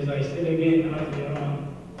as I said again earlier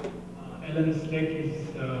on, Alan Slack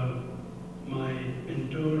is my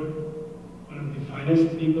mentor, one of the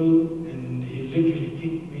finest people, and he literally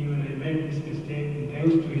kicked me when I made this mistake, and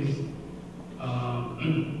thanks to his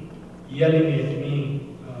yelling at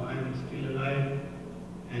me, I am still alive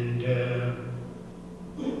and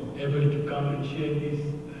able to come and share these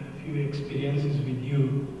few experiences with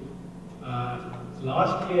you.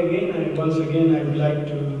 Lastly, once again, I would like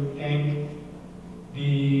to thank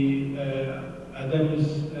the Adams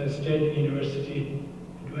State University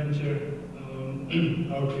Adventure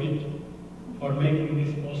outfit for making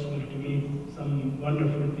this possible to meet some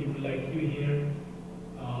wonderful people like you here,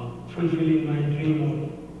 fulfilling my dream of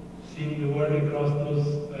seeing the world across those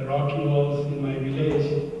rocky walls in my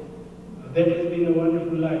village. That has been a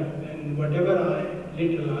wonderful life, and whatever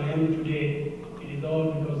little I am today, it is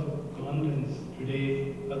all because of mountains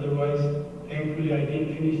today. Otherwise, thankfully I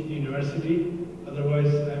didn't finish the university.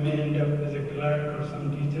 Otherwise, I may end up as a clerk or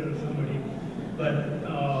some teacher or somebody. But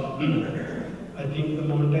I think the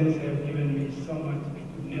mountains have given me so much I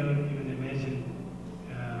could never even imagine.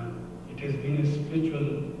 It has been a spiritual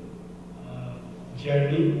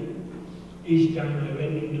journey each time I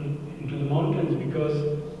went into the mountains,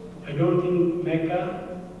 because I don't think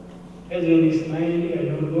Mecca has any smiley. I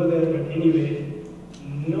don't go there, but anyway,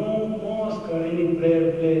 no mosque or any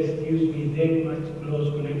prayer place gives me that much close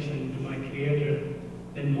connection to my Creator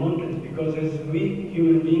than mountains, because as we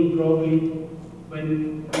human beings probably,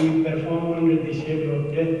 when we perform under the shadow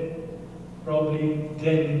of death, probably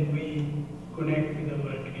then we connect with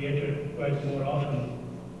our Creator quite more often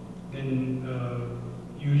than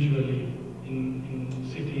usually in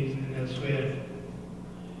cities and elsewhere.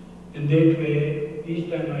 And that way, each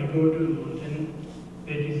time I go to a mountain,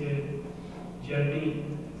 that is a journey,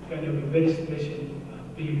 kind of a very special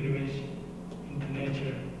pilgrimage into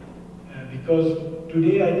nature. Because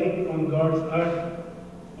today I think on God's earth,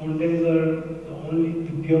 mountains are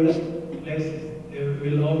the purest places. They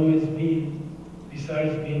will always be,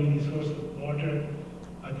 besides being the source of water,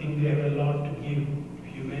 I think they have a lot to give to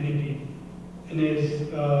humanity. And as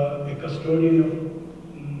a custodian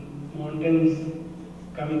of mountains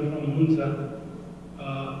coming from Hunza,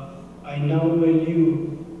 I now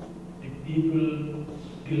value the people,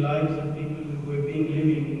 the lives of people who have been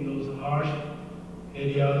living in those harsh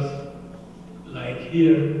areas, like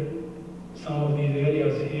here, some of these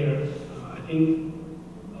areas here. I think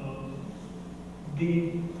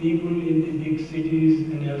the people in the big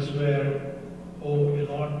cities and elsewhere owe a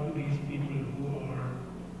lot to these people who are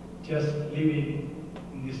just living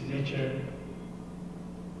in this nature.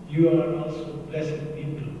 You are also blessed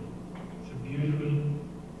people. It's a beautiful,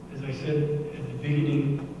 as I said at the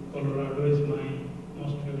beginning, Colorado is my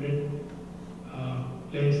most favorite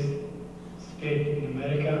place, state in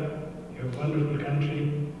America. You have a wonderful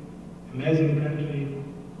country, amazing country.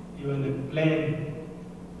 Even a plane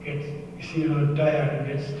gets, tired,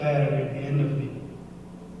 gets tired at the end of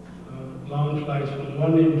the long flights from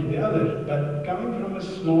one end to the other. But coming from a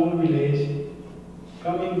small village,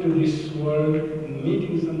 coming to this world, and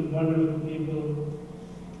meeting some wonderful people,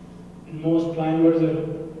 and most climbers are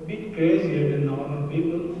a bit crazier than normal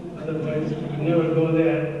people. Otherwise, you would never go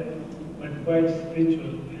there, but quite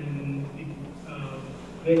spiritual and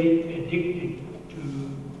very addicted to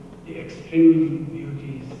the extreme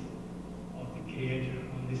beauties of the Creator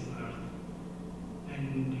on this earth.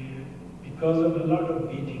 And because of a lot of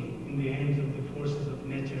beating in the hands of the forces of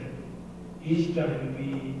nature, each time we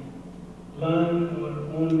learn our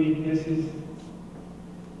own weaknesses,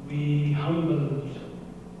 we humble,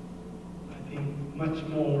 I think, much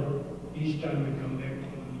more each time we come back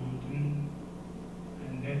from the mountain.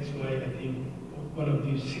 And that's why I think one of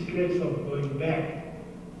the secrets of going back,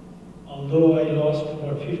 although I lost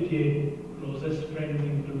about 58 closest friends,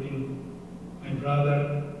 including my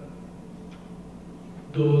brother,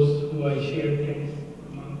 those who I shared tents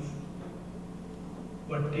amongst,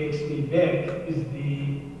 what takes me back is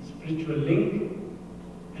the spiritual link,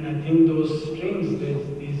 and I think those strings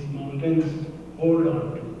that these mountains hold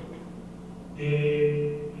on to,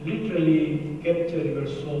 they literally capture your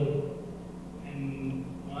soul. And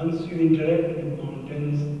once you interact with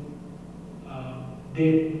mountains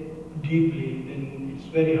that deeply, then it's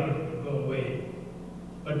very hard to go away.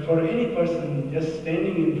 But for any person just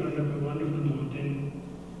standing in front of a wonderful mountain,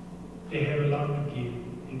 they have a lot to give.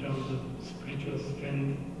 in terms of spiritual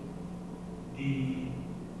strength, the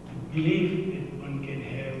belief that one can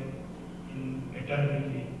have in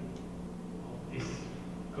eternity of this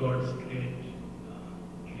God's great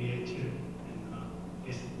creature and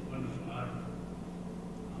this wonderful art.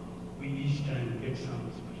 We each time get some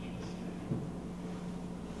spiritual strength.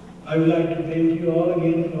 I would like to thank you all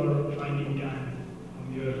again for finding time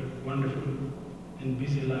from your wonderful and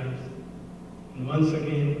busy lives. And once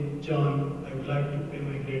again, John, I would like to pay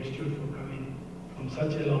my gratitude for coming from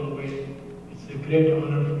such a long way. It's a great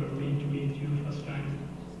honor for me to meet you first time.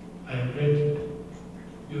 I have read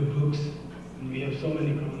your books, and we have so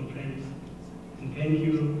many common friends. And thank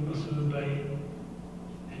you, Masood Bhai,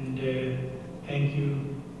 and thank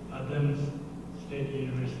you, Adams State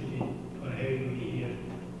University, for having me here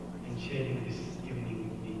and sharing this evening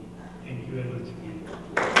with me. Thank you very much again.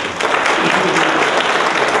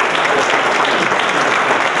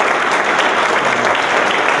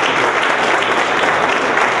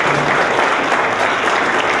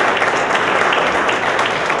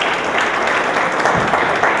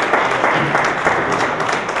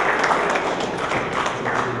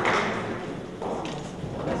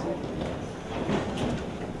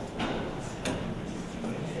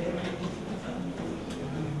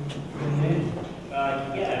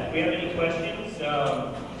 Yeah, if we have any questions,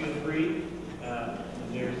 feel free.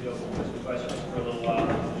 There's some questions for a little while.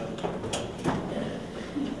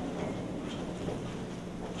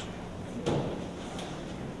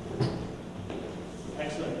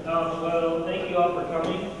 Excellent. Well, thank you all for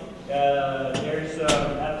coming. There's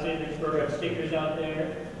there's program stickers out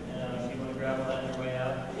there. If you want to grab one on your way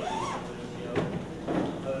out.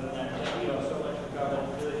 Other than that, thank you all so much for coming.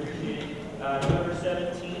 Really appreciate it. November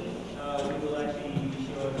 17th, we will actually be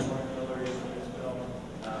showing the Mark Miller's film,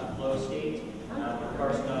 Flow State, for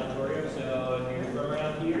Carson Auditorium. So if you're from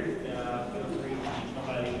around here, feel free to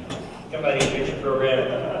come by the adventure program.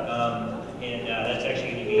 And that's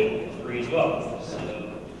actually going to be free as well. So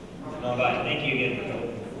come on by. Thank you again for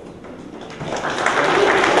coming.